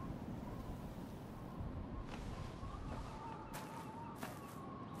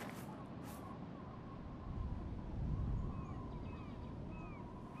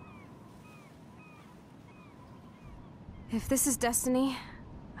 If this is destiny,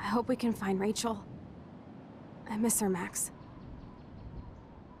 I hope we can find Rachel. I miss her, Max.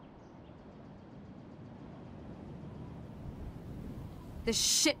 This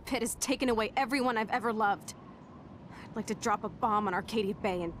shit pit has taken away everyone I've ever loved. I'd like to drop a bomb on Arcadia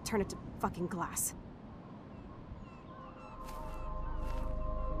Bay and turn it to fucking glass.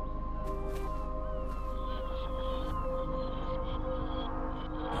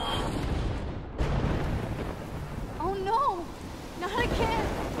 Oh no! Not again!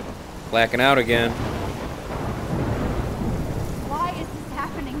 Blacking out again. Why is this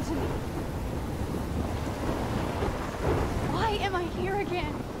happening to me? Why am I here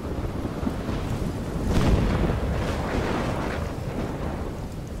again?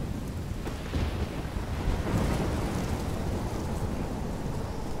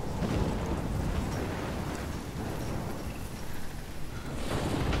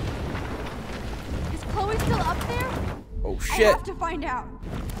 Is Chloe still up there? Oh I shit. have to find out.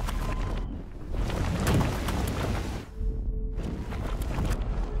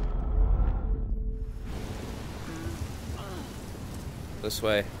 This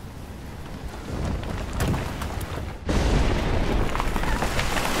way.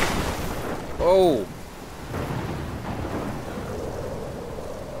 Oh.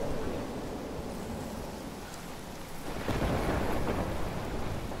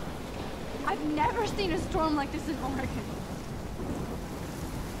 I've never seen a storm like this in Oregon.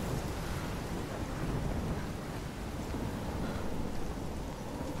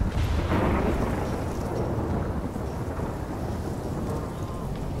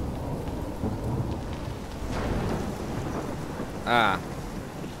 Ah.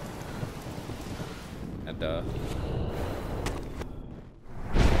 And oh,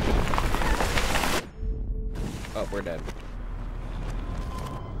 we're dead.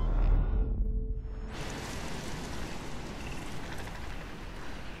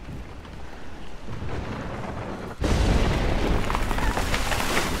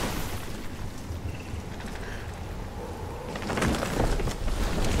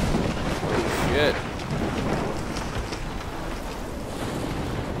 Shit.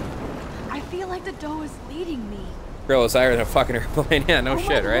 I feel like the dough is leading me. Girl is higher than a fucking airplane. Yeah, no Oh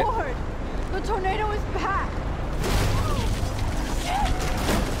shit, my right? Lord. The tornado is back.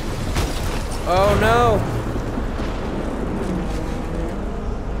 Oh no.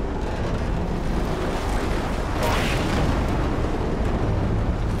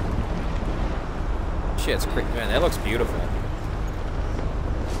 Shit, it's crazy. Man, that looks beautiful.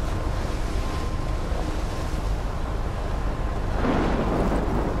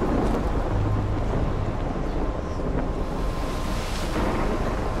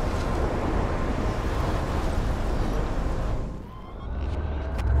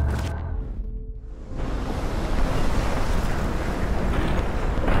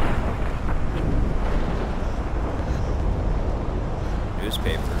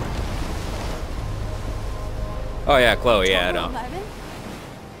 Newspaper. Oh yeah, Chloe, yeah, I know. 11?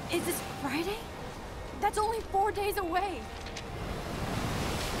 Is this Friday? That's only 4 days away.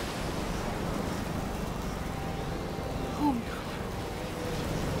 Oh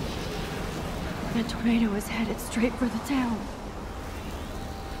no. The tornado is headed straight for the town.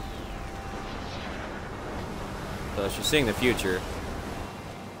 So she's seeing the future.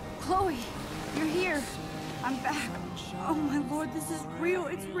 Chloe, you're here. I'm back. Oh my Lord, this is real.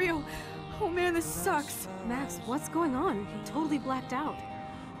 It's real. Oh man, this sucks. Max, what's going on? You totally blacked out.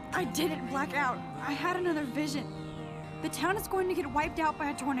 I didn't black out. I had another vision. The town is going to get wiped out by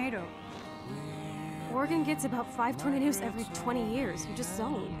a tornado. Oregon gets about 5 tornadoes every 20 years. You just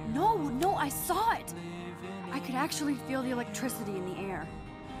zoned. No, I saw it. I could actually feel the electricity in the air.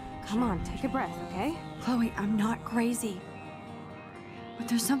 Come on, take a breath, okay? Chloe, I'm not crazy. But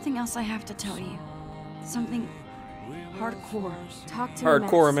there's something else I have to tell you. Something hardcore. Talk to me,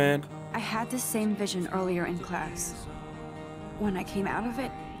 Hardcore, Max. man. I had this same vision earlier in class. When I came out of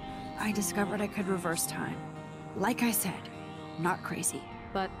it, I discovered I could reverse time. Like I said, not crazy.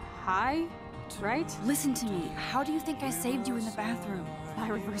 But high, right? Listen to me. How do you think I saved you in the bathroom? By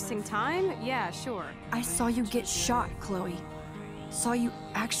reversing time? Yeah, sure. I saw you get shot, Chloe. Saw you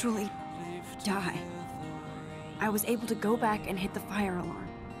actually die. I was able to go back and hit the fire alarm.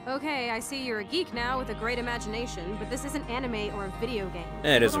 Okay, I see you're a geek now with a great imagination, but this isn't anime or a video game.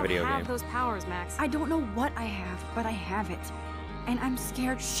 It is a You video don't have game. those powers, Max. I don't know what I have, but I have it. And I'm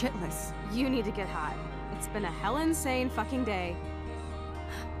scared shitless. You need to get high. It's been a hell insane fucking day.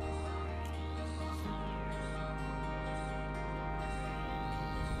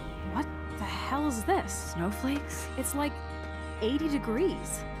 What the hell is this? Snowflakes? It's like 80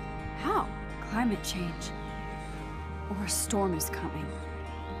 degrees. How? Climate change. Or a storm is coming.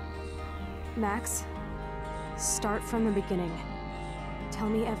 Max, start from the beginning. Tell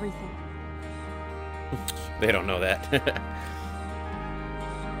me everything. They don't know that.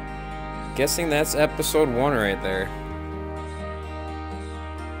 Guessing that's episode 1 right there.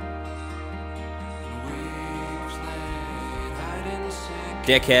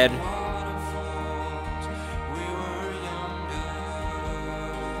 Dickhead.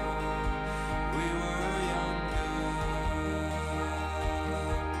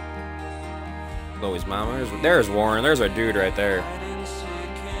 Chloe's mama. There's Warren. There's our dude right there.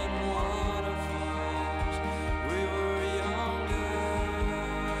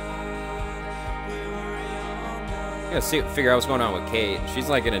 I gotta figure out what's going on with Kate. She's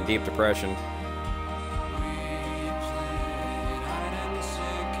like in a deep depression.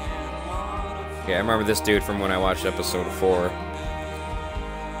 Yeah, I remember this dude from when I watched episode 4.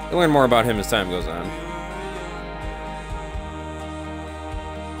 You'll learn more about him as time goes on.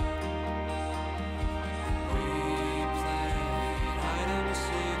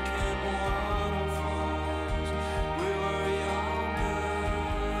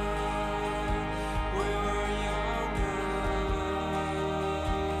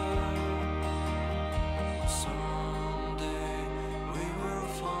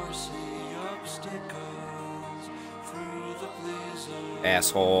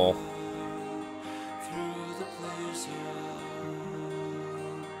 Asshole.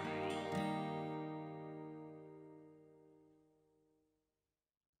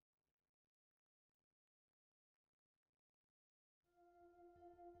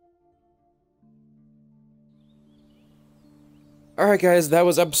 Alright guys, that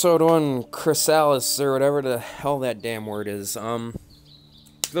was episode 1, Chrysalis, or whatever the hell that damn word is.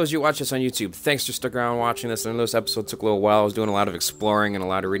 For those of you who watch this on YouTube, thanks for sticking around watching this. I know this episode took a little while. I was doing a lot of exploring and a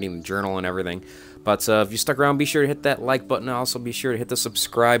lot of reading the journal and everything. But if you stuck around, be sure to hit that like button. Also, be sure to hit the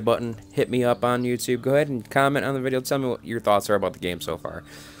subscribe button. Hit me up on YouTube. Go ahead and comment on the video. Tell me what your thoughts are about the game so far.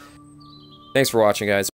 Thanks for watching, guys.